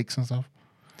mistakes and stuff.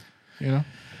 Yeah.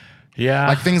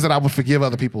 Like things that I would forgive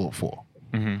other people for.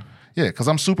 Mm-hmm. Yeah, because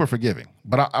I'm super forgiving,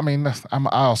 but I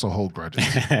also hold grudges.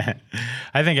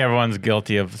 I think everyone's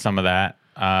guilty of some of that.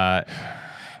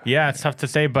 Yeah, it's tough to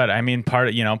say, but I mean, part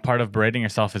of berating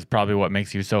yourself is probably what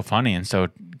makes you so funny and so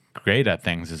great at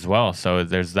things as well. So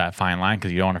there's that fine line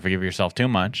because you don't want to forgive yourself too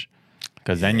much,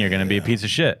 because then you're going to be a piece of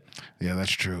shit. Yeah,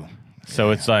 that's true.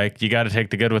 So it's like you got to take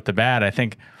the good with the bad. I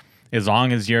think as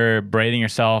long as you're berating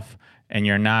yourself and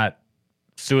you're not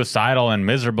suicidal and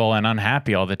miserable and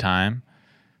unhappy all the time,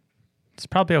 it's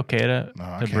probably okay to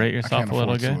berate yourself a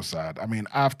little bit. Suicide. I mean,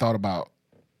 I've thought about,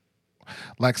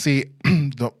 like, see,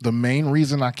 the main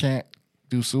reason I can't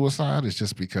do suicide is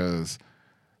just because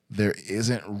there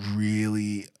isn't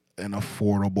really an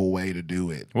affordable way to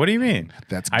do it. What do you mean?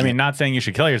 I mean, not saying you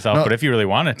should kill yourself, but if you really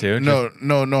wanted to. No.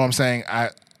 I'm saying I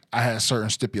have certain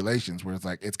stipulations where it's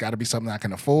like it's got to be something I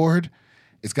can afford.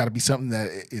 It's got to be something that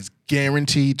is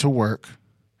guaranteed to work.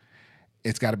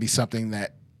 It's got to be something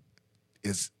that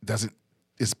is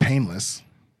painless,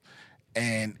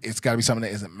 and it's got to be something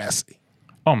that isn't messy.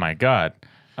 Oh my God.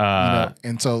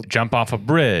 And so Jump off a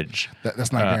bridge.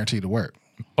 that's not guaranteed to work.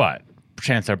 But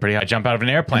chances are pretty high. Jump out of an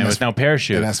airplane with no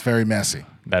parachute. And that's very messy.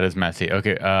 That is messy.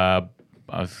 Okay. I was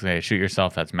going to say, shoot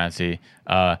yourself. That's messy.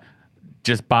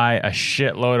 Just buy a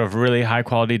shitload of really high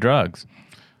quality drugs.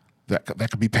 That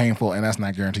could be painful, and that's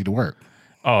not guaranteed to work.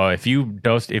 Oh, if you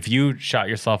shot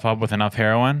yourself up with enough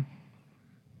heroin,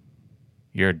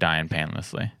 you're dying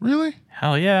painlessly. Really?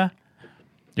 Hell yeah.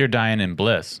 You're dying in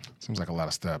bliss. Seems like a lot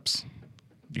of steps.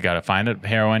 You got to find a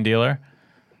heroin dealer,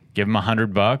 give him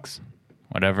 $100,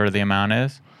 whatever the amount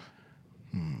is.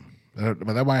 But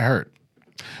that might hurt.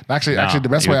 Actually, No, the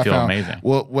best you way would I feel found, amazing.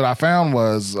 well, what I found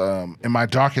was in my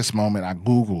darkest moment, I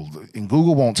Googled, and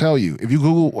Google won't tell you. If you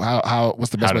Google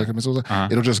what's the best way to commit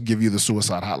suicide, it'll just give you the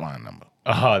suicide hotline number.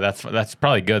 Oh, that's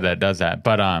probably good that it does that.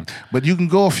 But you can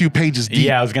go a few pages deep.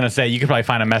 Yeah, I was gonna say you could probably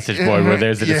find a message board where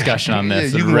there's a discussion on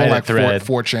this. Yeah, you can Reddit go like thread.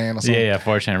 4chan or something. Yeah,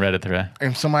 4chan Reddit thread.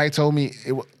 And somebody told me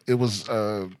it was,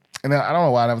 and I don't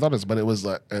know why I never thought this, but it was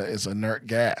it's inert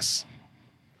gas.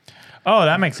 Oh,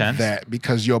 that makes sense. That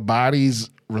because your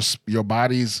body's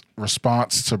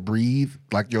response to breathe,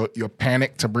 like your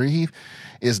panic to breathe,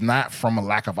 is not from a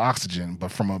lack of oxygen,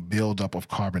 but from a buildup of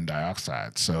carbon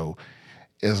dioxide. So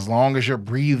as long as you're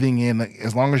breathing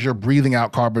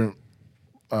out carbon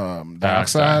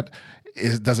dioxide,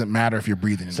 it doesn't matter if you're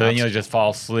breathing in So then oxygen. you'll just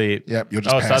fall asleep. Yep, you'll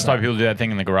just Oh, so pass that's why out. people do that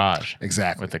thing in the garage.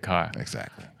 Exactly. With the car.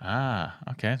 Exactly. Ah,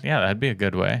 okay. Yeah, that'd be a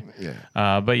good way.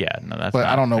 Yeah. But yeah, no, that's But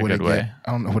not I don't know a where to good get. way.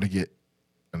 I don't know where to get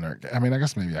inert gas. I mean, I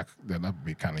guess maybe that would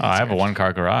be kind of. Oh, I have a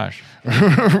one-car garage.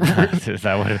 Is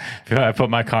that what? If I put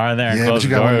my car in there and Yeah, close but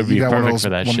the door, it would be one of perfect those, for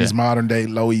that one of these shit. modern day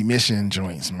low emission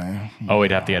joints, man. Oh,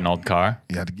 we'd have to get an old car.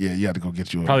 You had to go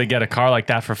get you Probably get a car like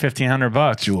that for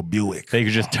 $1,500. a Buick. They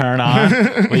could just turn on,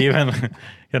 leave, and get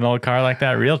an old car like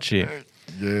that, real cheap.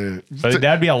 Yeah, But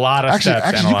that'd be a lot of steps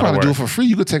and a you lot of probably work. do it for free.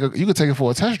 You could take it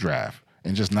for a test drive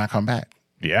and just not come back.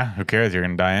 Yeah, who cares? You're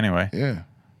gonna die anyway. Yeah.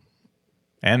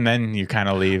 And then you kind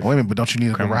of leave. Wait a minute, but don't you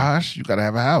need a garage? You got to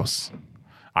have a house.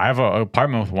 I have an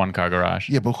apartment with one-car garage.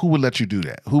 Yeah, but who would let you do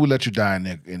that? Who would let you die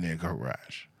in their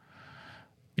garage?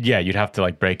 Yeah, you'd have to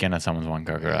like break into someone's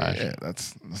one-car garage. Yeah,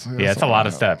 that's It's a lot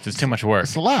of steps. It's too much work.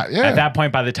 It's a lot. Yeah. At that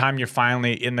point, by the time you're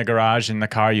finally in the garage in the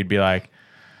car, you'd be like,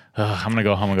 "Ugh, I'm gonna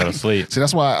go home and go to sleep." See,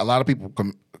 that's why a lot of people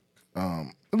at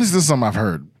least this is something I've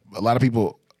heard. A lot of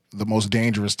people, the most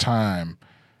dangerous time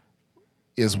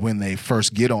is when they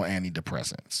first get on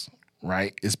antidepressants,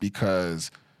 right? It's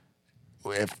because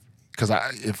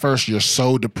at first you're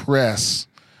so depressed,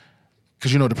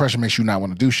 because depression makes you not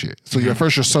want to do shit. So at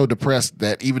first you're so depressed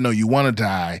that even though you want to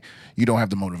die, you don't have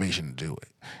the motivation to do it.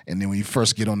 And then when you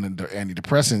first get on the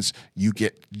antidepressants, you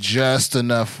get just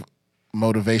enough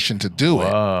motivation to do it,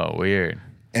 Oh, weird.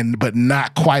 but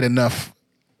not quite enough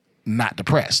not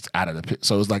depressed out of the pit.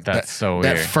 So it's like That's so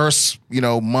that weird. first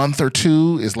month or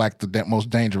two is like the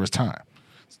most dangerous time.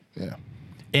 Yeah.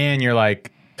 And you're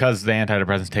like, because the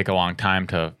antidepressants take a long time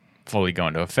to fully go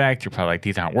into effect, you're probably like,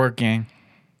 these aren't working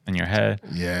in your head.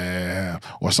 Yeah.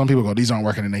 Or some people go, these aren't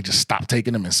working, and they just stop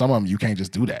taking them. And some of them, you can't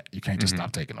just do that. You can't just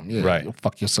stop taking them. Yeah. Right. You'll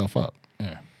fuck yourself up.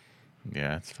 Yeah.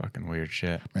 Yeah, it's fucking weird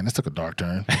shit. Man, this took a dark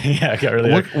turn. Yeah, I got really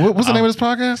What's the name of this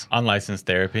podcast? Unlicensed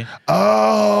Therapy.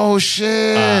 Oh,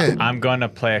 shit. I'm going to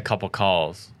play a couple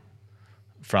calls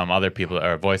from other people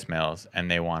or voicemails,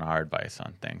 and they want our advice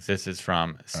on things. This is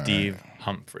from Steve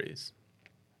Humphreys.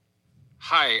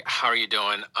 Hi, how are you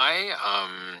doing?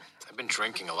 I've been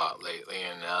drinking a lot lately,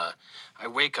 and I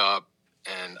wake up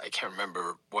and I can't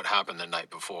remember what happened the night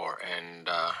before, and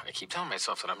I keep telling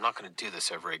myself that I'm not going to do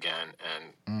this ever again,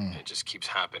 and it just keeps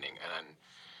happening. And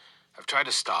I've tried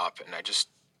to stop, and I just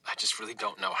really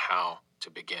don't know how to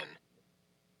begin.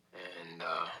 And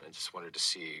I just wanted to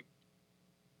see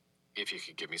if you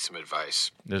could give me some advice.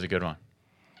 There's a good one.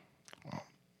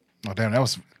 Oh, damn, that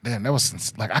was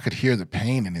like I could hear the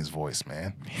pain in his voice,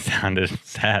 man. He sounded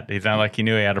sad. He sounded like he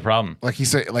knew he had a problem. He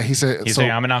said, He's so,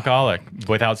 saying, I'm an alcoholic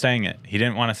without saying it. He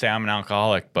didn't want to say I'm an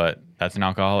alcoholic, but that's an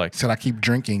alcoholic. said, I keep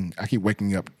drinking. I keep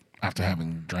waking up after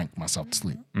having drank myself to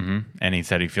sleep. Mm-hmm. And he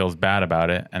said he feels bad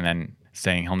about it, and then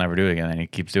saying he'll never do it again, and he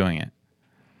keeps doing it.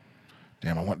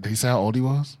 Damn, did he say how old he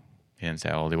was? He didn't say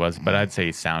how old he was, but I'd say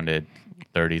he sounded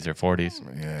 30s or 40s.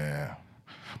 Yeah.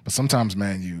 But sometimes,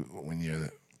 man, when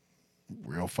you're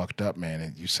real fucked up,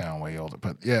 man, you sound way older.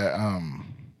 But yeah,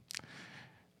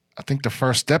 I think the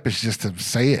first step is just to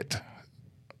say it.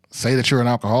 Say that you're an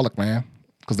alcoholic, man,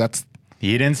 because that's.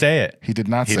 He didn't say it. He did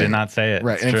not. He did not say it.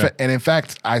 Right, It's true. and in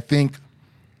fact, I think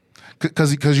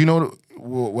because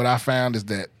what I found is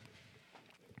that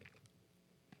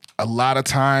a lot of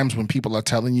times when people are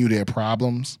telling you their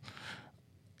problems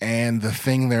and the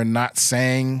thing they're not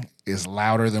saying is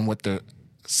louder than what they're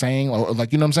saying, or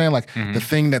like, you know what I'm saying? Like the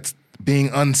thing that's being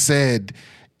unsaid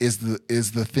is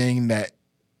the thing that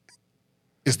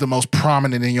is the most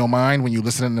prominent in your mind when you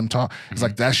listen to them talk. It's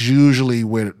like that's usually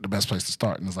where the best place to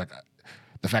start. And it's like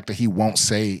the fact that he won't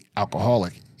say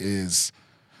alcoholic is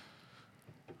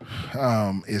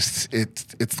it's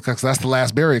because that's the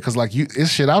last barrier. Because like it's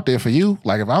shit out there for you.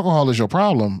 Like if alcohol is your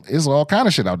problem, it's all kind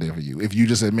of shit out there for you. If you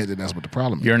just admit that that's what the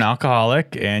problem is. You're an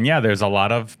alcoholic, and yeah, there's a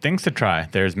lot of things to try.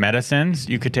 There's medicines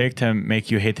you could take to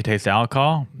make you hate the taste of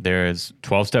alcohol. There's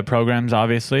 12-step programs,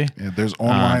 obviously. Yeah, there's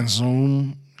online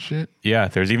Zoom shit. Yeah,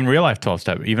 there's even real life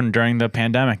 12-step. Even during the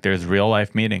pandemic, there's real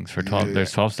life meetings for 12. Yeah.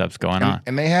 There's 12 steps going on.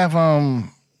 And they have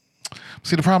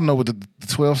see the problem though with the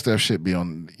 12-step shit be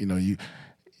on, you know, you.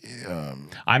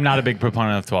 I'm not a big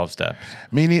proponent of 12 steps.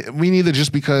 Me neither,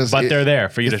 just because. But they're there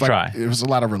for you to try. It was a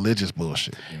lot of religious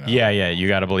bullshit. You know? Yeah, you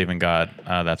got to believe in God.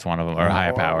 That's one of them, or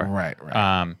higher power. Right.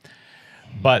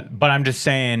 But I'm just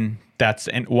saying that's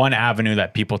one avenue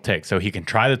that people take. So he can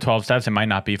try the 12 steps. It might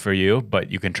not be for you,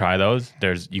 but you can try those.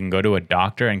 You can go to a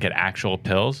doctor and get actual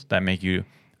pills that make you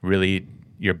really,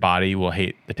 your body will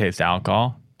hate the taste of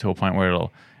alcohol to a point where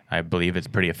I believe it's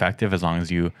pretty effective as long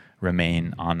as you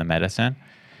remain on the medicine.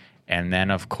 And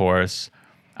then, of course,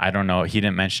 I don't know, he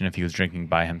didn't mention if he was drinking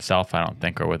by himself, I don't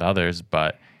think, or with others,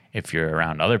 but if you're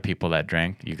around other people that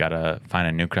drink, you got to find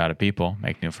a new crowd of people,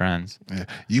 make new friends. Yeah.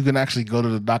 You can actually go to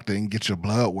the doctor and get your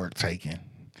blood work taken,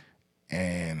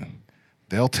 and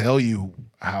they'll tell you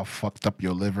how fucked up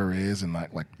your liver is, and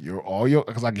like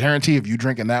because I guarantee if you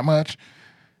drinking that much,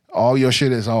 all your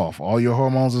shit is off. All your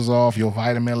hormones is off, your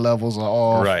vitamin levels are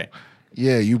off. Right.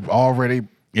 Yeah, you already...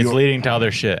 It's leading to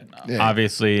other shit. Yeah.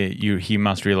 Obviously, he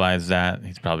must realize that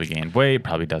he's probably gained weight,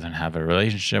 probably doesn't have a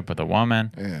relationship with a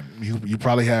woman. Yeah, you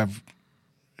probably have,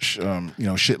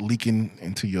 shit leaking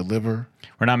into your liver.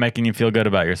 We're not making you feel good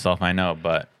about yourself, I know,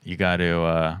 but you got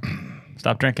to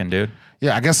stop drinking, dude.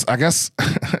 Yeah, I guess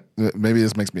maybe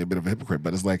this makes me a bit of a hypocrite,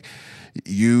 but it's like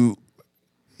you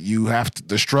have to.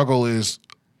 The struggle is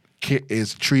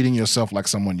treating yourself like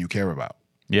someone you care about.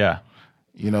 Yeah.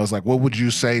 You know, it's like, what would you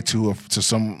say to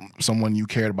someone you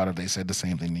cared about if they said the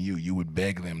same thing to you? You would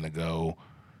beg them to go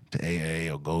to AA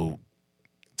or go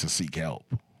to seek help.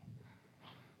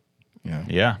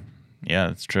 Yeah,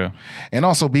 that's true. And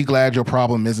also be glad your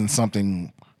problem isn't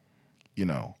something,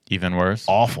 even worse.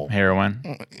 Awful.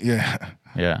 Heroin.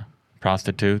 Yeah.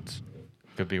 Prostitutes.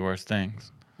 Could be worse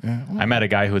things. Yeah. I met a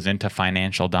guy who was into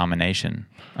financial domination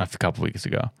a couple weeks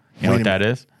ago. You know what that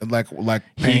is? Like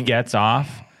he gets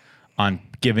off on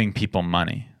giving people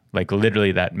money. Like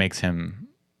literally that makes him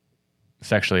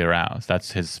sexually aroused.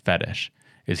 That's his fetish.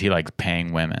 Is he like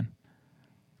paying women?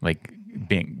 Like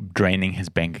draining his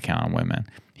bank account on women.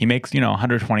 He makes,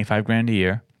 $125,000 a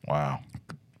year. Wow.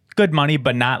 Good money,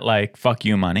 but not like fuck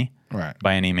you money. Right.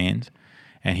 By any means.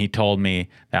 And he told me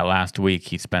that last week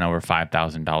he spent over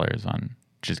 $5,000 on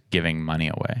just giving money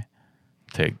away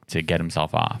to get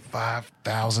himself off.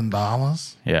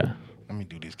 $5,000? Yeah. Let me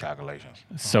do these calculations.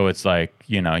 So it's like,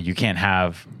 you can't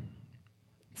have,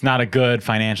 it's not a good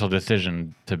financial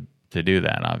decision to do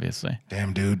that, obviously.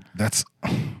 Damn, dude. That's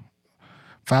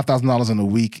 $5,000 in a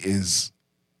week is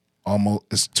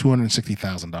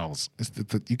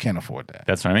 $260,000. You can't afford that.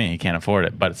 That's what I mean. You can't afford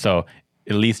it. But so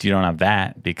at least you don't have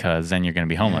that because then you're going to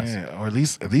be homeless. Yeah, or at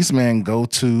least, man, go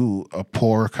to a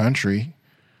poor country.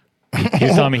 He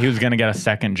was telling me he was going to get a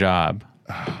second job.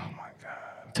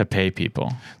 To pay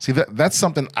people. See, that's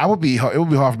something it would be hard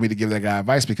for me to give that guy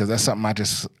advice because that's something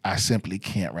I simply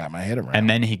can't wrap my head around. And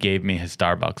then he gave me his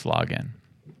Starbucks login.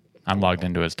 I'm logged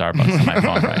into his Starbucks on my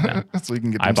phone right now. So you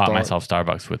can get. I bought myself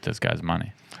Starbucks with this guy's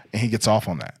money. And he gets off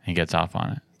on that. He gets off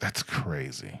on it. That's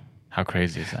crazy. How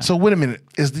crazy is that? So wait a minute.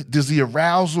 Does the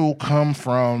arousal come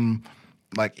from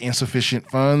like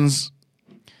insufficient funds?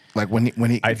 Like when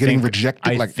he getting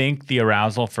rejected? I think the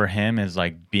arousal for him is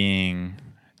like being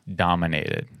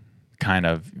dominated, kind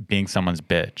of being someone's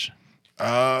bitch.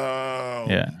 Oh,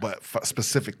 yeah. But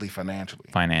specifically financially.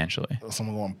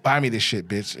 Someone going, buy me this shit,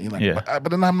 bitch. And you're like, yeah. but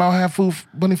then I don't have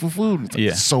money for food. Like,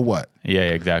 yeah. So what? Yeah,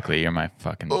 exactly. You're my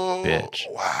fucking bitch.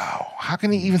 Wow. How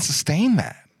can he even sustain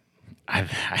that? I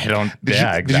don't.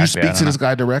 Did you speak to this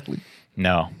guy directly?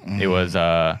 No. It was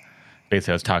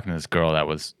basically I was talking to this girl that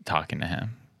was talking to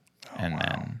him, and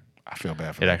then I feel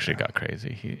bad for it. That actually guy. got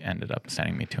crazy. He ended up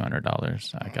sending me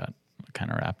 $200. I got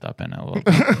kind of wrapped up in it a little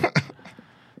bit.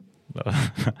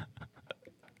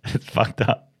 It's fucked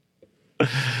up.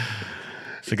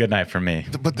 It's a good night for me.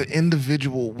 But the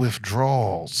individual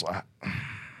withdrawals.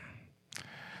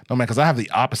 No, man, because I have the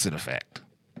opposite effect.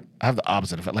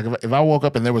 Like if I woke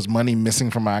up and there was money missing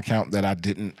from my account that I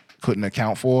couldn't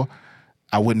account for,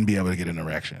 I wouldn't be able to get an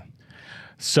erection.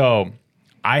 So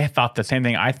I thought the same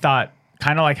thing. I thought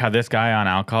kind of like how this guy on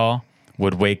alcohol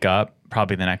would wake up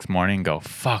probably the next morning and go,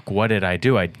 fuck, what did I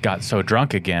do? I got so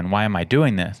drunk again. Why am I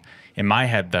doing this? In my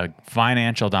head, the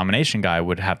financial domination guy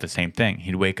would have the same thing.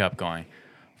 He'd wake up going,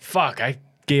 fuck, I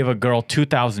gave a girl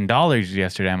 $2,000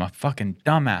 yesterday. I'm a fucking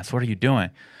dumbass. What are you doing?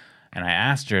 And I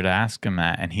asked her to ask him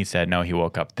that, and he said, no, he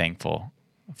woke up thankful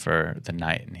for the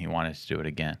night, and he wanted to do it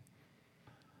again.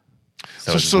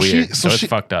 So it's weird. It's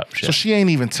fucked up shit. So she ain't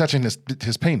even touching his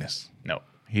penis. No,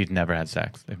 he's never had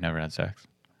sex. They've never had sex.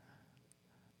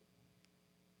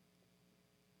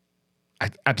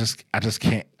 I just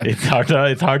can't. It's hard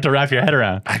to wrap your head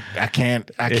around. I can't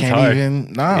hard.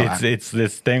 even. No, it's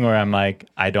this thing where I'm like,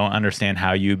 I don't understand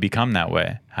how you become that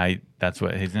way. That's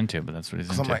what he's into, but that's what he's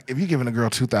into. I'm like, if you're giving a girl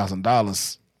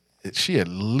 $2,000, she at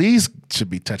least should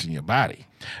be touching your body.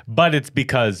 But it's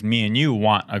because me and you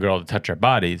want a girl to touch our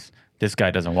bodies. This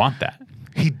guy doesn't want that.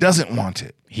 He doesn't want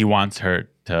it. He wants her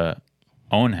to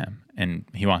own him, and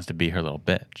he wants to be her little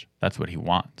bitch. That's what he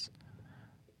wants.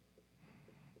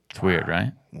 It's weird,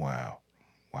 right? Wow.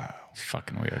 It's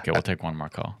fucking weird. Okay, we'll take one more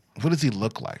call. What does he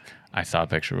look like? I saw a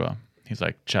picture of him. He's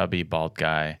like chubby, bald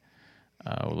guy,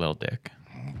 little dick.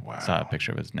 Wow. I saw a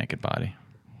picture of his naked body.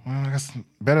 Well, I guess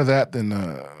better that than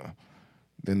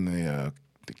the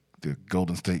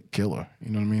Golden State Killer.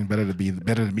 You know what I mean? Better to be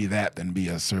that than be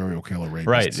a serial killer rapist.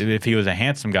 Right. If he was a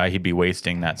handsome guy, he'd be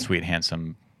wasting that sweet,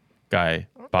 handsome guy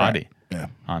body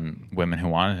on women who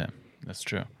wanted him. That's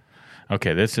true.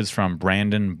 Okay, this is from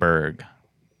Brandon Berg.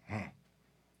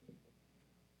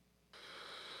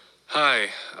 Hi,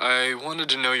 I wanted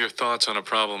to know your thoughts on a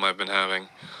problem I've been having.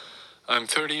 I'm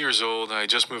 30 years old. I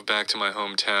just moved back to my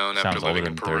hometown after Sounds living older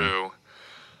in than 30. Peru.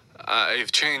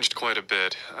 I've changed quite a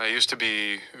bit. I used to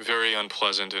be very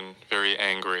unpleasant and very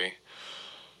angry.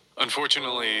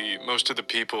 Unfortunately, most of the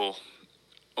people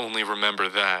only remember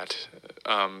that.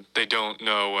 They don't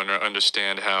know or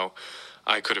understand how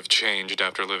I could have changed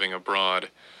after living abroad.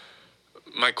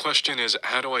 My question is,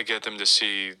 how do I get them to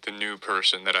see the new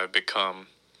person that I've become?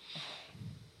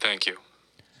 Thank you.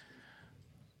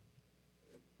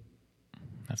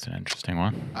 That's an interesting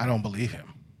one. I don't believe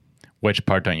him. Which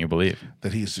part don't you believe?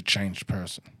 That he's a changed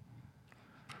person.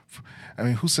 I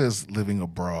mean, who says living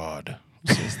abroad?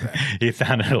 Who says that? He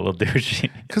sounded a little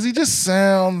douchey. Because he just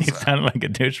sounds... He sounded like a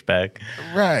douchebag.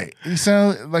 Right. He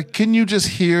sounds like, can you just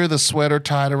hear the sweater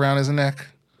tied around his neck?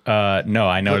 No,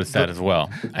 I noticed that as well.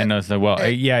 I noticed that well.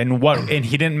 Yeah, and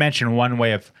he didn't mention one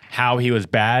way of how he was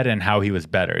bad and how he was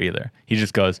better either. He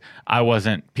just goes,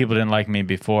 people didn't like me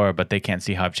before, but they can't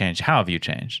see how I've changed. How have you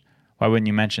changed? Why wouldn't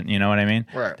you mention, you know what I mean?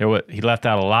 Right. He left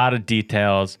out a lot of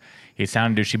details. He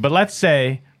sounded douchey. But let's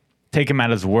say, take him at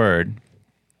his word,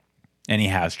 and he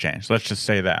has changed. Let's just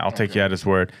say that. I'll take you at his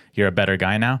word. You're a better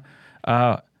guy now.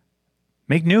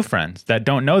 Make new friends that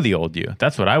don't know the old you.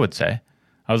 That's what I would say.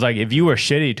 I was like, if you were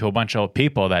shitty to a bunch of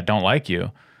people that don't like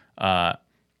you,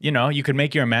 you could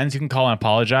make your amends. You can call and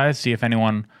apologize, see if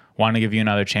anyone want to give you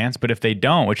another chance. But if they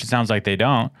don't, which it sounds like they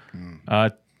don't,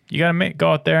 you got to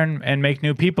go out there and make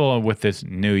new people with this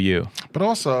new you. But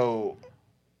also,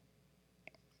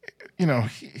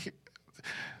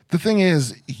 the thing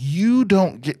is, you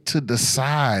don't get to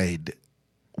decide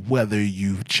whether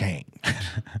you've changed.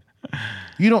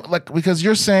 You don't because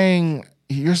you're saying,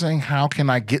 how can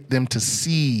I get them to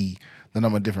see that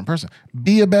I'm a different person?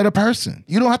 Be a better person.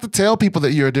 You don't have to tell people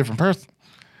that you're a different person.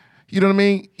 You know what I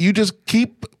mean? You just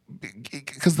keep,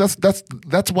 because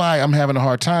that's why I'm having a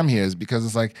hard time here, is because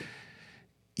it's like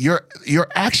your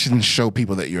actions show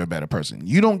people that you're a better person.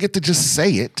 You don't get to just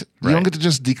say it. You don't get to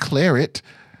just declare it.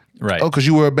 Right. Oh, because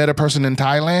you were a better person in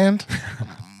Thailand?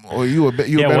 Or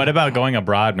what about going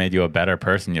abroad made you a better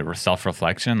person? Your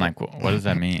self-reflection? Like, what does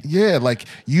that mean? Yeah, like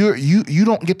you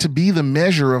don't get to be the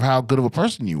measure of how good of a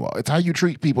person you are. It's how you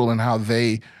treat people and how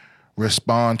they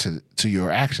respond to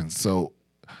your actions. So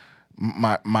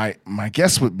my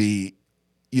guess would be,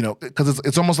 because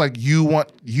it's almost like you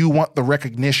want the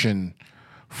recognition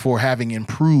for having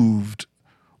improved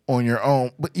on your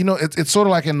own. But it's sort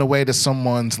of like in the way that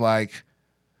someone's like,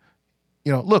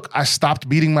 look, I stopped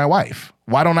beating my wife.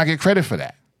 Why don't I get credit for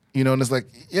that? And it's like,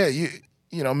 yeah,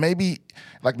 maybe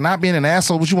like not being an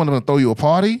asshole. Would you want them to throw you a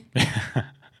party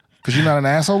because you're not an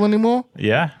asshole anymore?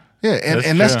 Yeah, yeah,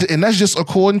 and that's just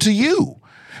according to you,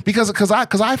 because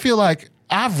I feel like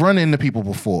I've run into people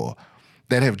before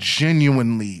that have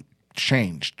genuinely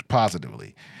changed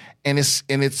positively, and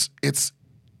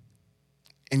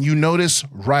you notice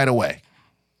right away.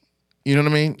 You know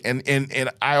what I mean? And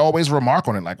I always remark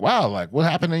on it like, wow, like what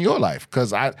happened in your life?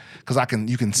 Because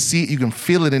you can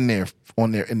feel it in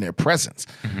their presence.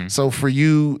 Mm-hmm. So for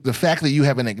you, the fact that you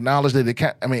haven't acknowledged it,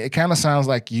 it kind of sounds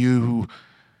like you.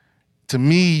 To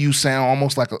me, you sound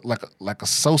almost like a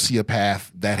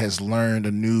sociopath that has learned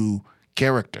a new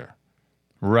character.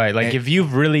 Right. Like if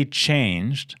you've really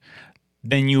changed,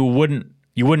 then you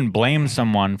wouldn't blame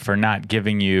someone for not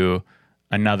giving you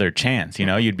another chance. You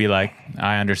know, you'd be like,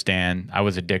 I understand. I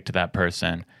was a dick to that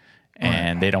person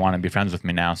and they don't want to be friends with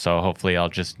me now. So hopefully I'll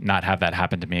just not have that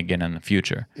happen to me again in the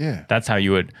future. Yeah. That's how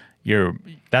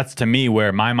that's to me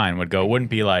where my mind would go. It wouldn't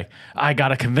be like, I got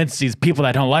to convince these people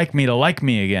that don't like me to like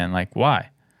me again. Like, why?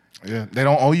 Yeah. They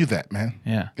don't owe you that, man.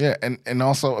 Yeah. Yeah. And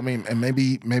also, I mean, and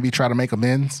maybe try to make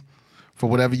amends for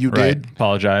whatever you Right. did.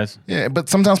 Apologize. Yeah, but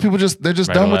sometimes people they're just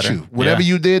Write a done with letter. you. Whatever Yeah.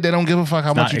 you did, they don't give a fuck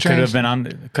how much you It could have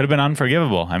changed. been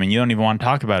unforgivable. I mean, you don't even want to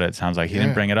talk about it. It sounds like he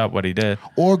didn't bring it up what he did.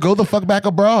 Or go the fuck back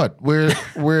abroad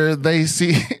where they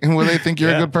see where they think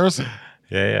you're a good person.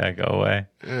 Yeah, go away.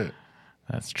 Yeah.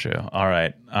 That's true. All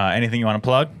right. Anything you want to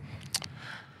plug?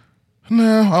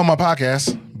 No, on my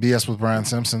podcast, BS with Brian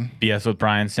Simpson, BS with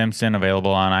Brian Simpson,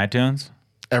 available on iTunes?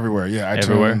 everywhere. Yeah, iTunes.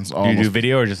 Everywhere? Do you do almost-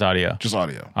 video or just audio? Just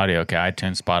audio. Audio, okay.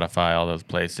 iTunes, Spotify, all those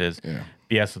places. Yeah.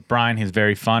 BS with Brian. He's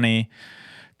very funny.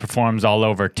 Performs all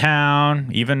over town.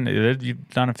 Even you've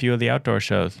done a few of the outdoor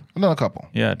shows. I've done a couple.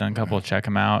 Yeah, done a couple. Check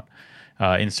him out.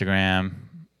 Instagram.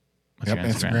 What's Yep, your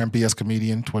Instagram BS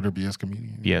Comedian, Twitter BS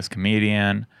Comedian. BS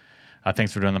Comedian.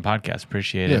 Thanks for doing the podcast.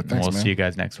 Appreciate Yeah, it. thanks, We'll man. see you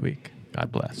guys next week.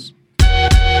 God bless.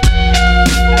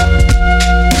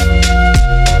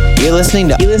 You're listening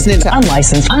to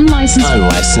Unlicensed Therapy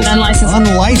with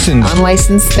Ari Manis.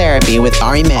 Unlicensed Therapy with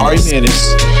Ari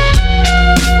Manis.